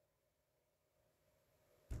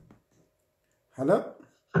 Hello?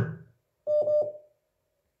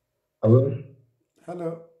 Hello?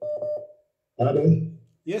 Hello? Hello?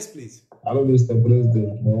 Yes, please. Hello, Mr.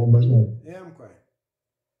 President. Yeah, I'm quiet.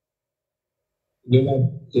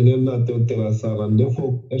 Nena totela sara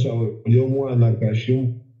ndefo esha yomwana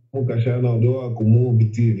kashimu mukashana udowa kumuvi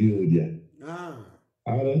TV udia.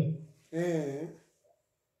 Hello?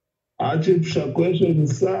 Achipsha question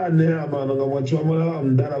sana abantu ngamwachwa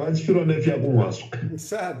mdala bachifirwa nefya kumwasuka.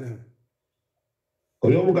 Sana.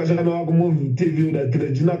 Kolyo mukashana wa kumuvi TV udia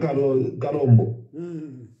tilejina kalombo.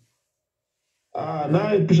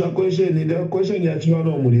 Na ipisha question ya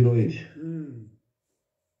chivano muliro hivi.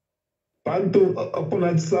 Panto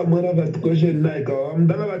opona tsa mwera that question na ikawa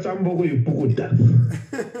mdala bachambo ko ipukuta.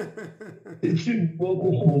 Ichi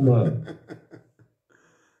boku kuma.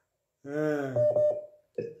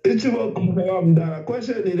 ichivokuma mdala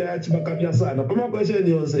question ile yachibakapya sana pama question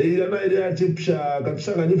yonse ilana ile yachipsha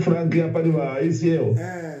kapshanga ni frank hapa ni wa ICO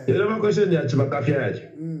ile ma question yachibakapya yacho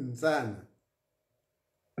sana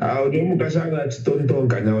ndio mukashanga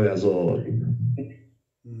chitontonga nyawo yazo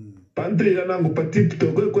pantri ilana ngo pa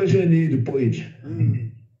TikTok question ile poich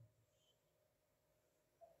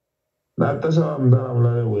Natasha mdala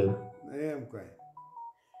mlale wewe mkwai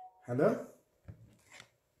hello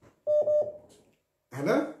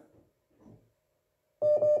hello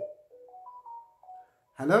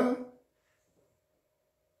hello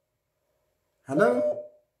hello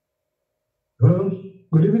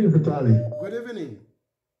Good evening, Tayali. Good evening.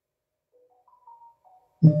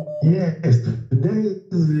 Yes, there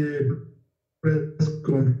is a press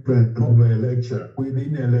conference of a lecture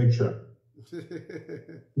within a lecture.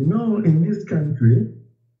 You know, in this country,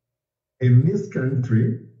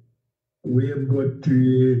 we have got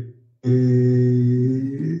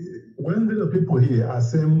one little people here are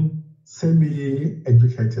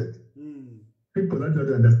semi-educated. People that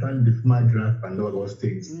don't understand the smart graph and all those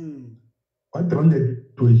things. What they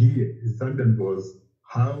wanted to hear is something was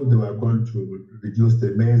how they were going to reduce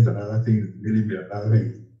the maize and other things, millimeter and other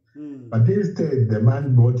things. But instead, the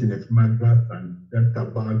man brought in a smart graph and talked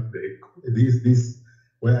about this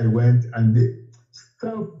where I went and the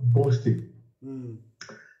self-boasting.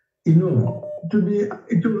 You know, to me,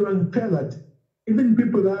 it was unfair that even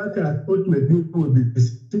people that I thought were people would be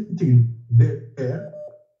sitting there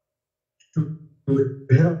to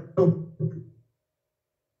help.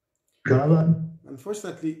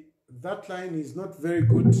 Unfortunately, that line is not very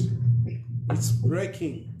good. It's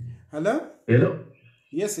breaking. Hello? Hello?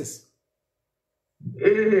 Yes, yes.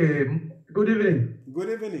 Hey, good evening. Good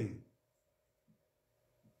evening.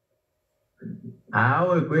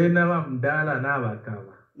 Awe kwena mdala na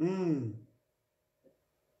bakaba.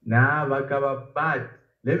 Na bakaba, but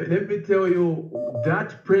let me tell you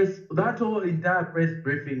that whole entire press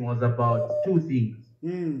briefing was about two things.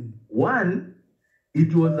 One,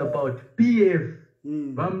 it was about PF.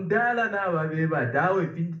 Bamdala na babeba dawe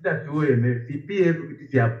finita tuwe PF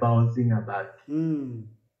it is bouncing about. Now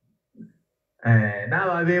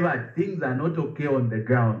babeba things are not okay on the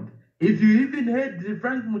ground. If you even heard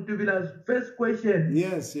Frank Mutubila's first question,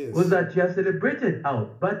 yes, was that you are celebrated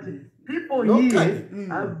out, but people here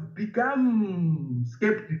have become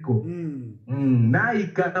skeptical. Now he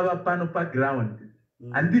can't have a panopa ground.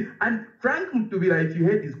 And Frank Mutubila, if you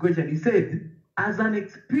heard his question, he said, as an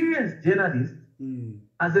experienced journalist,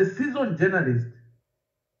 as a seasoned journalist,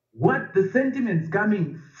 what the sentiments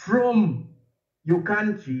coming from your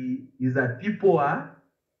country is that people are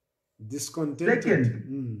discontented.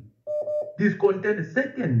 Discontented.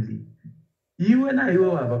 Secondly, you and I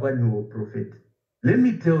are a prophet. Let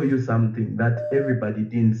me tell you something that everybody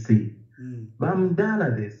didn't say.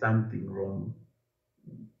 Bamdala, there's something wrong.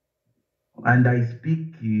 And I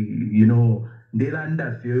speak, you know,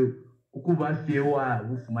 Delanda feel ukuba fewa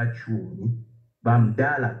ufumachuni.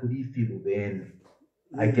 Bamdala could feel ben.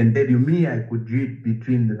 I can tell you, me, I could read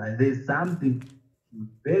between the lines. There's something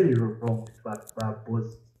very wrong with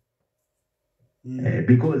boss.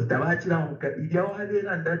 Because Tabachila, if you are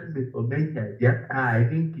and that information, I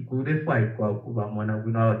think he couldn't fight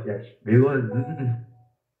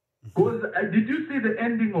because did you see the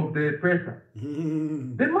ending of the presser?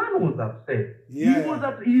 The man was upset. Yeah. He was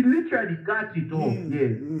upset. He literally cut it off.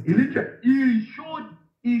 Yes.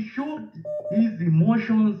 He showed his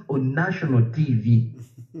emotions on national TV.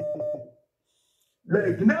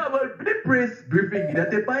 Like now the press briefing that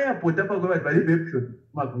the fire put up by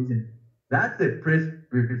the that's a press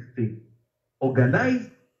briefing.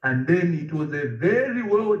 Organized, and then it was a very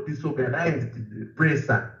well disorganized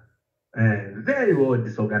presser. Very well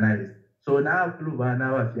disorganized. So now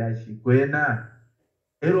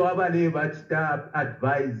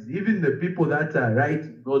advise even the people that are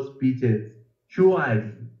writing those speeches.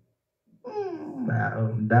 Surely,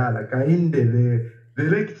 Hakainde, the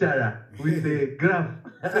lecturer with the graph.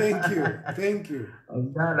 Thank you.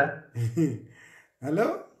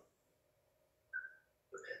 Hello?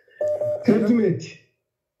 Ultimate.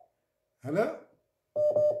 Hello?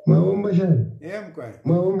 Mawomba shani. Yeah, I'm quiet.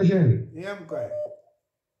 Mawomba shani. Yeah, I'm quiet.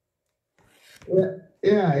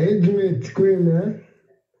 Yeah, ultimate kwena.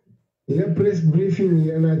 Ila press briefing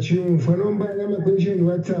ya nachimu. Fanomba lama question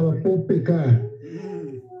WhatsApp popeka.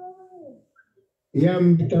 Ya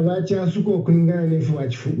mtabacha asuko kulingana nefu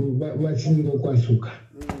wachingo kwa suka.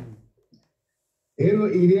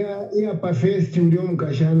 Ero ilia iya pa first ulio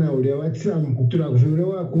mkashana ulia WhatsApp kutura kufure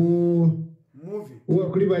waku movie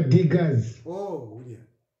uwa kuliba diggers. Oh,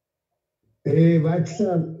 yeah.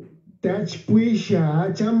 WhatsApp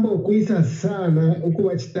tachipwisha chambo kuisa sana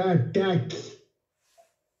ukuwa chita attack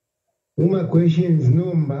uma questions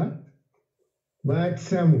number but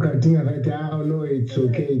some katinga kata oh no it's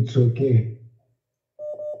okay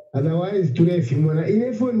otherwise if you wanna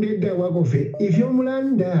in phone data work of it if you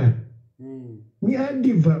mulanda ni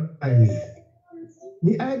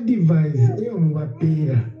advise eyo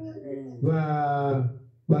mubapira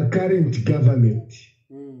ba current government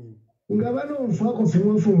ngabano mfako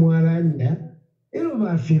fimwe mwalanda ero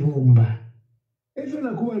bafirumba efyo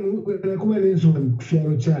nakuba nenso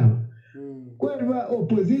kufyalo chao kwa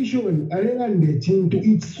opposition alelande chintu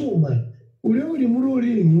itsuma uli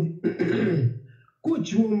mululini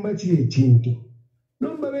kuchumba chile chintu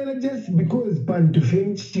nomba bena just because pantu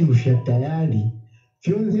Chilufya Tayali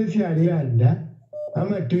fyonze fyalanda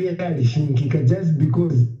ama tuyali shinkika just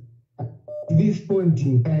because at this point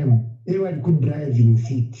in time everyone could drive in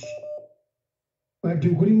seat but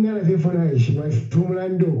ukulingana vefona ishima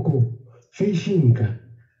fumulandoko feshinka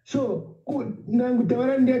so nangu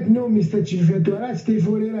tawarandi ati no Mr. Chilufya Tayali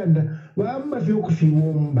steforelanda wamba fyo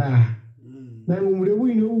kufiwomba nangu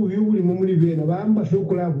mulewino uyu uli mumuli bena wamba fyo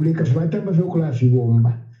kulabuleka batamba fyo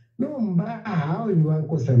kulafiwomba nomba hao ni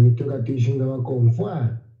wankosa mitoka tuishinga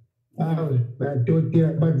wakomfwa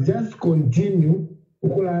but just continue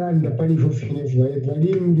ukulalanda palifo finefi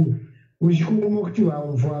valimbi ushikumu kuti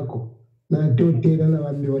vaumfwako natotera na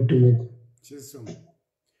vambi vatumeka.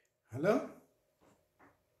 Hello?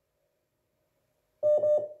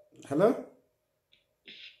 Hello?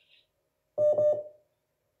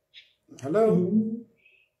 Hello?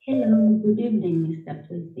 Hello, good evening, Mr.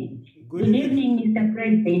 President. Good evening, Mr.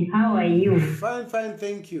 President. How are you? Fine,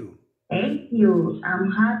 thank you. Thank you.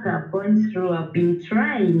 I'm Haka, going through. I've been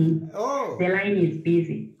trying. Oh. The line is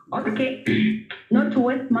busy. Okay, not to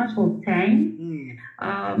waste much of time,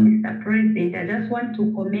 Mr. President, I just want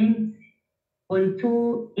to comment on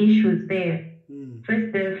two issues there.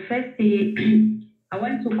 First, I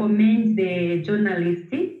want to commend the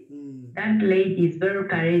journalist. That lady is very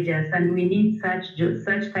courageous, and we need such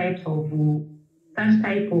type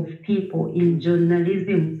of people in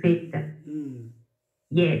journalism sector.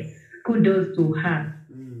 Yes, kudos to her.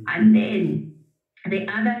 And then the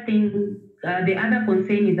other thing, the other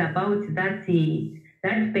concern is about that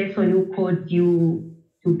person who called you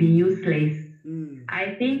to be useless.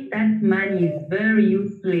 I think that man is very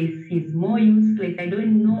useless. He's more useless. I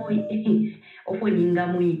don't know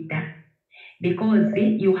because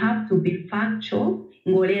you have to be factual.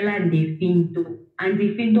 Ngolela ndefinto and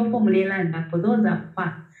definto formulela, for those are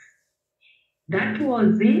facts. That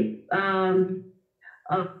was it.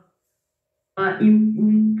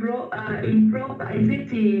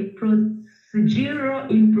 Procedural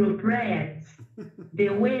impropriety, the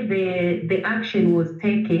way the action was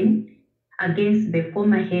taken against the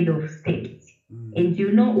former head of state. And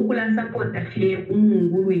you know, that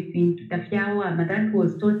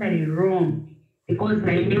was totally wrong, because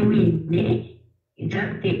by the way,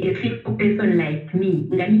 just a simple person like me,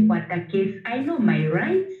 I know my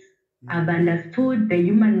rights, I've understood the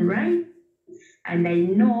human rights, and I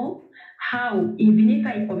know how, even if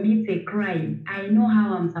I commit a crime, I know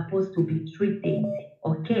how I'm supposed to be treated.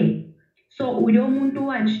 Okay? So, uyo muntu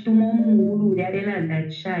wachitumo munguru yadela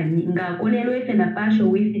ndachani, nga kolelo efe na partial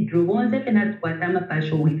withdraw, once efe na tukwatama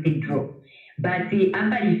partial withdraw. But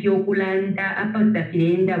apa ifyo kulanda, apa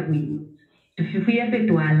utafirenda winu. Tufifuye efe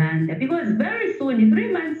tuwalanda. Because very soon,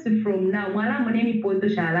 3 months from now, mwala moneni ponto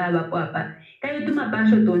shalaba kwa hapa. Kayo tuma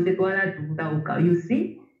partial tonse tuwala tukauka, you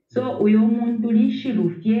see? So, uyo muntu li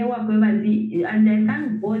Chilufya and I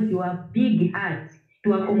thank God you have big heart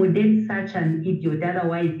to accommodate such an idiot.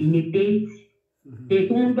 Otherwise, in a date,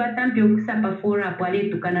 umuntu atampi okusapa fora pwale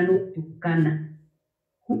tukana no tukana.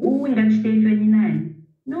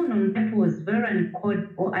 No, that was very uncalled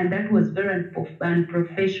for, and that was very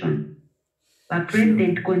unprofessional. But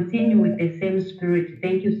President, continue with the same spirit.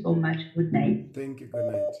 Thank you so much. Good night. Thank you. Good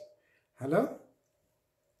night. Hello?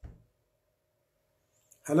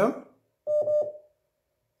 Hello?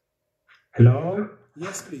 Hello?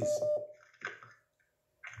 Yes, please.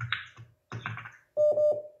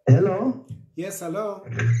 Hello? Yes, hello.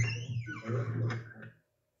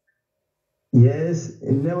 Yes,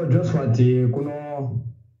 never just what kuno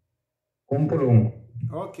kompolongo.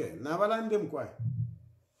 Okay, nabalande mkwa.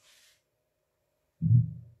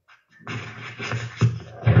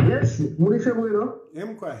 Yes, mulishe bwino?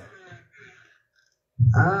 Mkwa.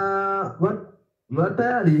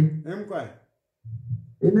 Tayali. Mkwa.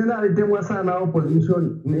 Inena alitemwa sana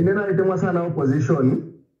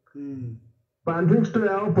opposition. Pantu nchito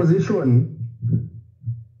ya opposition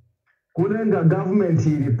kulenga government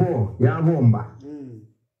ilipo ya bomba.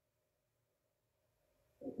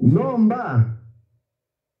 nomba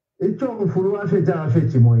icho mfulu wafe chafe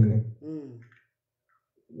chimoine.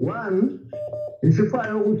 One,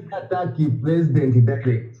 isifayo kuthataki president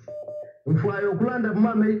direct. Mfayo kulanda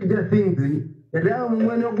major things yadayo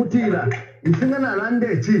mumwene okutira isingana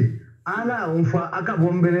landechi ana umfa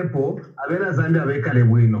akabombelepo abena Zambia bekale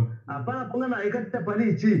bwino apana kungana ikatita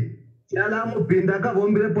palichi yala mupinda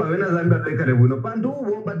akabombelepo abena Zambia bekale bwino pandu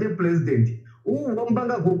ubomba te president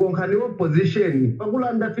ubombanga kukonkani opposition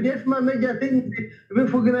pakulanda fidef major things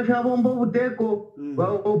bifugina fya bombo buteko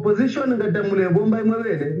opposition ngatamule bomba imwe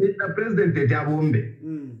bene Mr. President ya bombe.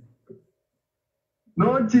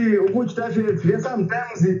 Not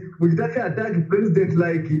sometimes we attack president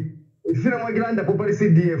like if you don't want to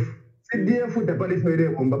CDF utapali fere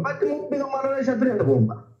bomba but mbinga maloresha fere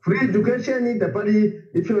bomba free education itapali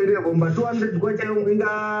ifyo bomba 200 kwacha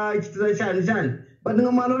yonga chitiza shani but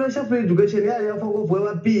nga maloresha free education ya foko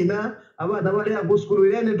fwe pina abata bali ya kuskulu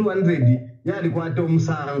ile 200 yali kwato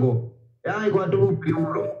msango yali kwato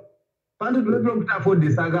piulo pandu tulefero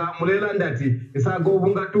kutafodi saga mulela ndati isaga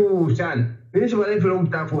obunga tu shani nishi balefero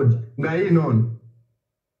kutafodi ngai non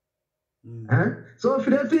so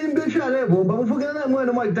filetu imbisha lebo mbamufugira na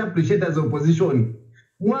mwene mwa appreciate as opposition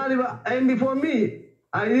mwali ba and for me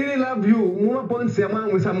I really love you muma points ya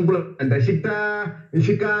mwangu samgula ndashita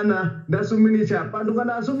ishikana ndasuminisha pandu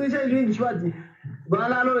kana asuminisha ibingi shwati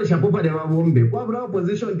bala lole shapopa de babombe kwa bra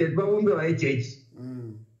opposition de babombe wa HH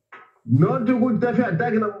not to good tafi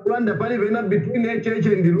attack na Rwanda pali vena between HH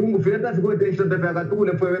and Lungu fiata siko tension tafi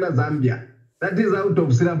akatukule fwe vena Zambia that is out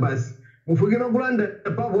of syllabus mufugino Rwanda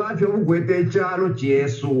pavu afya ubugwete chalo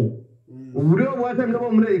chiesu Uriyo wate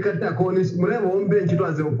mlebo mle ikata koni mlebo ombe nchito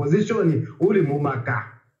as opposition uli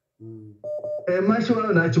mumaka mashi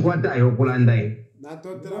wao na chikwata ayo kulanda hii na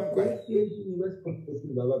totera mkwe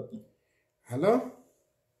hello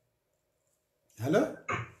hello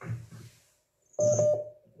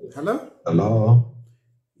hello hello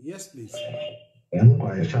yes please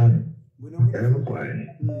emkwaye shani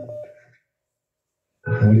emkwaye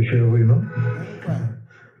mulishe wino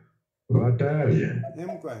Tayali.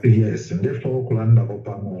 Yes, ndefo kulanda ko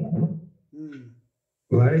pamoja.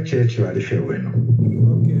 Wa church walishe wenu.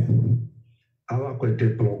 Okay. Awa kwete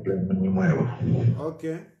problem ni mwewo.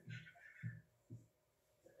 Okay.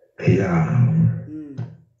 Yeah.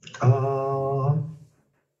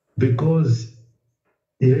 Because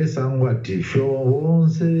yes, angwati show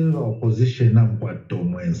wonse opposition na mpwato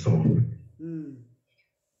mwenso.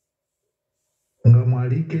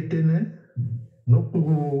 Ngamwalike tene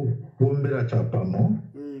noku wombera chapamo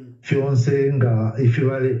fionse nga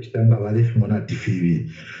ifivale kitanga vale fimona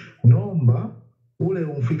tifivi nomba ule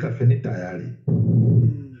umfika feni Tayali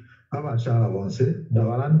abashala bonse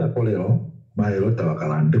dabalanda kolero maero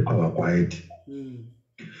tabakalande kwa bakwaiti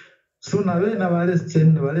so na vale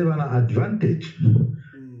sen vale bana advantage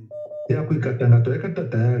ya kuikatanga toekata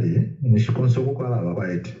Tayali nishikonso kukwala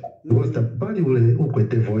bakwaiti because tapali ule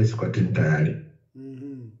ukwete voice kwa Tayali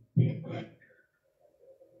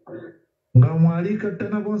ngamwalika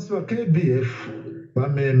tana bonse wa KBF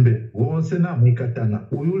bamembe bonse na mwikatana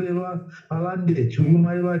uyulelwa alande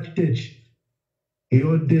chuyumailwa chitechi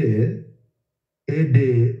yode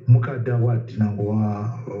ede mukada wati nango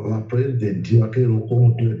wa president wakero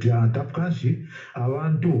kontu ya tapkanshi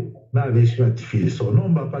abantu na beshi batifili so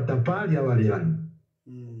nomba patapali abalirani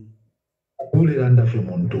ulelanda fe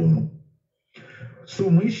montumu so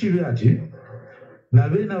mwishi vyati na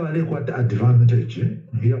bena wale kwa advantage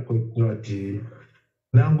ya kwa ati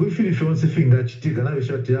na ngwifili fionse finga chitika na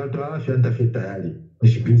bishati ya to afya ntafe Tayali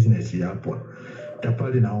nishi business yapwa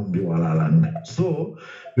tapali na ombi walalanda so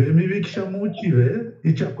bemibikisha muchive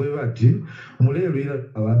ichakwe bati mulelwira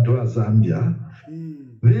abantu wa Zambia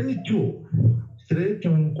beni tu straight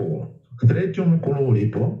mko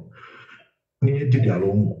ulipo ni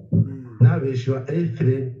edigalongo na beshwa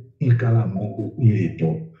ethre ikalamu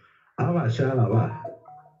ilipo abashala ba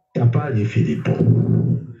tapali Filipo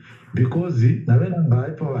because nabena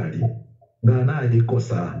ngaipo wali ngana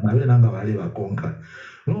alikosa nabena ngabali bakonka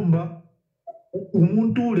nomba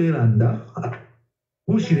umuntu ulelanda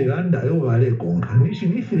ushilelanda yo wale konka nishi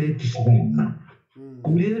nifileti shina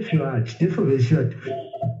kulefyo ati tefo beshati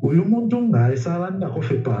uyu muntu ngaisalanda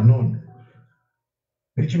kofe panon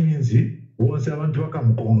which means wonse abantu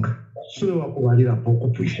bakamukonka so wakubalira poko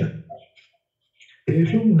pusha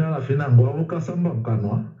Efyo mnala fina ngwa wuka samba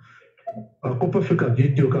mkanwa akopa fika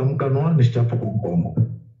video ka mkanwa nishichapa kumkonga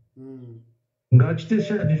nga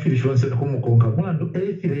chitesha nifilishwanse kumukonga mwandu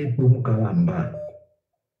eifileipu mkalamba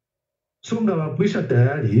so nga wapwisha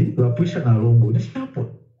Tayali wapwisha na longo nishichapa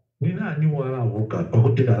nina ni wala wuka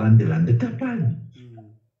pakote lande tapani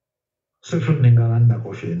Sefunengalanda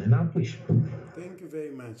koshene napwisha. Thank you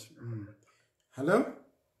very much. Hello?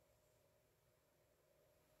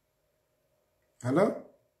 Hello?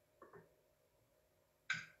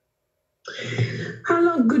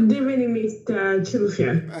 Hello, good evening, Mr.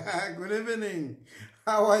 Chilufya. Good evening.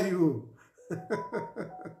 How are you?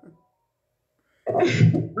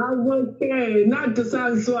 I'm okay. Not to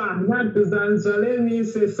sound so. Let me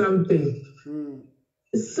say something.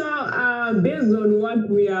 So, based on what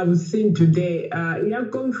we have seen today, your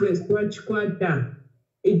conference, Watch Quarter,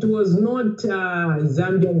 it was not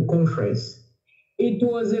Zambian conference. It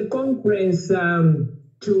was a conference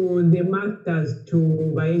to the masters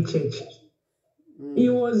to HH. He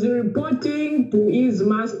was reporting to his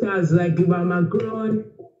masters like Macron,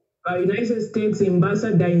 United States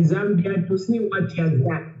ambassador in Zambia, to see what he has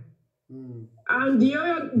done. And the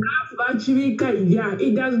other graph actually,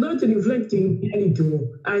 it does not reflect in reality,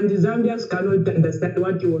 and the Zambians cannot understand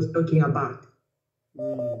what he was talking about.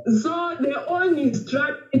 So the only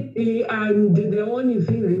strategy and the only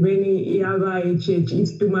thing remaining in HH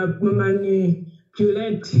is to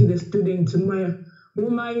manipulate the students,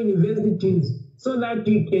 my universities, so that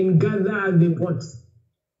you can gather the votes.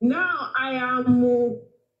 Now I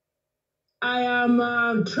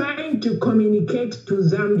am trying to communicate to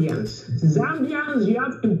Zambians. Zambians, you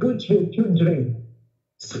have to put your children.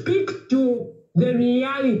 Speak to the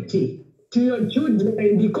reality to your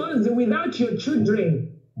children, because without your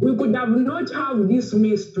children, we could have not have this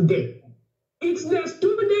mess today. It's the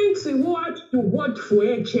students who have to vote for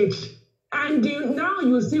HH. And now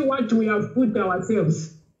you see what we have put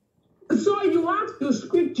ourselves. So you have to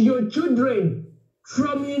speak to your children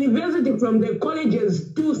from university, from the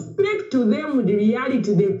colleges, to speak to them the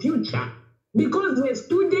reality, the future. Because the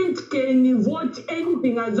student can vote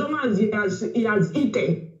anything as long as he has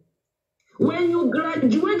eaten. When you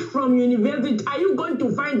graduate from university, are you going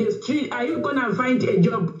to find a street? Are you going to find a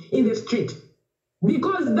job in the street?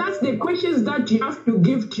 Because that's the questions that you have to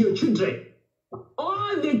give to your children.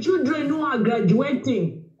 All the children who are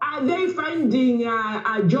graduating, are they finding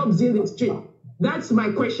jobs in the street? That's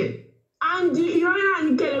my question. And you know,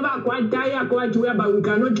 but we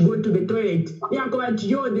cannot go to the toilet. They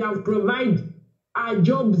have provided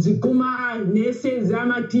jobs, nurses,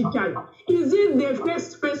 teachers. Is it the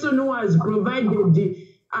first person who has provided the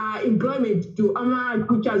employment to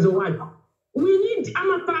teachers or what? We need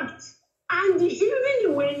facts. And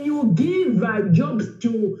even when you give jobs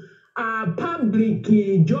to public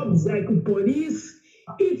jobs like police,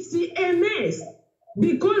 it's a mess.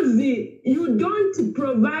 Because you don't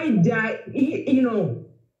provide, you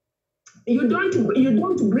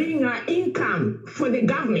don't bring income for the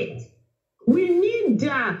government. We need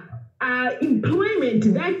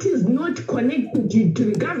employment that is not connected to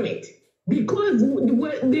the government. Because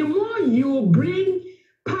the more you bring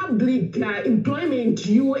public employment,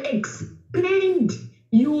 you extend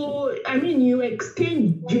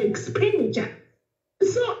your expenditure.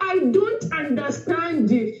 So I don't understand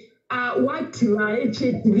what HH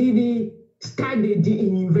really studied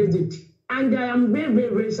in university. And I am very, very,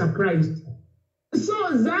 very surprised. So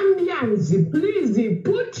Zambians, please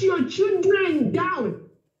put your children down.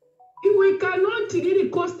 We cannot really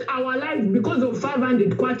cost our lives because of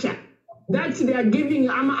 500 kwacha that they are giving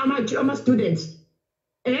our students.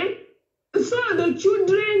 So the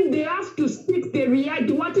children, they have to speak the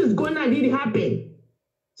reality, what is going to really happen.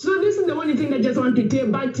 So this is the only thing I just want to tell.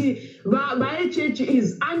 But HH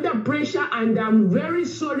is under pressure, and I'm very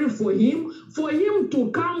sorry for him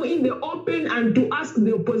to come in the open and to ask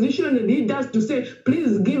the opposition leaders to say,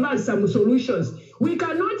 please give us some solutions. We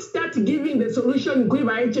cannot start giving the solution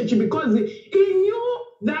by HH because he knew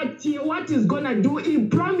that what he's going to do, he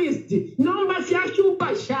promised. Give us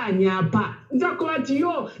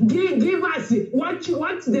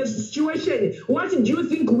what's the situation, what do you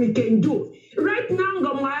think we can do? Right now,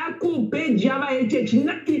 page HH,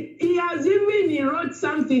 he has even wrote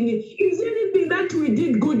something. Is there anything that we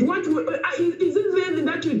did good? Is there anything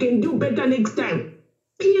that we can do better next time?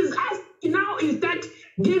 He is asked now, is that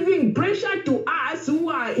giving pressure to us who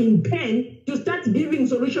are in pain to start giving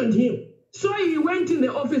solution to him. So he went in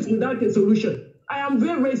the office without a solution. I am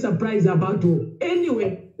very, very surprised about it.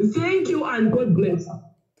 Anyway, thank you and God bless.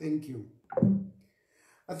 Thank you.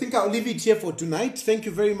 I think I'll leave it here for tonight. Thank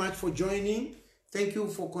you very much for joining. Thank you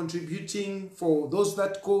for contributing. For those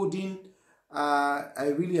that called in,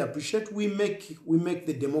 I really appreciate. We make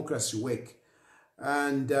the democracy work.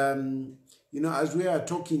 And you know, as we are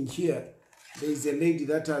talking here, there is a lady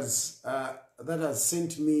that has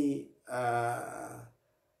sent me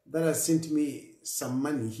some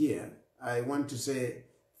money here. I want to say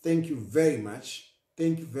thank you very much.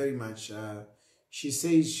 Thank you very much. She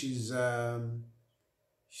says she's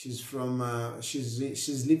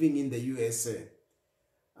living in the USA.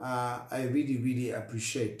 I really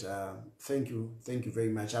appreciate. Thank you very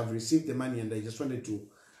much. I've received the money and I just wanted to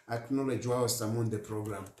acknowledge whilst I'm on the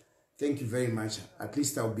program. Thank you very much. At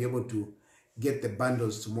least I'll be able to get the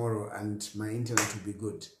bundles tomorrow and my internet will be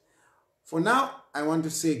good. For now, I want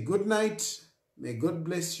to say good night. May God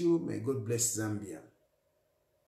bless you. May God bless Zambia.